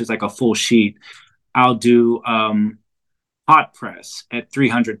 30, which is like a full sheet, I'll do hot press at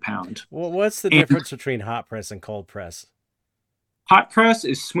 300 pound. Well, what's the And difference between hot press and cold press? hot press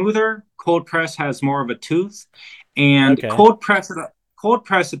is smoother. Cold press has more of a tooth, and Okay. cold press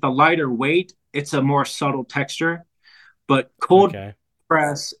at the lighter weight, it's a more subtle texture. But cold Okay.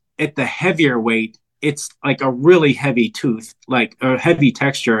 press at the heavier weight, it's like a really heavy tooth, like a heavy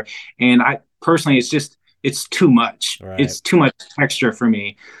texture. And I personally, it's too much. Right. It's too much texture for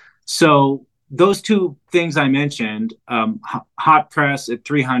me. So those two things I mentioned, hot press at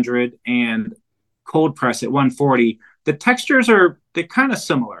 300 and cold press at 140, the textures they're kind of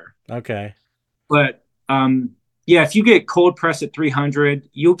similar. Okay. But yeah, if you get cold press at 300,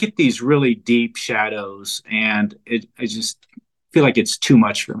 you'll get these really deep shadows, and I just feel like it's too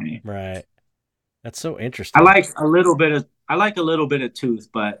much for me. Right. That's so interesting. I like a little bit of tooth,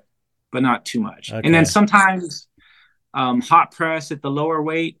 but not too much. Okay. And then sometimes hot press at the lower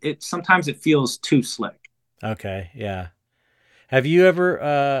weight, sometimes it feels too slick. Okay. Yeah. Have you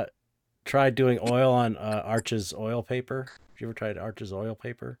ever tried doing oil on Arches oil paper? Have you ever tried Arches oil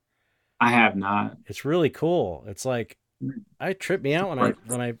paper? I have not. It's really cool. It's like it tripped me out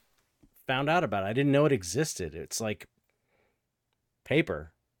when I found out about it. I didn't know it existed. It's like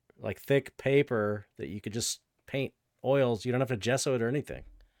paper, like thick paper that you could just paint oils. You don't have to gesso it or anything.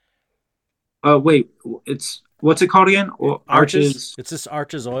 Wait, what's it called again? Arches. It's just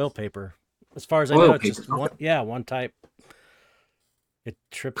Arches oil paper. As far as I know, it's just one type. It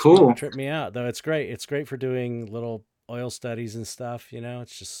tripped me out, though. It's great. It's great for doing little oil studies and stuff.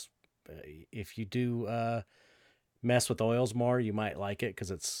 It's just if you do mess with oils more, you might like it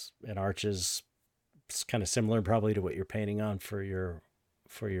because it's an Arches. It's kind of similar, probably, to what you're painting on for your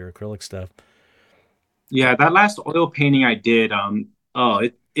acrylic stuff. Yeah, that last oil painting I did,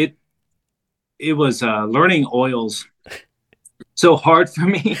 it was learning oils so hard for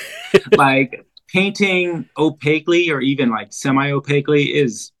me. Like painting opaquely or even like semi-opaquely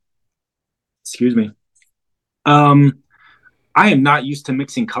is, excuse me. I am not used to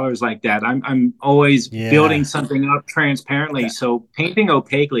mixing colors like that. I'm always building something up transparently. So painting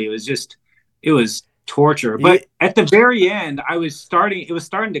opaquely, it was torture. But at the very end, it was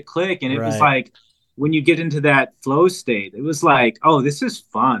starting to click, and it was like when you get into that flow state, it was like, oh, this is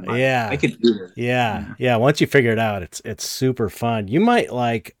fun. Like, I could do this. Yeah. Once you figure it out, it's super fun. You might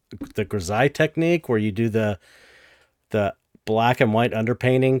like the grisaille technique where you do the black and white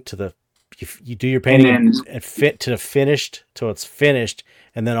underpainting to the you do your painting and fit to the finished till it's finished,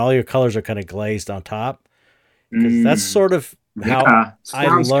 and then all your colors are kind of glazed on top. Because that's sort of how I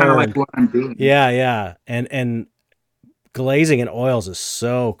learned. Like what I'm doing. Yeah, and glazing in oils is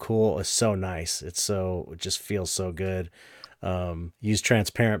so cool. It's so nice. It just feels so good. Use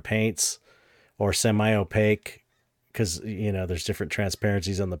transparent paints or semi-opaque because there's different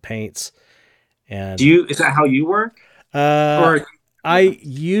transparencies on the paints. And is that how you work? Or I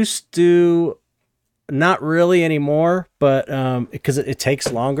used to, not really anymore, but because it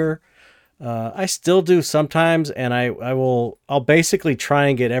takes longer. I still do sometimes, and I'll basically try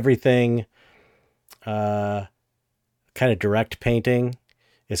and get everything kind of direct painting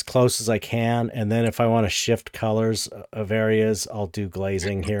as close as I can, and then if I want to shift colors of areas, I'll do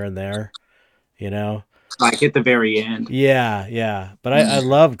glazing here and there, like at the very end. Yeah. But I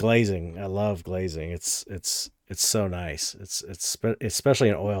love glazing. It's so nice. It's especially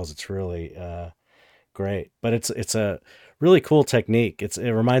in oils. It's really great. But it's a really cool technique. It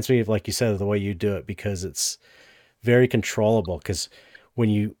reminds me of, like you said, the way you do it, because it's very controllable. Because when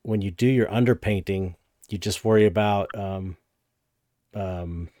you do your underpainting, you just worry about the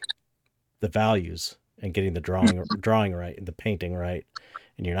values and getting the drawing right and the painting right,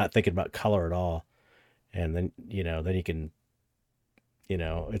 and you're not thinking about color at all. And then then you can.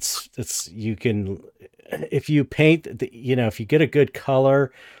 You can, if you paint if you get a good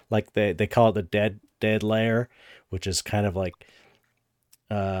color, like they call it the dead layer, which is kind of like,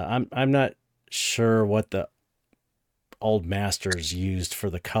 I'm not sure what the old masters used for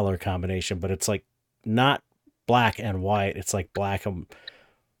the color combination, but it's like not black and white. It's like black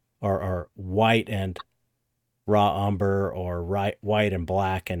or white and raw umber, or white and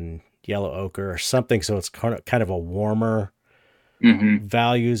black and yellow ochre or something. So it's kind of a warmer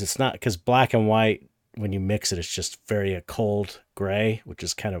values. It's not, because black and white, when you mix it, it's just very a cold gray, which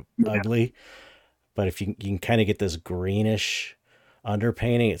is kind of ugly. But if you can kind of get this greenish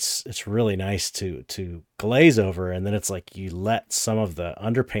underpainting, it's really nice to glaze over, and then it's like you let some of the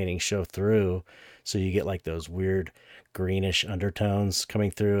underpainting show through, so you get like those weird greenish undertones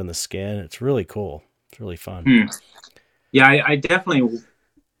coming through in the skin. It's really cool. It's really fun. Yeah, I definitely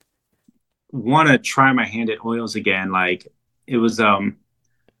want to try my hand at oils again. Like, it was I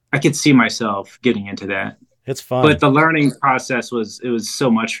could see myself getting into that. It's fun. But the learning process was so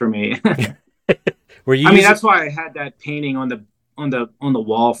much for me. That's why I had that painting on the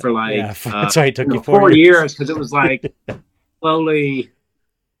wall for like that's why it took you 4 years, because it was like slowly.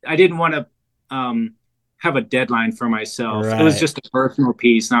 I didn't want to have a deadline for myself. It was Right. just a personal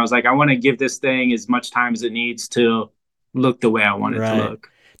piece, and I was like, I want to give this thing as much time as it needs to look the way I want it to Right.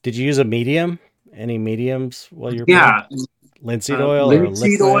 look. Did you use a medium? Any mediums while you're painting? Yeah, Linseed oil or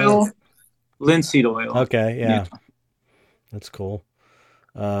linseed liquid? oil, linseed oil. Okay, Yeah. yeah, that's cool.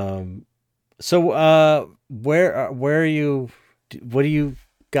 Um, so where are you? What do you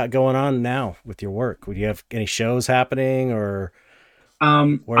got going on now with your work? Would you have any shows happening, or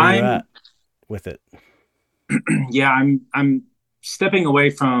where are you I'm at with it? yeah, I'm stepping away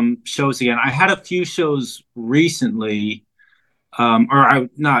from shows again. I had a few shows recently, or I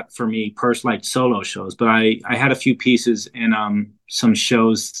not for me personally, like solo shows, but I had a few pieces in some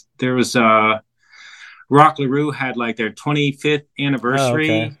shows. There was Rock LaRue had like their 25th Oh, okay.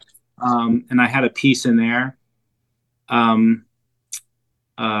 anniversary, and I had a piece in there. Um,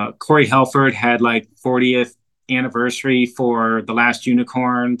 Corey Helford had like 40th anniversary for The Last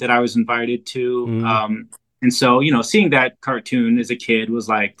Unicorn that I was invited to. Mm, And so, seeing that cartoon as a kid was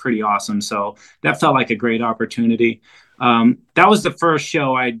like pretty awesome. So that felt like a great opportunity. That was the first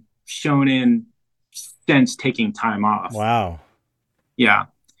show I'd shown in since taking time off. wow. Yeah.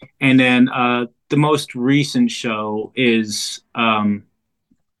 And then the most recent show is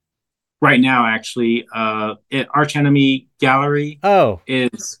right now, actually, at Arch Enemy Gallery Oh,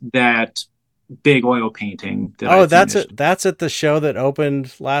 is that big oil painting that I oh, that's finished. it. That's at the show that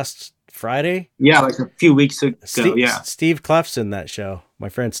opened last Friday. Yeah, like a few weeks ago. Yeah. Steve Cleff's in that show. My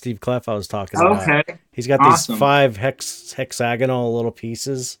friend Steve Cleff, I was talking about. Okay. He's got these Awesome. five hexagonal little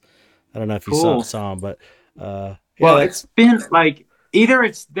pieces. I don't know if you Cool. saw them, but yeah, Well, that's it's been like either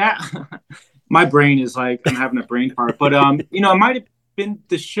it's that my brain is like I'm having a brain fart, but it might have been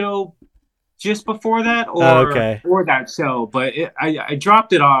the show just before that okay. or that show, but I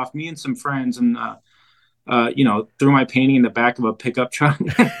dropped it off, me and some friends, and threw my painting in the back of a pickup truck.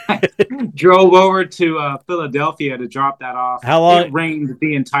 Drove over to Philadelphia to drop that off. How long? It rained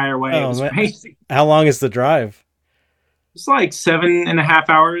the entire way. It Oh was man, crazy. how long is the drive? It's like 7.5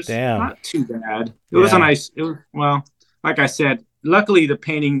 hours. Damn. Not too bad. It was a Yeah. nice. It was well, like I said. Luckily, the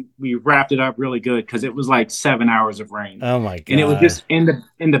painting we wrapped it up really good because it was like 7 hours of rain, Oh my and it was god. just in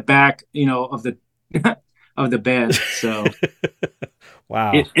the back, of the of the bed. So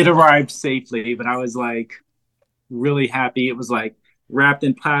Wow. it arrived safely, but I was like really happy. It was like wrapped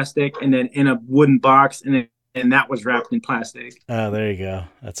in plastic and then in a wooden box, and that was wrapped in plastic. Oh, there you go.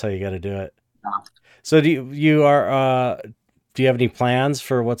 That's how you got to do it. So do you have any plans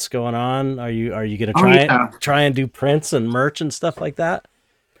for what's going on? Are you going to Oh yeah, try and do prints and merch and stuff like that?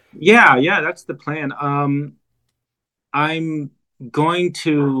 yeah. That's the plan. I'm going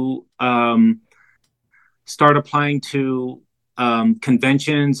to start applying to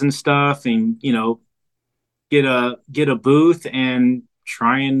conventions and stuff, and get a booth and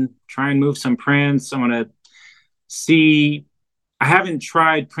try and move some prints. I want to see. I haven't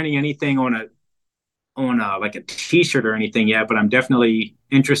tried printing anything on a like a T-shirt or anything yet, but I'm definitely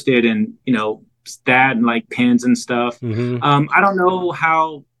interested in that and like pins and stuff. Mm-hmm. I don't know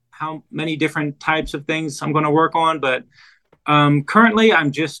how many different types of things I'm going to work on, but currently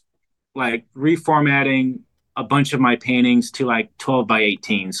I'm just like reformatting a bunch of my paintings to like 12 by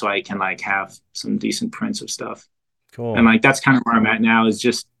 18 so I can like have some decent prints of stuff. And Cool. like that's kind of where I'm at now, is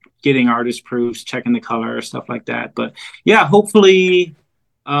just getting artist proofs, checking the color, stuff like that. But yeah, hopefully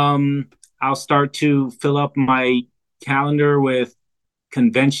I'll start to fill up my calendar with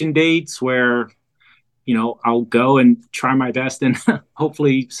convention dates where I'll go and try my best and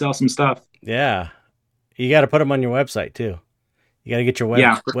hopefully sell some stuff. Yeah. You got to put them on your website too. You got to get your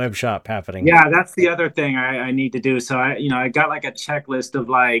Yeah, web shop happening. yeah, that's the other thing I need to do. So I got like a checklist of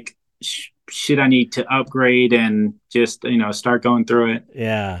like shit I need to upgrade and just start going through it.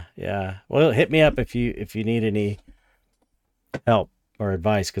 Yeah, yeah. Well, hit me up if you need any help or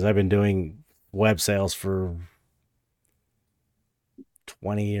advice, because I've been doing web sales for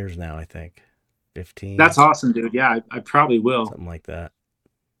 20 years now, I think. 15, That's awesome, dude. Yeah, I probably will. something like that.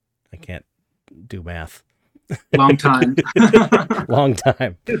 I can't do math. Long time. Long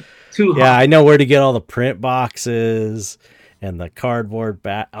time. Too Yeah, hot. I know where to get all the print boxes and the cardboard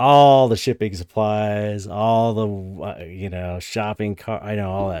all the shipping supplies, all the shopping cart. I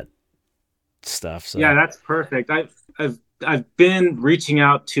know all that stuff. Yeah, So that's perfect. I've been reaching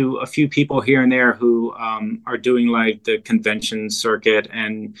out to a few people here and there who are doing like the convention circuit,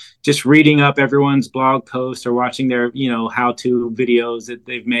 and just reading up everyone's blog posts or watching their how-to videos that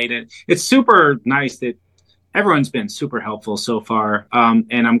they've made. It's super nice that everyone's been super helpful so far,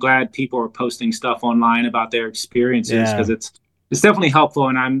 and I'm glad people are posting stuff online about their experiences, yeah, because it's definitely helpful.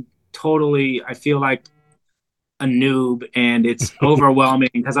 And I feel like a noob, and it's overwhelming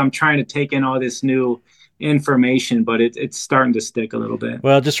because I'm trying to take in all this new information, but it's starting to stick a little bit.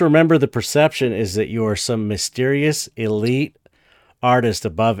 Well, just remember the perception is that you are some mysterious elite artist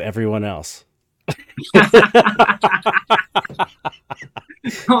above everyone else.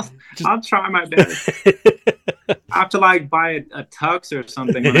 I'll try my best. I have to like buy a tux or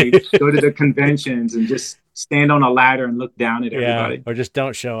something when I go to the conventions and just stand on a ladder and look down at everybody. Or just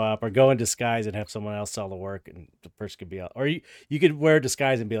don't show up, or go in disguise and have someone else sell the work, and the person could be out. Or you could wear a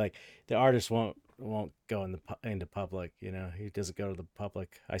disguise and be like, the artist won't go into public. You know, he doesn't go to the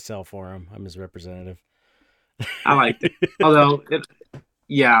public. I sell for him. I'm his representative. I like it. Although,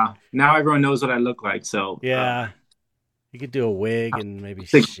 now everyone knows what I look like. So yeah. You could do a wig and maybe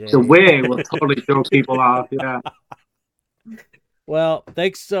the wig will totally throw people off. Yeah. Well,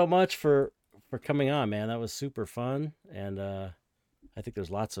 thanks so much for coming on, man. That was super fun, and I think there's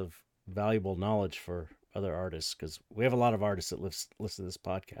lots of valuable knowledge for other artists, because we have a lot of artists that listen to this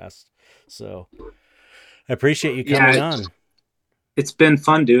podcast. So I appreciate you coming on. It's been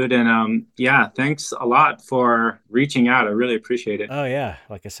fun, dude, and thanks a lot for reaching out. I really appreciate it. Oh yeah,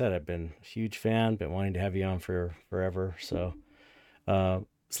 like I said, I've been a huge fan, been wanting to have you on for forever. So, so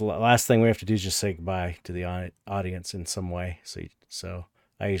the last thing we have to do is just say goodbye to the audience in some way. So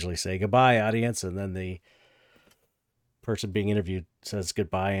I usually say goodbye, audience, and then the person being interviewed says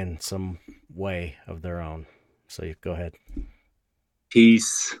goodbye in some way of their own. So you go ahead.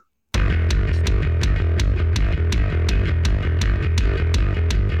 Peace.